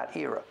of that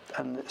era.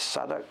 And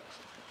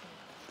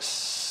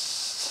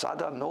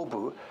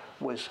Sadanobu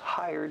was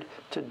hired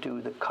to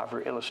do the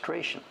cover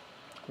illustration,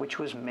 which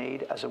was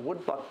made as a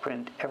woodblock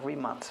print every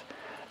month.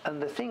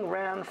 And the thing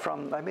ran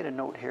from, I made a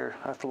note here,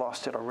 I've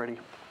lost it already.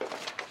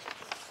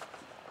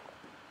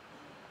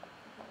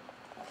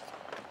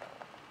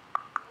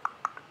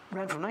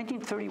 Ran from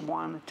 1931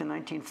 to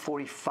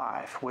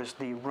 1945 was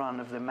the run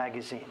of the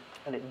magazine,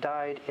 and it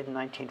died in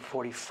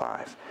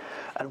 1945.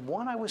 And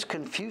one I was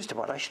confused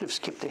about, I should have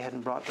skipped ahead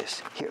and brought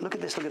this. Here, look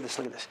at this, look at this,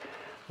 look at this.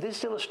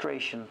 This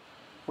illustration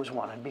was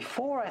one, and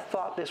before I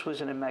thought this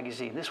was in a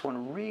magazine, this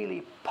one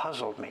really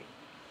puzzled me.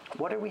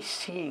 What are we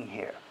seeing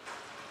here?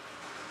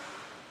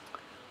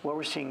 Well,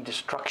 we're seeing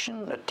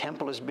destruction. A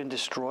temple has been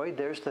destroyed.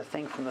 There's the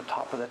thing from the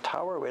top of the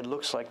tower where it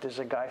looks like there's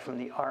a guy from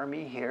the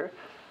army here.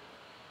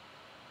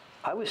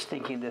 I was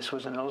thinking this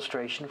was an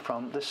illustration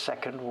from the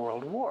Second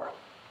World War.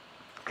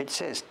 It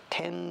says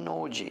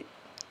Tennoji,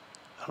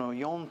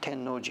 Yon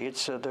Tennoji.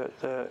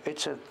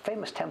 It's a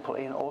famous temple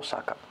in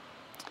Osaka.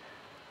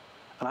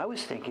 And I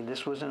was thinking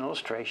this was an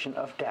illustration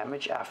of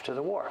damage after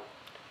the war.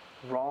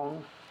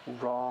 Wrong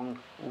wrong,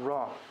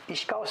 wrong.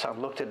 Ishikawa-san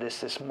looked at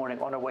this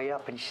morning on her way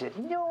up, and she said,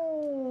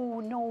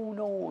 no, no,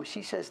 no.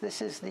 She says,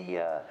 this is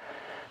the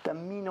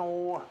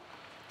Mino.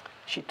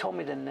 She told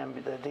me the name,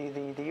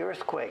 the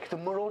earthquake, the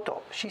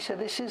Muroto. She said,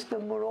 this is the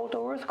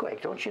Muroto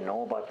earthquake. Don't you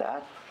know about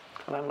that?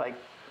 And I'm like,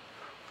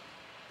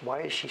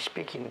 why is she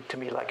speaking to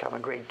me like I'm a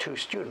grade 2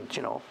 student,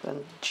 you know?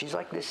 And she's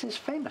like, this is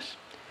famous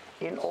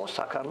in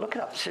Osaka. Look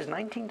it up. This is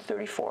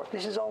 1934.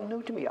 This is all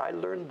new to me. I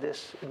learned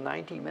this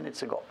 90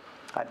 minutes ago.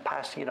 I'm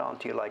passing it on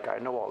to you like I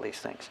know all these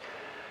things.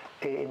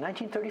 In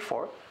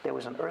 1934, there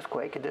was an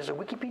earthquake, and there's a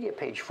Wikipedia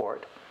page for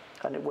it.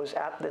 And it was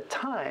at the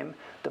time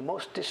the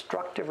most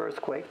destructive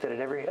earthquake that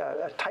had ever,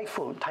 a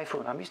typhoon,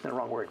 I'm using the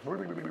wrong word,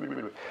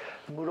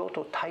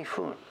 Muroto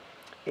typhoon.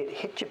 It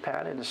hit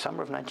Japan in the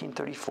summer of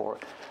 1934.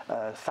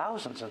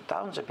 Thousands and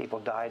thousands of people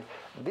died.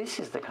 This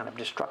is the kind of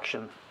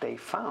destruction they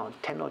found.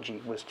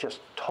 Tennoji was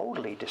just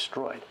totally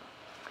destroyed.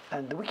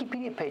 And the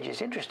Wikipedia page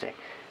is interesting.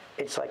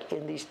 It's like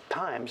in these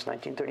times,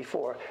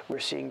 1934, we're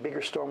seeing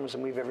bigger storms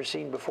than we've ever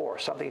seen before.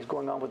 Something's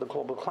going on with the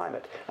global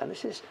climate. And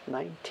this is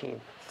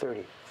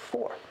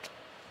 1934.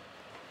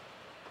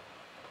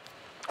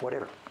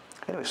 Whatever.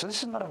 Anyway, so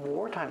this is not a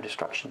wartime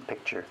destruction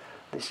picture.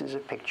 This is a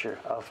picture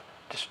of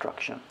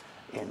destruction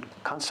in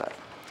Kansai.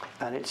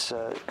 And it's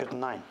got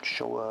 9,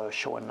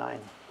 Showa 9,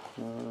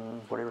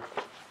 whatever.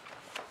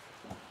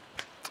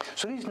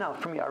 So these now,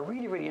 for me, are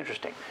really, really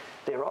interesting.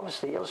 They're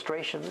obviously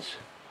illustrations.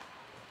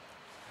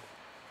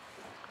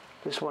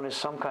 This one is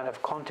some kind of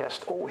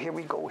contest. Oh, here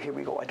we go, here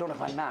we go. I don't have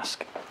my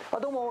mask. あ、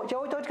どうも、じゃ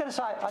あ置いといてくだ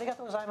さい。ありが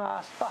とうござい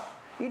ます。あ、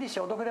いいです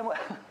よ、どこでも。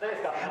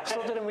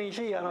外でもいい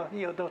し、いいよ、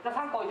どう。じゃあ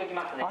3個置いとき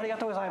ますね。ありが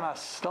とうございま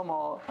す。どう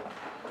も。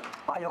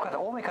あ、よかった。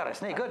多めからで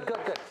すね。Good, good,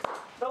 good.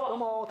 どう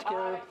も、Thank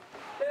you.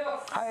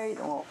 はい、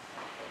どうも。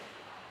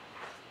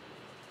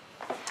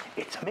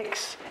It's a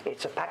mix.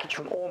 It's a package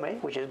from Ome,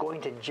 which is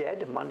going to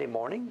Jed Monday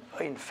morning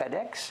in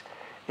FedEx.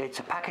 It's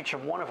a package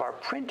from one of our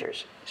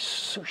printers,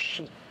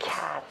 Sushi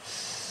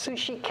Cats.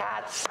 Sushi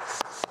Cats.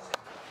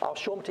 I'll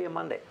show them to you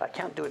Monday. I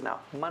can't do it now.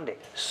 Monday.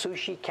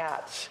 Sushi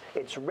Cats.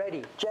 It's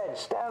ready. Jed,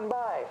 stand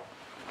by.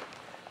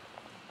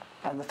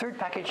 And the third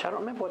package, I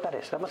don't remember what that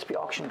is. That must be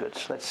auction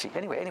goods. Let's see.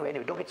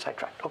 Anyway, don't get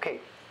sidetracked. Okay.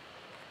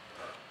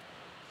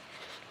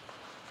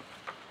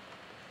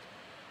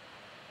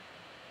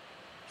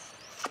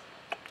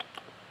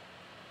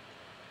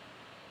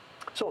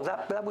 So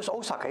that was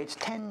Osaka. It's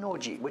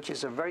Tennoji, which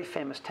is a very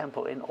famous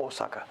temple in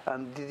Osaka.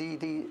 And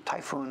the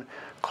typhoon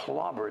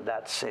clobbered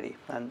that city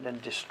and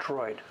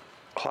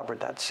clobbered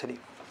that city.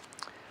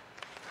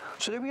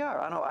 So there we are.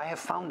 I have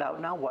found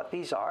out now what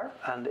these are.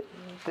 And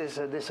there's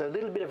a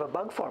little bit of a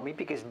bug for me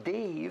because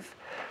Dave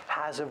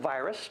has a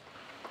virus.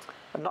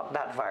 Not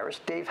that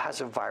virus. Dave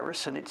has a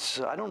virus, and it's,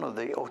 I don't know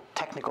the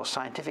technical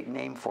scientific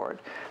name for it,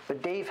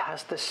 but Dave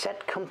has the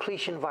set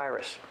completion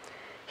virus.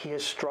 He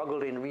has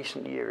struggled in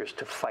recent years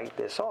to fight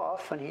this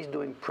off, and he's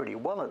doing pretty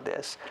well at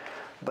this.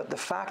 But the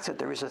fact that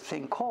there is a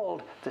thing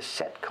called the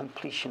set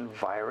completion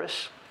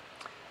virus,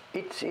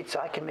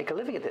 I can make a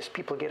living at this.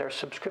 People get our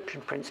subscription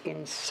prints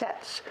in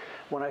sets.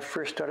 When I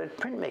first started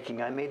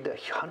printmaking, I made the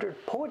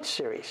 100 Poets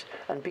series.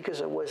 And because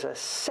it was a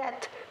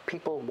set,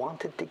 people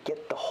wanted to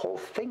get the whole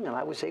thing, and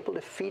I was able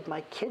to feed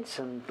my kids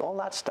and all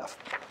that stuff.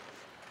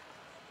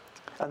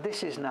 And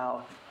this is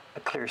now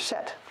a clear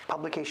set.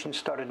 Publication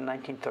started in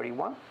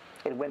 1931.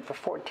 It went for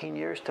 14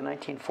 years to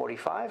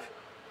 1945,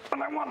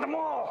 and I want them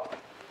all.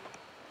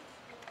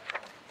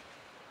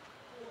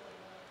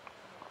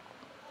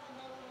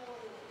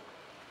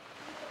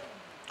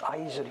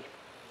 Aizuri.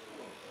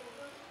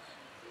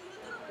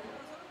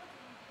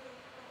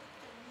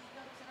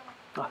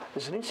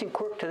 There's an interesting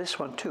quirk to this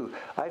one too.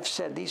 I've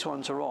said these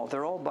ones they're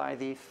all by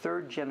the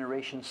 3rd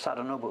generation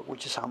Sadanobu,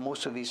 which is how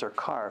most of these are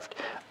carved,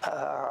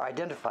 are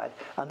identified.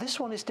 And this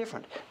one is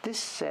different. This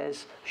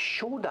says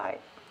Shodai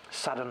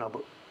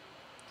Sadanobu.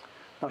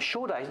 Now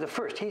Shodai is the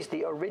first. He's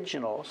the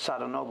original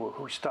Sadanobu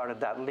who started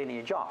that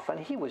lineage off, and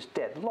he was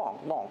dead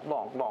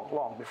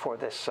long before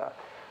this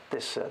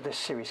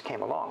series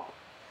came along.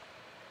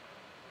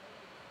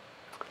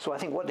 So I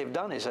think what they've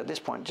done is at this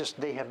point,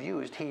 they have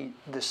used the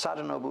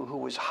Sadanobu who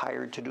was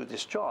hired to do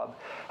this job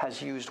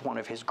has used one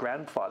of his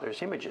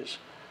grandfather's images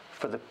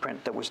for the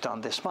print that was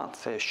done this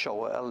month.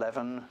 Showa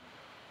 11,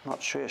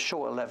 not sure,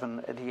 Showa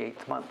 11 the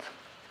 8th month.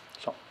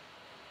 So.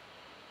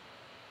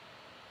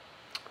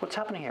 What's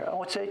happening here?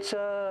 Oh,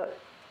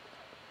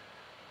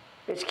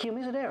 it's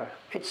Kiyomizudera.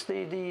 It's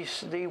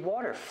the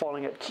water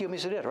falling at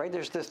Kiyomizudera, right?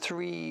 There's the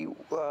 3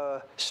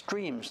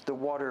 streams, the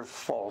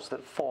waterfalls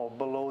that fall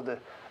below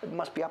it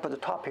must be up at the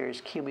top here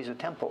is Kiyomizu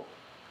Temple.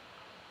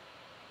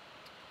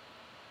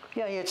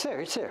 Yeah, it's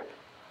there,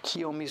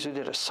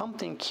 Kiyomizudera,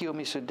 something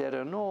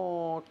Kiyomizudera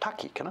no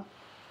Taki, kana?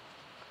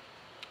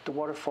 The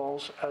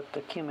waterfalls at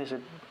the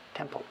Kiyomizu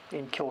Temple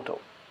in Kyoto.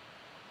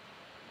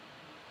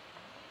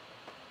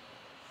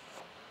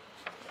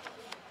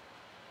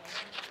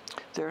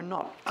 They're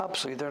not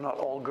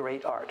all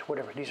great art,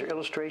 whatever. These are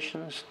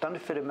illustrations done to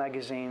fit a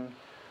magazine,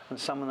 and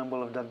some of them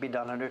will be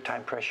done under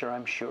time pressure,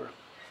 I'm sure.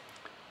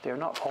 They're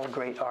not all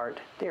great art.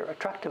 They're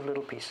attractive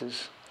little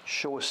pieces.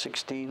 Show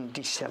 16,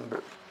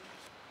 December.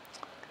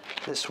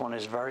 This one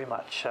is very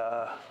much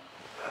a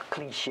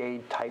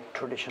cliched type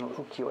traditional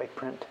ukiyo-e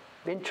print.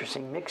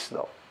 Interesting mix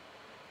though.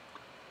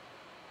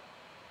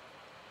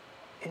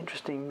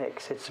 Interesting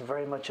mix. It's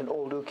very much an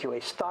old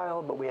ukiyo-e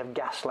style, but we have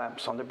gas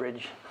lamps on the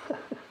bridge.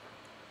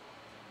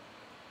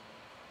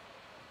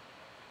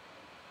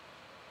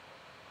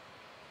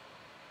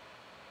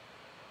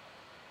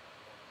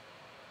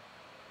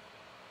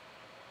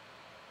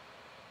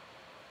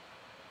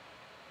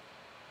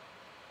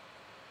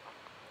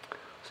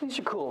 These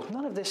are cool.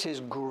 None of this is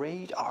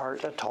great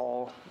art at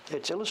all.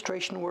 It's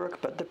illustration work,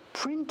 but the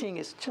printing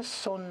is just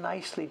so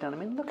nicely done. I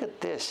mean, look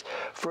at this.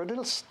 For a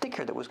little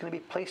sticker that was going to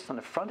be placed on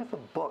the front of a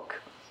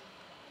book.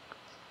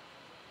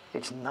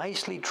 It's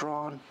nicely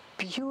drawn,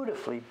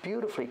 beautifully,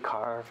 beautifully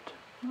carved,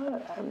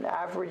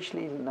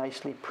 averagely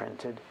nicely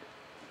printed.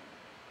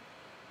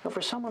 But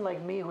for someone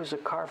like me who's a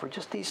carver,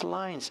 just these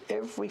lines,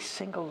 every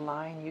single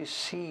line you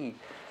see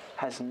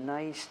has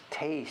nice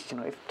taste. You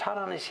know, if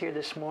Taran is here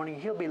this morning,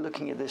 he'll be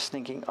looking at this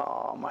thinking,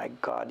 oh my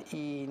God,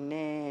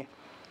 ine.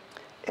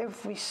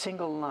 Every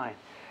single line,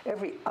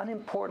 every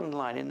unimportant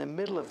line in the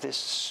middle of this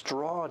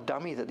straw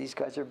dummy that these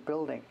guys are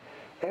building,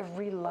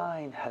 every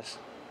line has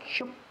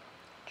chup,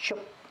 chup.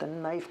 The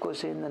knife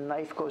goes in, the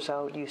knife goes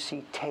out, you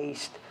see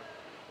taste.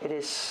 It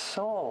is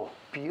so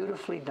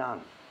beautifully done.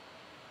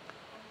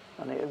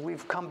 And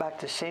we've come back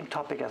to the same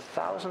topic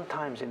 1,000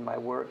 times in my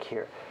work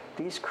here.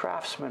 These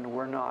craftsmen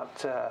were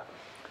not,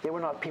 they were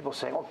not people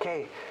saying,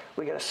 okay,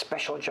 we got a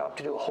special job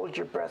to do, hold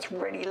your breath,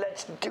 ready,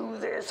 let's do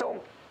this,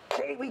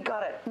 okay, we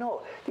got it.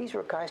 No, these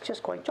were guys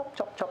just going chop,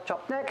 chop, chop,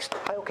 chop, next,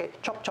 okay,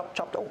 chop, chop,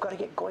 chop, oh, gotta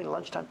get going,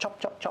 lunchtime, chop,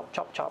 chop, chop,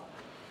 chop, chop.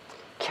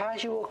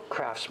 Casual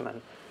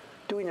craftsmen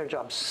doing their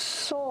job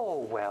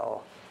so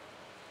well,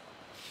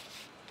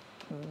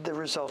 the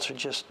results are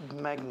just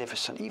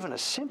magnificent. Even a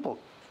simple,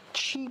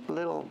 cheap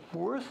little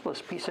worthless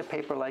piece of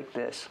paper like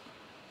this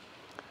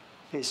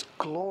is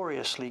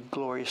gloriously,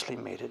 gloriously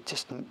made. It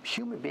just,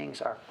 human beings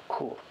are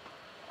cool.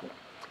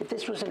 If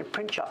this was in a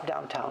print shop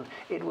downtown,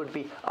 it would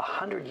be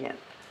 100 yen.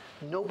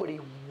 Nobody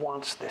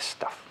wants this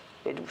stuff.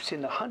 It's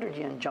in the 100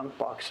 yen junk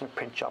box in a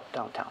print shop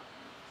downtown.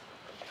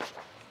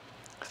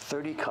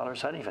 30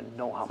 colors, I don't even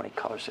know how many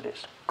colors it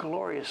is.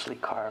 Gloriously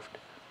carved.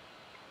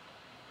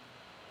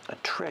 A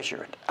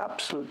treasure, an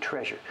absolute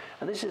treasure.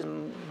 And this is,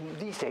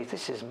 these days,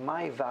 this is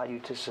my value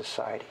to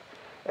society.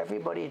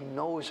 Everybody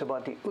knows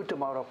about the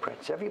Utamaro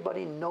prints.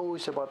 Everybody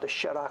knows about the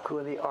shiraku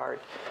and the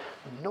art.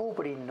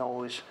 Nobody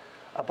knows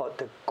about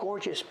the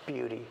gorgeous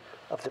beauty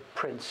of the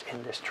prints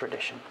in this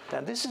tradition.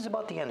 And this is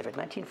about the end of it,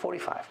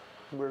 1945.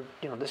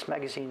 This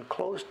magazine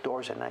closed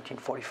doors in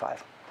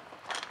 1945.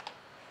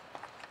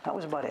 That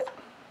was about it.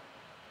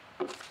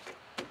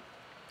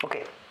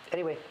 Okay,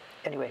 anyway.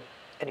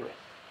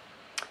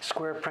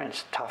 Square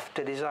prints, tough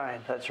to design.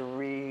 That's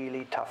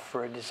really tough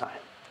for a design.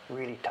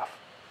 Really tough.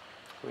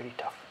 Really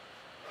tough.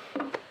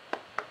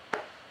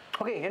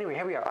 Okay, anyway,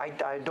 here we are.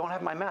 I don't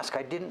have my mask.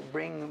 I didn't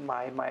bring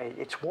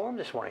it's warm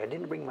this morning. I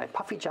didn't bring my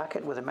puffy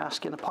jacket with a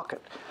mask in the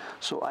pocket.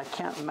 So I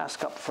can't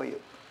mask up for you.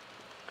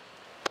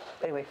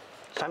 Anyway,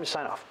 it's time to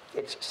sign off.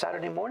 It's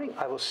Saturday morning.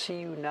 I will see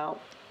you now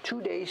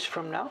 2 days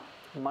from now,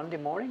 Monday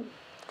morning,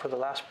 for the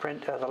last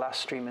the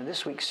last stream in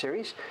this week's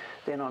series.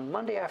 Then on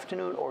Monday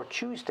afternoon or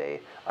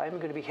Tuesday, I'm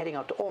going to be heading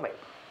out to Ome.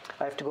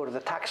 I have to go to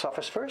the tax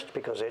office first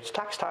because it's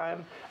tax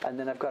time, and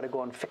then I've got to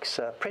go and fix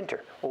a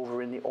printer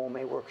over in the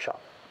Ome workshop.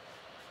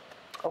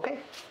 Okay,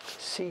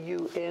 see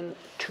you in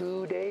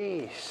 2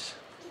 days.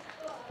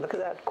 Look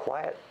at that,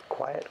 quiet,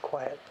 quiet,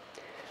 quiet.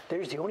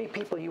 There's the only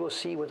people you will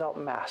see without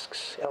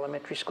masks,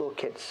 elementary school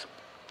kids.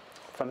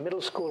 From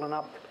middle school and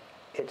up,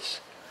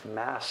 it's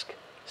Mask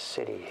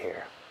City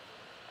here.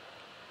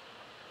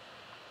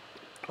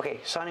 Okay,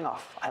 signing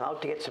off. I'm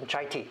out to get some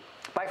chai tea.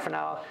 Bye for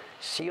now.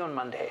 See you on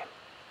Monday.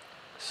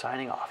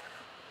 Signing off.